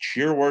most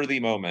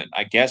cheerworthy moment,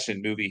 I guess,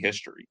 in movie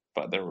history,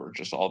 but there were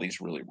just all these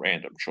really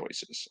random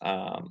choices.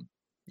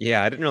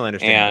 Yeah, I didn't really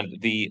understand it.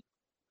 And the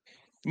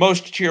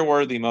most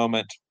cheerworthy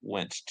moment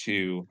went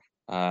to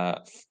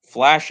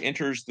Flash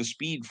enters the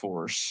Speed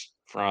Force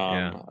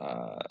Yeah.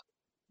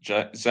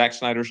 from Zack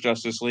Snyder's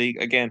Justice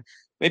League. Again,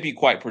 maybe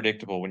quite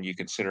predictable when you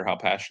consider how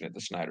passionate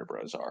the Snyder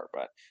Bros are,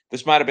 but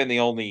this might have been the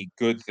only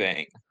good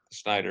thing the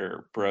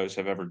Snyder Bros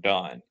have ever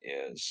done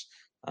is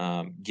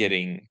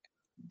getting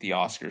the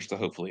Oscars to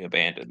hopefully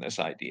abandon this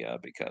idea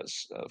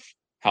because of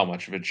how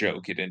much of a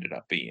joke it ended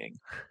up being.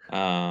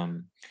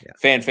 Um, Yeah.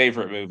 Fan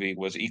favorite movie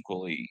was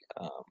equally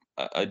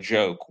a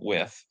joke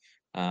with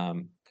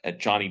a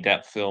Johnny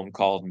Depp film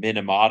called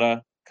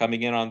Minamata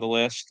coming in on the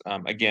list.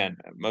 Again,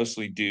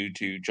 mostly due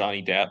to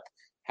Johnny Depp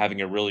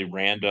having a really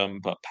random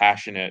but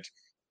passionate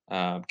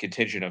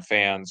contingent of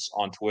fans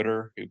on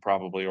Twitter who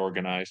probably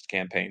organized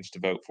campaigns to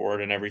vote for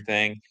it and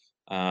everything.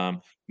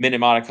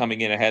 Minamata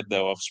coming in ahead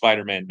though of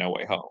Spider-Man: No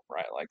Way Home,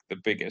 right? Like the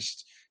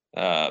biggest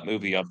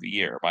movie of the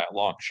year by a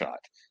long shot.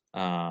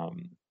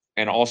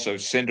 And also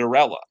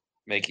Cinderella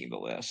making the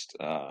list.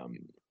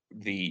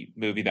 The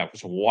movie that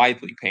was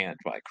widely panned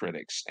by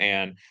critics,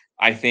 and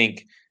I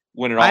think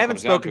when it I all haven't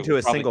comes down to spoken it, to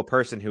was a probably single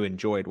person who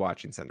enjoyed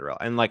watching Cinderella.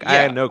 And like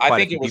I yeah. know I quite a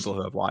think few it was people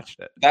who have watched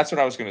it. that's what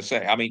I was going to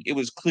say. I mean, it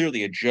was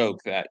clearly a joke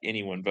that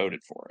anyone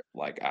voted for it.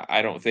 Like,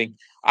 I don't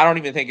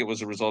even think it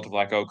was a result of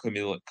like, oh,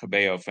 Camila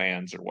Cabello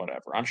fans or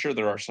whatever. I'm sure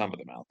there are some of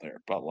them out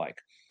there, but like,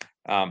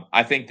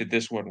 I think that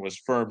this one was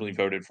firmly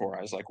voted for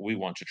as like, we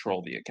want to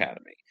troll the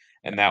Academy,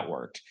 Yeah. and that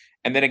worked.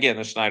 And then again,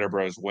 the Snyder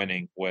Bros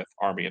winning with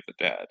Army of the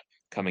Dead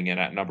coming in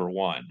at number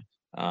one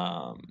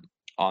um,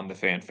 on the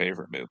fan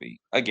favorite movie.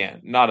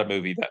 Again, not a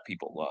movie that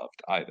people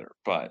loved either,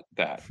 but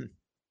that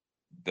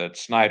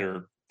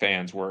Snyder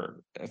fans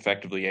were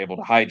effectively able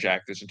to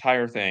hijack this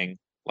entire thing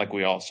like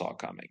we all saw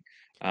coming,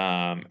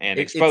 and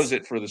expose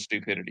It's it for the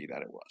stupidity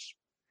that it was.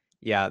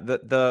 yeah,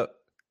 the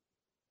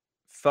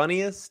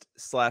funniest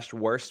slash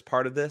worst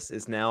part of this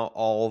is now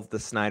all of the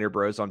Snyder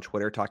Bros on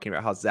Twitter talking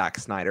about how Zack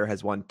Snyder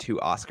has won 2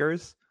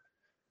 Oscars.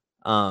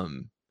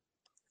 Um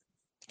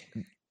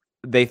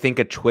they think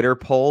a Twitter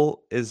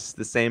poll is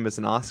the same as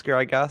an Oscar,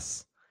 I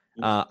guess.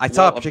 I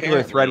saw Well, a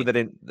particular thread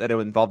apparently, that it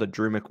involved a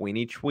Drew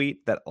McWeeny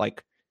tweet that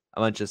like a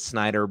bunch of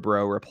Snyder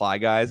bro reply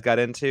guys got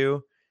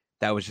into.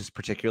 That was just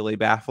particularly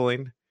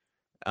baffling.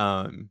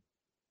 Um,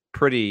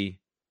 pretty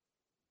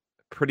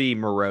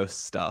morose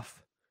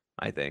stuff,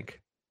 I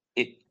think.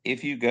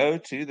 if you go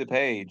to the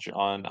page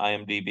on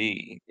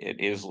IMDb, it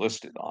is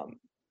listed on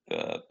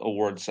the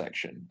award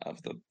section of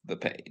the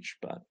page,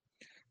 but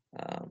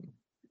um,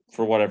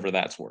 for whatever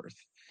that's worth.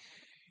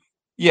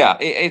 Yeah,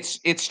 it's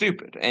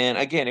stupid. And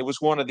again, it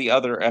was one of the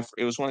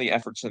it was one of the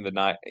efforts in the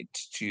night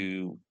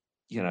to,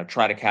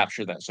 try to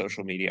capture that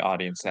social media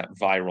audience, that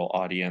viral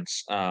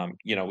audience. We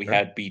Sure.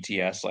 had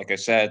BTS, like I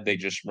said, they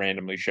just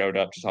randomly showed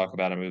up to talk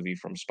about a movie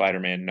from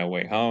Spider-Man No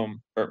Way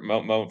Home, or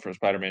moment from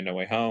Spider-Man No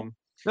Way Home.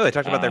 No, they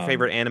talked about their Um,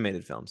 favorite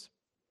animated films.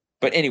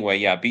 but anyway,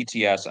 yeah,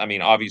 BTS, I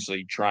mean,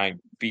 obviously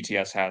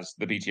BTS has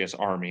the BTS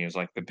army is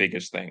like the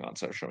biggest thing on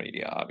social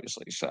media,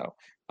 obviously. So,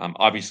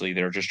 obviously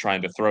they're just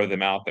trying to throw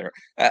them out there.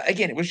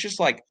 Again, it was just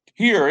like,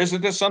 here,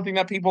 isn't this something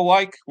that people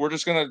like? We're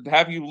just going to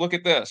have you look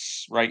at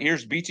this, right?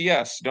 Here's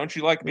BTS. Don't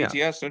you like Yeah.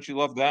 BTS? Don't you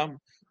love them?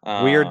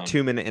 Weird Um,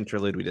 2-minute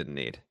interlude we didn't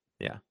need.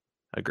 Yeah.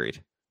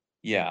 Agreed.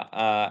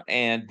 yeah.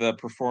 And the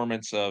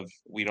performance of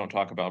We Don't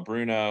Talk About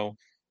Bruno,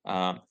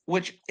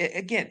 which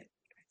again,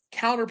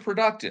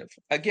 counterproductive.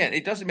 Again,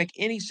 it doesn't make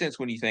any sense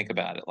when you think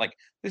about it. Like,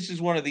 this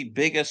is one of the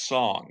biggest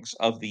songs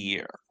of the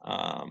year.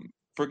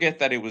 Forget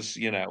that it was,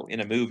 in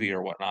a movie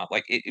or whatnot.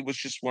 Like, it was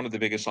just one of the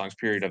biggest songs,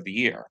 period, of the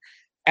year.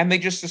 And they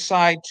just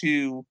decide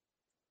to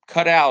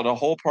cut out a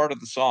whole part of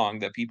the song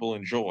that people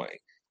enjoy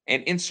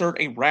and insert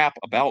a rap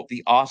about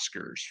the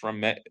Oscars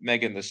from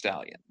Megan Thee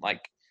Stallion.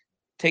 Like,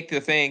 take the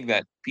thing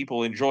that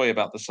people enjoy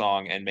about the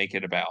song and make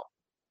it about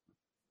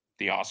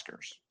the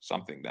Oscars,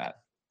 something that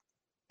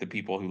the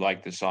people who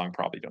like this song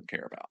probably don't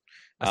care about.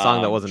 A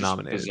song that wasn't Just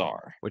nominated,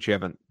 bizarre. which you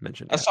haven't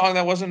mentioned A yet. song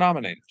that wasn't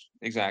nominated.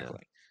 Yeah. Exactly.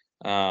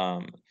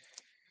 Um,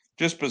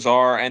 just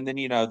bizarre. And then,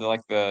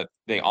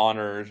 they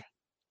honored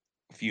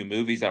a few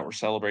movies that were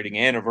celebrating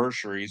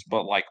anniversaries,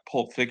 but like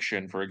Pulp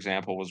Fiction, for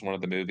example, was one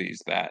of the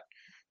movies that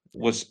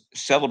Yeah. was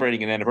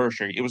celebrating an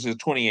anniversary. It was his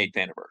 28th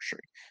anniversary.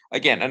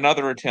 Again,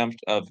 another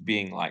attempt of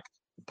being like,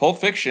 Pulp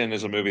Fiction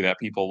is a movie that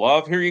people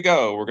love. Here you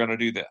go. We're going to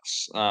do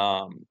this.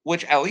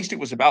 Which at least it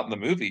was about the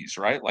movies,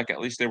 right? Like,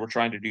 at least they were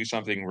trying to do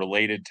something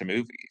related to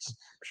movies.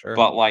 Sure.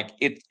 But like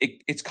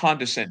it's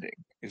condescending,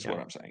 is Yeah. what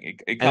I'm saying.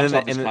 It And then comes they,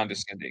 off as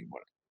condescending.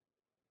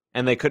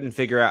 and they couldn't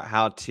figure out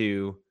how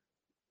to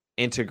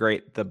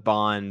integrate the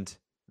Bond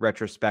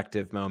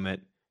retrospective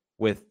moment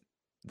with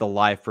the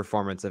live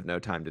performance of No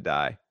Time to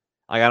Die.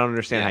 Like, I don't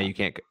understand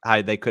Yeah.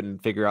 how they couldn't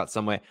figure out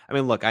some way. I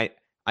mean, look, I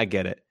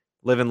get it.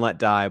 Live and Let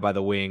Die by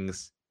the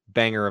Wings,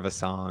 banger of a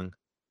song,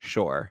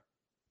 sure.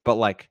 But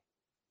like,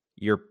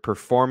 you're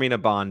performing a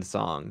Bond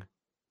song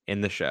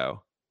in the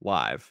show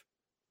live,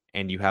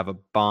 and you have a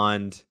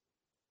Bond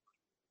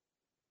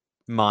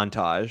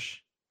montage,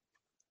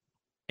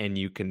 and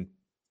you can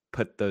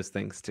put those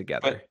things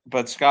together.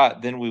 But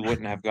Scott, then we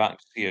wouldn't have gotten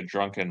to see a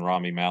drunken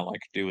Rami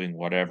Malek doing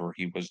whatever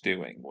he was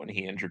doing when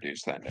he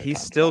introduced that No He Time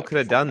to still Die could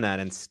have done that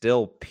performance. and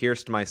still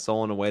pierced my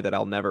soul in a way that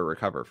I'll never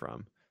recover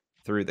from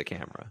through the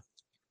camera.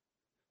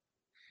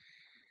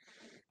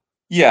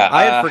 Yeah,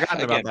 I had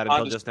forgotten about again, that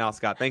until just now,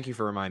 Scott. Thank you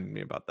for reminding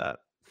me about that.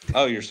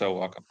 oh, you're so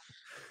welcome.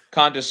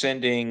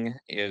 Condescending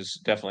is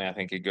definitely, I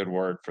think, a good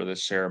word for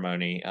this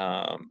ceremony,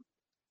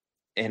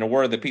 and a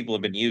word that people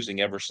have been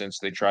using ever since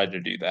they tried to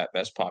do that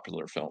best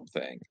popular film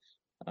thing,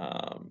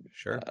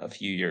 Sure. a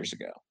few years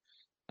ago.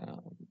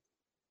 Um,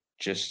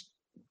 just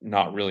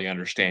not really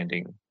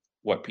understanding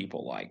what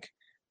people like,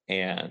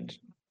 and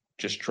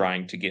just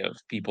trying to give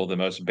people the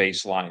most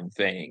baseline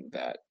thing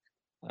that,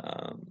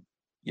 um,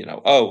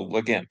 oh,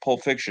 again,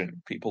 Pulp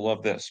Fiction, people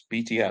love this.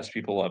 BTS,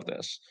 people love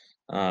this.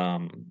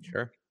 Um,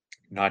 Sure.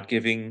 Not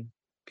giving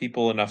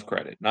people enough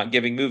credit, not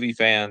giving movie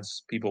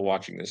fans, people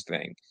watching this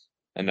thing,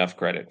 enough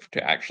credit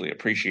to actually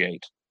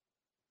appreciate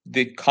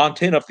the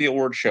content of the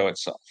award show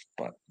itself.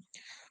 But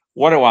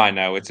what do I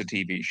know? It's a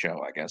TV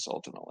show, I guess,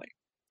 ultimately.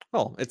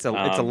 Well, it's a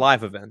Um,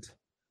 live event.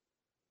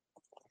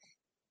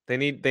 They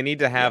need to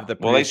yeah. have the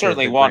Well, they producer of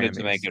certainly the wanted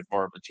to make Grammys. it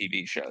more of a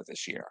TV show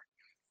this year.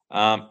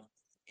 Um,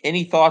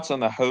 any thoughts on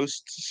the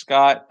hosts,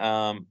 Scott?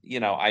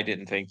 I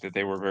didn't think that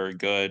they were very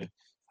good.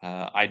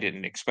 I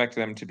didn't expect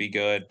them to be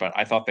good, but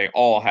I thought they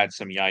all had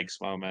some yikes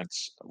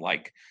moments.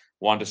 Like,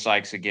 Wanda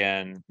Sykes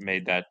again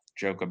made that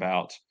joke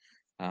about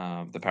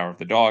the power of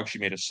the dog. She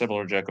made a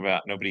similar joke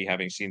about nobody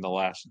having seen The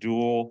Last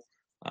Duel.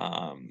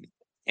 Um,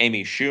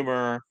 Amy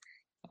Schumer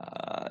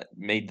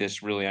made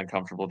this really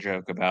uncomfortable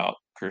joke about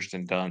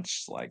Kirsten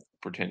Dunst, like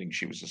pretending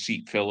she was a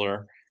seat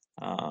filler.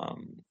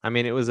 Um, I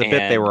mean, it was a bit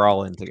they and were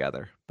all in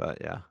together, but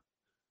yeah.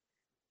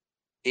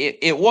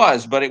 it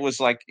was, but it was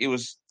like it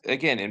was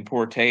again in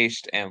poor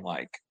taste, and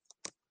like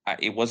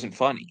it wasn't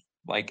funny.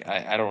 Like,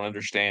 I don't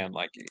understand.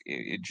 Like,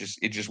 it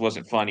just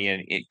wasn't funny,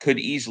 and it could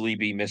easily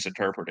be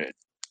misinterpreted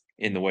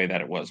in the way that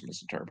it was I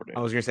misinterpreted.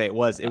 was gonna say it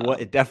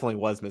Um, definitely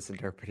was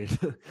misinterpreted it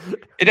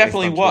based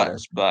definitely on Twitter.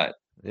 was, but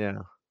Yeah.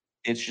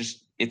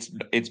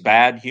 it's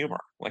bad humor.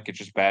 Like, it's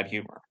just bad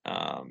humor.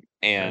 Sure.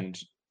 And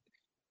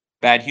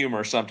bad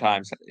humor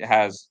sometimes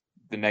has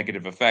the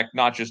negative effect,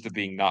 not just of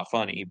being not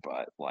funny,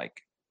 but like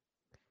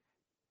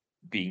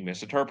being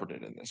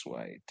misinterpreted in this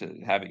way,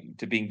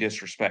 to being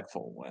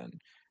disrespectful when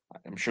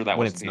I'm sure that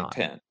When wasn't it's the not.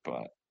 intent,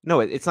 but No,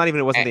 it's not even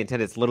it wasn't eh, the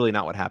intent, it's literally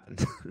not what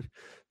happened.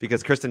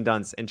 Because Kristen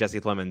Dunst and Jesse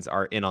Plemons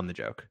are in on the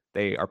joke.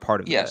 They are part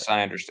of the bit. yes,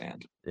 I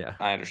understand. Yeah.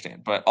 I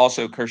understand, but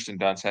also Kirsten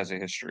Dunst has a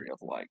history of,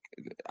 like,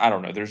 I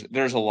don't know,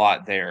 there's a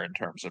lot there in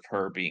terms of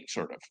her being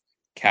sort of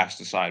cast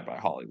aside by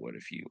Hollywood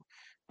if you,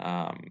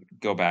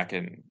 go back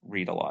and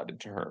read a lot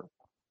into her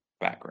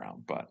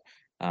background, but,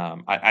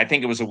 I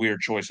think it was a weird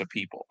choice of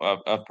people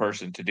of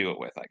person to do it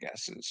with, I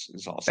guess, is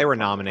They also were part of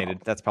the nominated.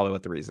 problem. That's probably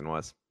what the reason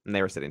was, and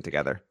they were sitting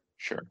together.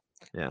 Sure.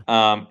 Yeah.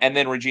 And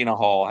then Regina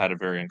Hall had a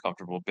very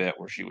uncomfortable bit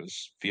where she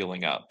was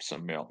feeling up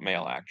some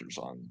male actors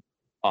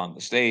on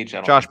the stage. I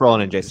don't Josh think we're Brolin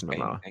and really Jason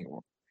saying Momoa. anything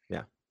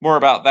Yeah. more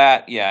about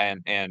that. Yeah,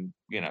 and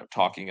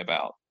talking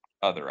about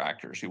other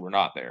actors who were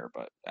not there,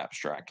 but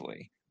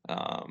abstractly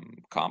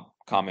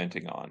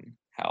commenting on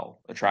how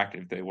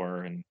attractive they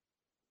were and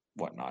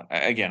whatnot.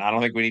 Again, I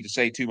don't think we need to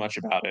say too much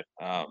about it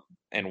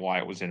and why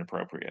it was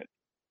inappropriate.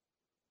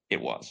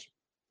 It was.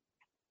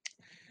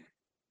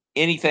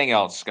 Anything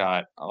else,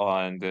 Scott,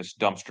 on this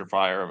dumpster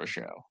fire of a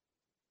show?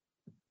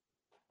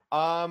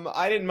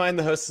 I didn't mind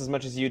the hosts as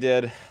much as you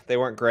did. They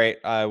weren't great.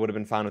 I would have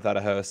been fine without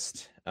a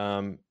host. A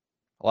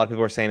lot of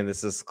people are saying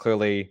this is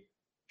clearly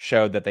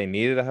showed that they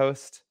needed a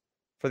host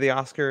for the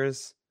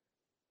Oscars.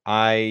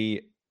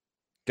 I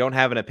don't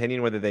have an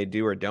opinion whether they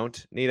do or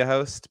don't need a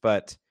host,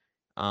 but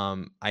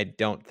I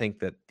don't think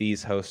that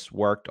these hosts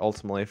worked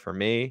ultimately for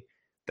me.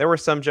 There were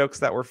some jokes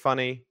that were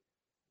funny.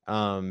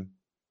 Um,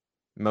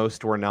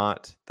 Most were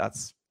not.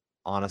 That's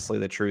honestly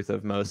the truth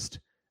of most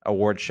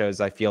award shows.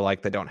 I feel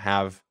like they don't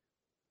have.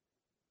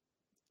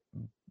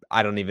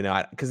 I don't even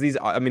know because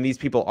these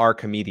people are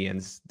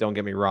comedians. Don't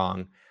get me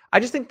wrong. I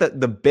just think that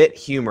the bit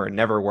humor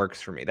never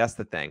works for me. That's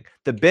the thing.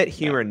 The bit No.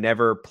 humor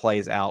never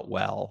plays out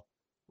well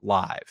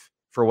live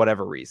for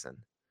whatever reason.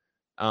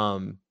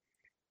 Um,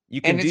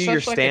 you can And do it's your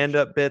such like a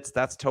stand-up bits.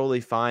 That's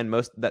totally fine.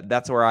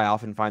 That's where I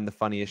often find the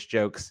funniest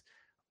jokes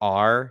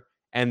are,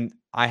 and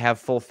I have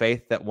full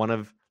faith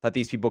that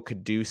these people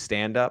could do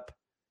stand-up.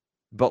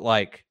 But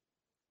like,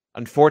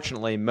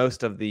 unfortunately,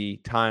 most of the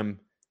time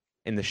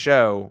in the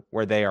show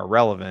where they are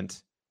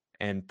relevant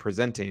and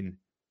presenting,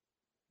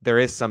 there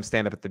is some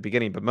stand-up at the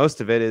beginning, but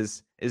most of it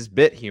is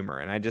bit humor,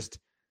 and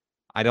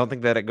I don't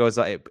think that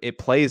it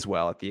plays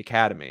well at the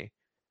Academy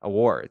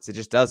Awards. It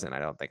just doesn't. I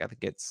don't think. I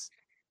think it's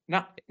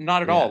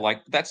not at all. yeah.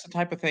 Like, that's the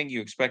type of thing you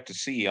expect to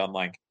see on,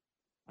 like,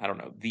 I don't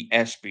know, the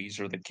ESPYs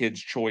or the Kids'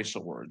 Choice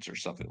Awards or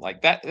something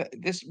like that.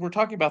 This we're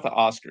talking about the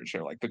Oscars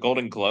here. Like, the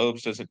Golden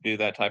Globes doesn't do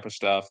that type of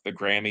stuff. The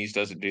Grammys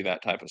doesn't do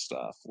that type of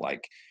stuff.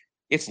 Like,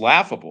 it's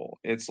laughable.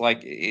 It's like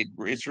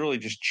it's really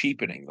just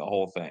cheapening the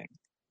whole thing.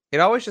 It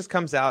always just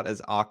comes out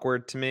as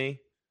awkward to me.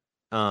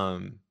 I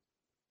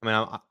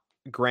mean,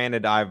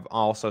 granted, I've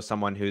also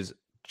someone who's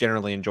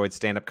generally enjoyed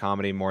stand-up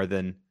comedy more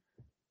than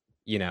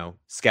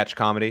sketch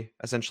comedy.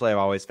 Essentially, I've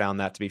always found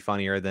that to be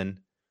funnier than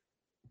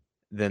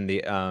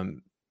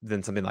the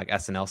than something like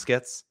SNL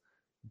skits.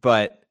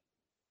 But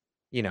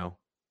you know,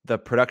 the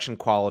production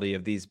quality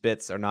of these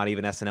bits are not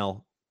even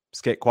SNL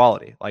skit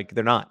quality. Like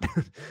they're not.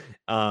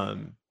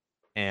 um,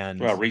 and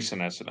Well,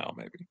 recent SNL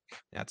maybe.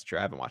 that's true.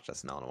 I haven't watched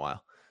SNL in a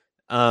while.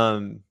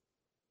 Um,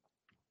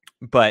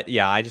 but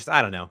yeah, I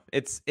don't know.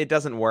 It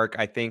doesn't work.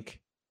 I think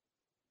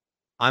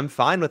I'm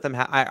fine with them.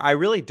 I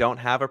really don't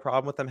have a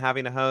problem with them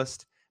having a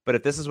host. But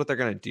if this is what they're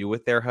going to do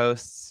with their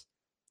hosts,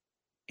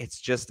 it's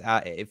just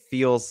it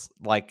feels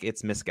like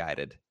it's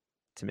misguided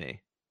to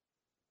me.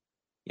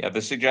 Yeah,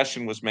 the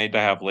suggestion was made to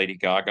have Lady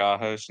Gaga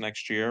host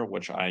next year,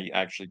 which I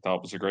actually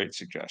thought was a great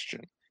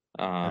suggestion.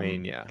 I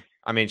mean, yeah.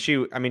 I mean, she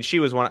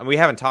was one. We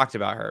haven't talked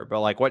about her, but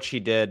like what she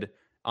did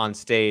on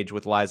stage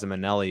with Liza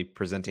Minnelli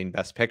presenting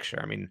Best Picture.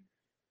 I mean,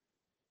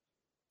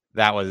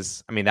 that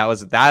was. I mean, that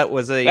was That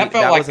felt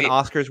that like was an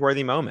Oscars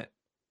worthy moment.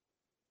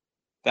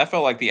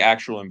 the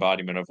actual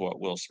embodiment of what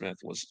Will Smith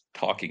was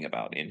talking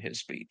about in his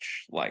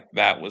speech. Like,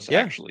 that was Yeah,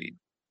 actually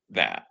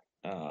that,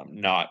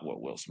 not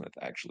what Will Smith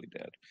actually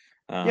did.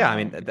 yeah. I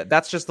mean, Um,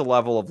 that's just the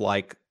level of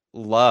like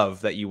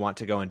love that you want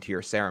to go into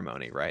your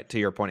ceremony, right? To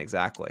your point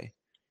exactly.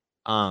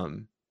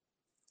 Um,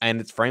 and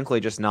it's frankly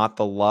just not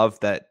the love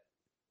that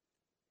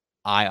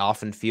I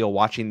often feel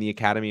watching the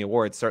Academy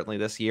Awards. Certainly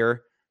this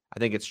year, I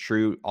think it's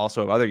true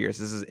also of other years.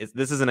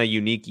 This isn't a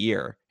unique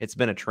year. It's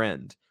been a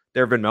trend.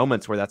 There have been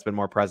moments where that's been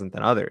more present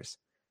than others,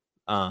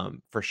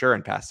 for sure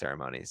in past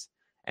ceremonies.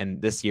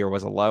 And this year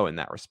was a low in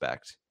that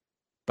respect.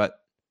 But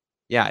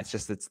yeah,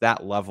 it's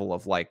that level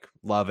of like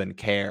love and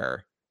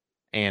care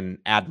and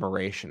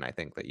admiration. I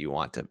think that you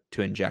want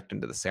to inject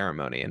into the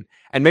ceremony,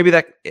 and maybe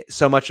that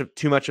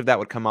too much of that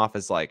would come off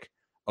as like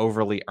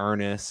overly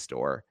earnest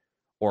or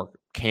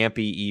campy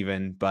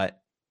even, but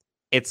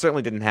it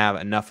certainly didn't have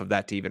enough of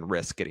that to even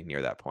risk getting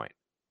near that point.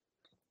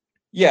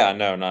 yeah,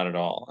 no, not at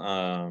all.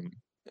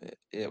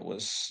 it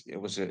was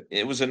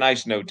a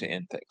nice note to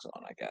end things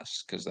on, I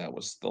guess, because that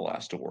was the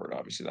last award.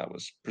 Obviously, that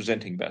was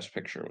presenting Best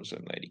Picture was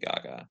in Lady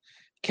Gaga.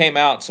 Came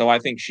out, so I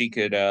think she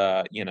could,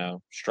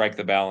 strike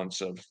the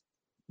balance of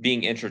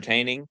being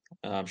entertaining.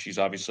 She's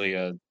obviously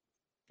a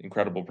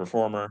incredible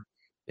performer.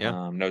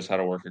 Yeah. Knows how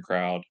to work a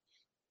crowd,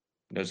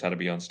 knows how to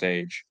be on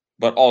stage,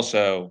 but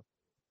also,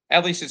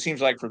 at least it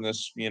seems like from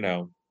this,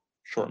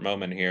 short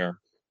moment here,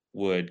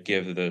 would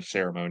give the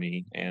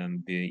ceremony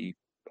and the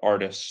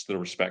artists the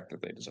respect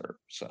that they deserve.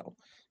 So,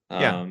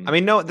 Yeah. I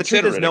mean, no, the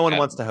truth consider is it no one again.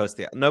 wants to host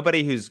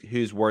nobody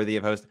who's worthy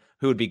of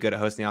who would be good at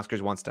hosting the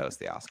Oscars wants to host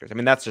the Oscars. I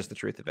mean, that's just the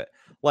truth of it.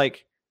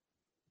 Like,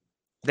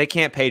 they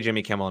can't pay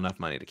Jimmy Kimmel enough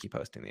money to keep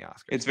hosting the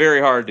Oscars. It's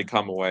very hard to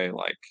come away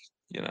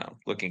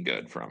looking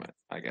good from it,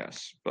 I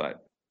guess.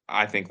 But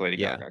I think Lady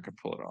Gaga could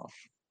pull it off.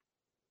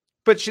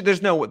 But she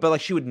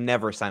would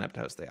never sign up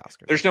to host the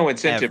Oscars. There's no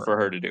incentive for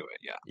her to do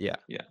it. Yeah.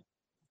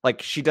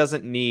 Like, she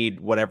doesn't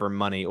need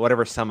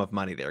whatever sum of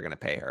money they're going to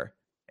pay her.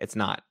 It's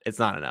not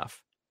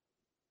enough.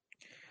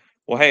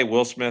 Well, hey,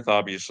 Will Smith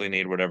obviously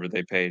needed whatever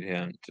they paid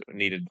him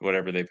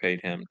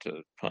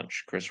to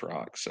punch Chris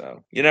Rock.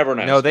 So you never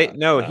know.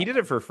 He did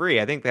it for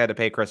free. I think they had to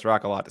pay Chris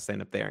Rock a lot to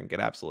stand up there and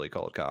get absolutely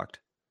cold cocked.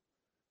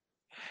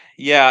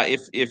 Yeah,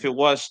 if it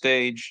was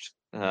staged,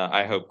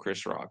 I hope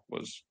Chris Rock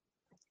was,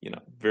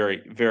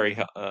 very, very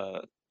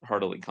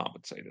heartily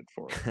compensated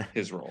for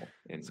his role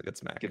in a good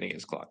smack. Getting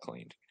his clock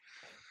cleaned.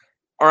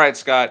 All right,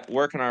 Scott,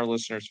 where can our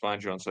listeners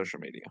find you on social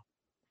media?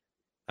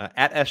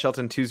 At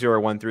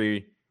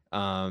shelton2013.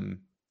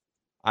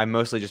 I've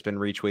mostly just been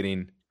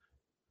retweeting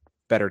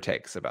better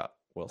takes about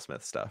Will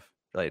Smith stuff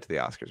related to the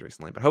Oscars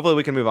recently, but hopefully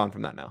we can move on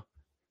from that now.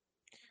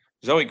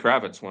 Zoe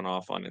Kravitz went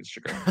off on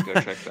Instagram. Go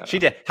check that out. She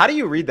did. How do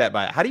you read that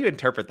how do you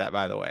interpret that,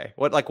 by the way?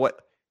 What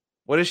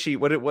is she,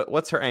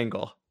 what's her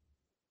angle?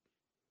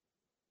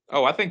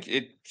 Oh, I think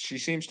she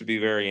seems to be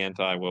very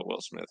anti what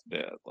Will Smith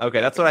did.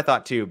 Okay, that's what I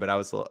thought too, but I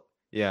was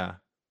yeah.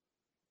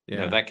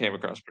 No, that came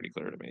across pretty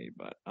clear to me,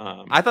 but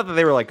I thought that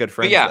they were like good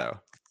friends though.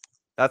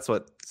 That's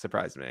what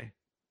surprised me.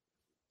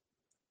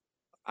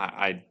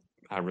 I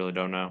really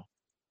don't know.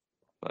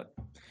 But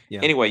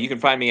anyway, you can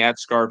find me at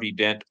Scarvy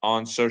Dent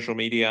on social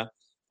media.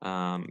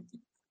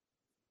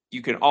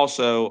 You can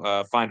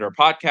also find our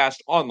podcast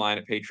online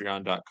at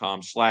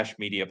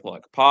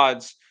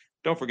patreon.com/mediaplugpods.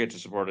 Don't forget to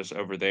support us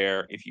over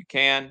there if you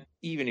can,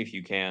 even if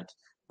you can't.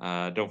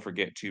 Don't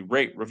forget to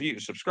rate, review,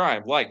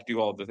 subscribe, do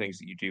all of the things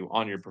that you do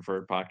on your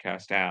preferred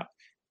podcast app.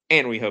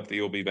 And we hope that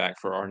you'll be back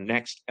for our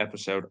next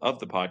episode of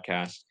the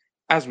podcast.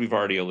 As we've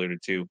already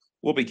alluded to,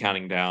 we'll be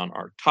counting down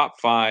our top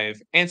 5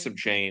 and some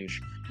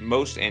change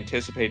most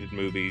anticipated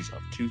movies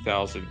of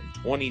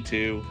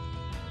 2022.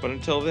 But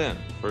until then,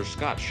 for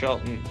Scott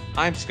Shelton,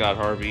 I'm Scott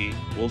Harvey.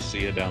 We'll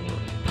see you down the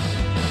road.